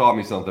him. Phil taught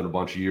me something a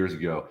bunch of years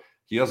ago.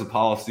 He has a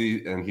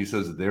policy and he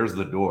says, there's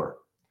the door.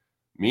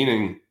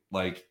 Meaning,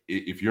 like,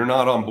 if you're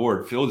not on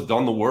board, Phil has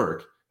done the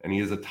work and he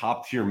is a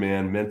top tier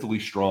man, mentally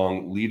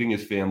strong, leading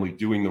his family,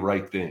 doing the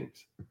right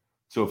things.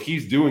 So if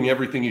he's doing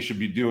everything he should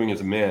be doing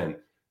as a man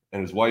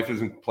and his wife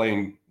isn't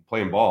playing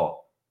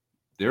ball,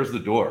 there's the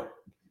door.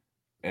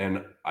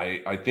 And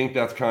I think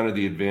that's kind of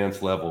the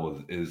advanced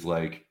level is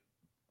like,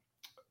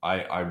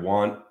 I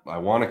want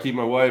to keep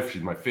my wife.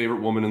 She's my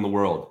favorite woman in the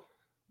world.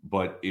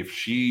 But if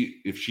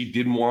she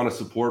didn't want to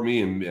support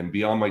me and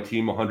be on my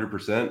team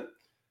 100%,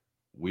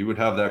 we would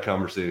have that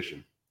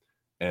conversation.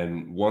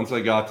 And once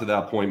I got to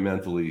that point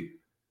mentally,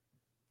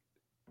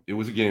 it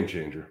was a game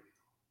changer.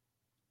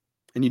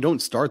 And you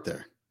don't start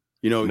there.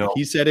 You know, No.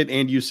 He said it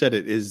and you said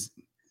it, is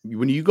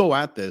when you go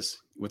at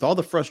this with all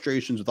the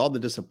frustrations, with all the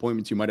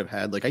disappointments you might have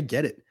had, like, I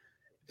get it.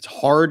 It's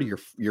hard.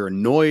 You're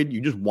annoyed.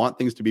 You just want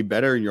things to be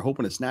better and you're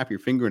hoping to snap your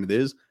finger, and it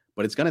is,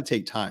 but it's going to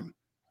take time.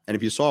 And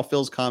if you saw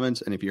Phil's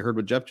comments and if you heard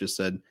what Jeff just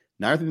said,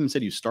 neither of them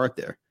said you start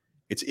there.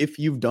 It's if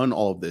you've done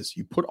all of this,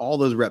 you put all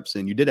those reps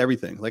in, you did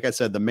everything. Like I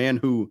said, the man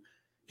who,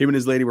 him and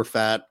his lady were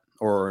fat,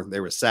 or they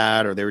were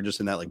sad, or they were just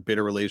in that like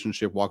bitter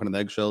relationship, walking on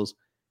eggshells.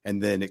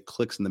 And then it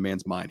clicks in the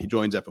man's mind. He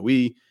joins FOE.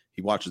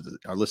 He watches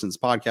or listens to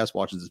this podcast,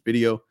 watches this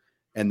video,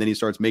 and then he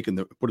starts putting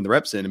the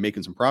reps in and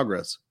making some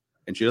progress.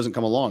 And she doesn't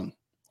come along.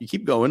 You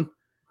keep going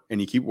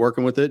and you keep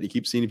working with it. You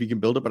keep seeing if you can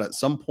build it. But at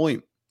some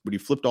point, when you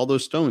flipped all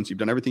those stones, you've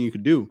done everything you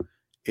could do.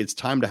 It's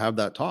time to have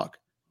that talk.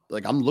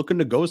 Like, I'm looking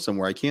to go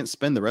somewhere. I can't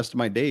spend the rest of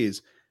my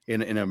days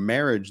in a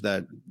marriage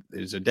that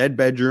is a dead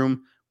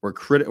bedroom. We're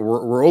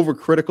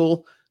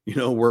overcritical. You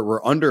know,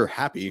 we're under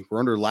happy. We're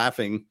under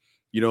laughing,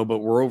 you know, but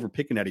we're over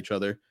picking at each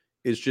other.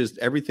 It's just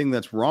everything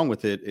that's wrong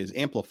with it is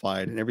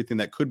amplified, and everything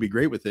that could be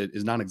great with it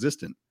is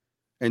non-existent.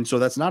 And so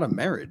that's not a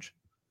marriage.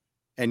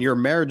 And your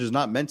marriage is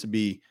not meant to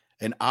be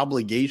an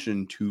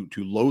obligation to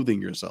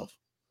loathing yourself.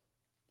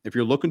 If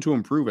you're looking to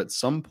improve at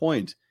some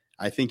point,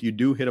 I think you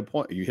do hit a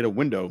point, you hit a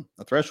window,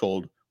 a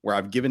threshold where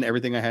I've given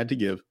everything I had to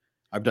give.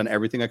 I've done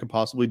everything I could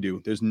possibly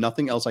do. There's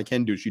nothing else I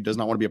can do. She does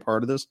not want to be a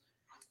part of this.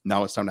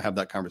 Now it's time to have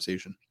that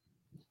conversation.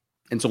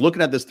 And so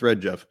looking at this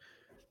thread, Jeff,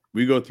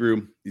 we go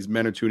through, these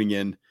men are tuning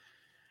in.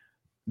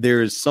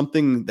 there's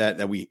something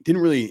that we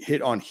didn't really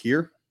hit on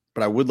here,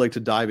 but I would like to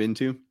dive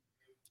into.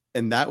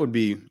 And that would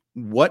be,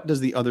 what does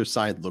the other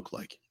side look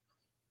like?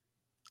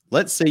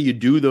 Let's say you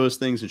do those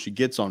things and she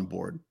gets on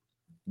board.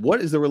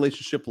 What is the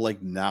relationship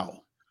like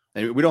now?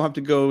 And we don't have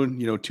to go,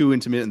 too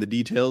intimate in the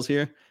details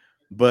here,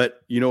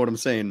 but you know what I'm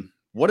saying?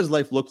 What does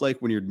life look like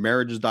when your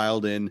marriage is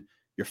dialed in,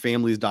 your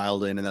family's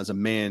dialed in, and as a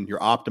man, you're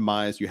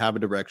optimized, you have a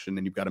direction,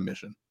 and you've got a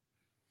mission?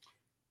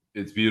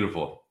 It's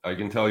beautiful. I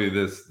can tell you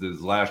this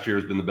last year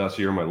has been the best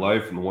year of my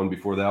life, and the one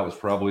before that was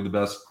probably the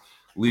best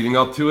leading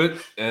up to it.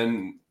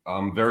 And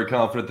I'm very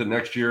confident that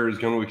next year is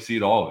going to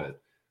exceed all of it.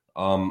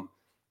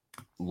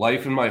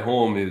 Life in my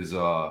home is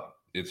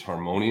it's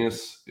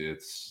harmonious.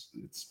 It's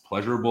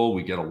pleasurable.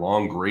 We get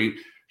along great.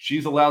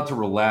 She's allowed to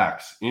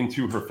relax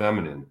into her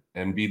feminine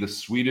and be the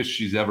sweetest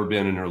she's ever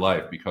been in her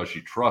life because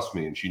she trusts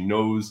me and she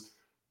knows,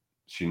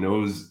 I'm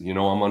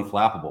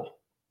unflappable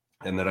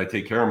and that I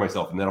take care of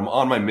myself and that I'm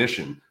on my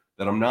mission,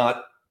 that I'm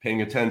not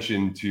paying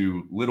attention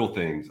to little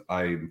things.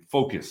 I'm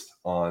focused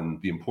on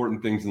the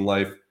important things in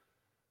life.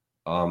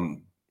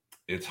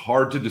 It's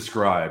hard to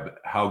describe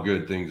how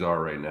good things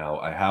are right now.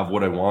 I have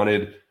what I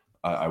wanted.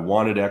 I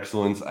wanted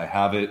excellence. I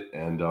have it,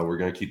 and we're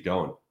going to keep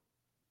going.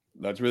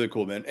 That's really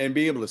cool, man. And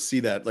being able to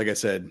see that, like I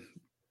said,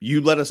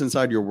 you let us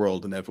inside your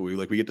world in FOE.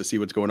 Like, we get to see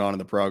what's going on in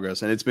the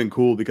progress. And it's been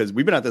cool because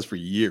we've been at this for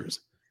years.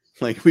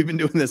 Like, we've been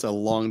doing this a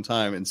long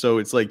time. And so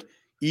it's like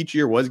each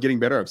year was getting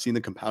better. I've seen the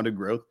compounded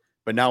growth,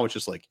 but now it's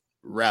just like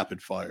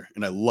rapid fire.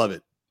 And I love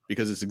it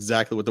because it's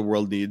exactly what the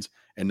world needs.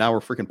 And now we're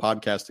freaking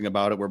podcasting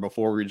about it, where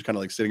before we were just kind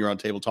of like sitting around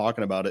a table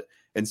talking about it.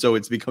 And so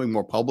it's becoming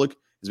more public.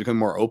 It's becoming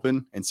more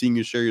open, and seeing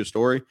you share your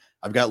story.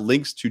 I've got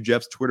links to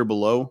Jeff's Twitter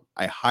below.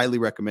 I highly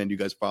recommend you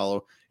guys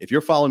follow. If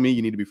you're following me,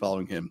 you need to be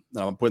following him.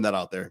 Now, I'm putting that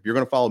out there. If you're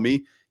going to follow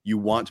me, you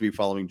want to be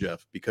following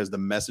Jeff, because the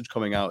message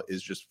coming out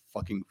is just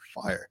fucking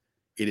fire.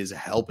 It is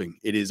helping.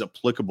 It is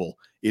applicable.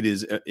 It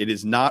is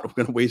not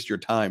going to waste your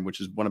time,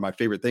 which is one of my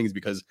favorite things,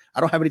 because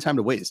I don't have any time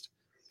to waste.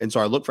 And so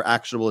I look for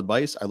actionable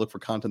advice. I look for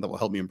content that will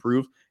help me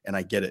improve, and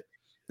I get it.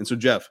 And so,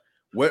 Jeff,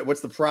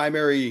 what's the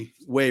primary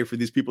way for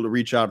these people to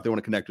reach out if they want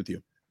to connect with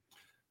you?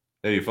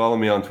 Hey, you follow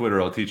me on Twitter.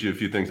 I'll teach you a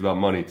few things about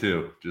money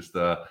too. Just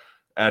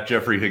at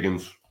Jeffrey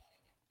Higgins.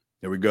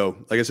 There we go.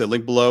 Like I said,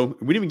 link below.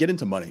 We didn't even get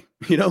into money.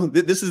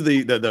 This is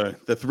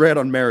the thread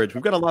on marriage.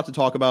 We've got a lot to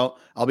talk about.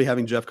 I'll be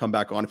having Jeff come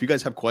back on. If you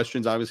guys have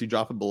questions, obviously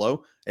drop it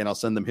below and I'll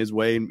send them his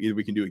way. And either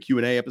we can do a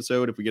Q&A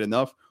episode if we get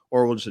enough,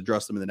 or we'll just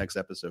address them in the next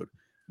episode.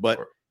 But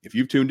if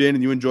you've tuned in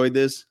and you enjoyed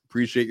this,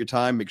 appreciate your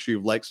time. Make sure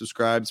you like,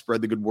 subscribe,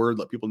 spread the good word,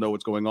 let people know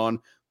what's going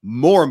on.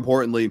 More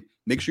importantly,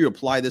 make sure you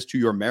apply this to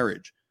your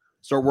marriage.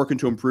 Start working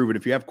to improve it.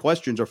 If you have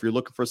questions or if you're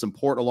looking for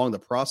support along the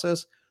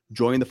process,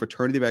 join the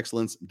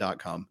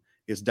fraternityofexcellence.com.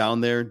 It's down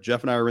there.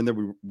 Jeff and I are in there.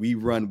 We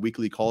run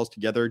weekly calls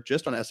together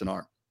just on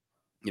SNR.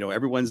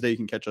 Every Wednesday you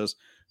can catch us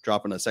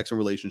dropping a sex and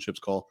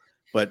relationships call,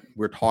 but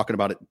we're talking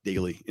about it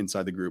daily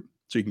inside the group.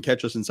 So you can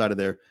catch us inside of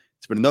there.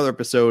 It's been another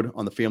episode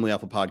on the Family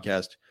Alpha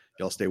Podcast.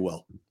 Y'all stay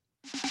well.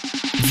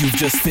 You've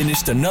just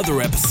finished another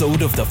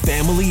episode of the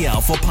Family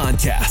Alpha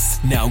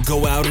Podcast. Now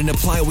go out and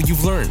apply what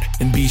you've learned.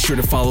 And be sure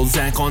to follow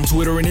Zach on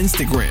Twitter and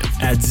Instagram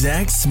at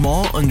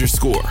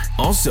ZachSmall_.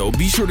 Also,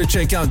 be sure to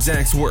check out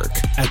Zach's work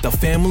at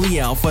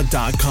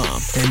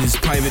thefamilyalpha.com and his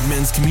private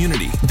men's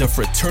community,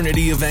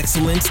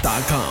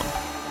 thefraternityofexcellence.com.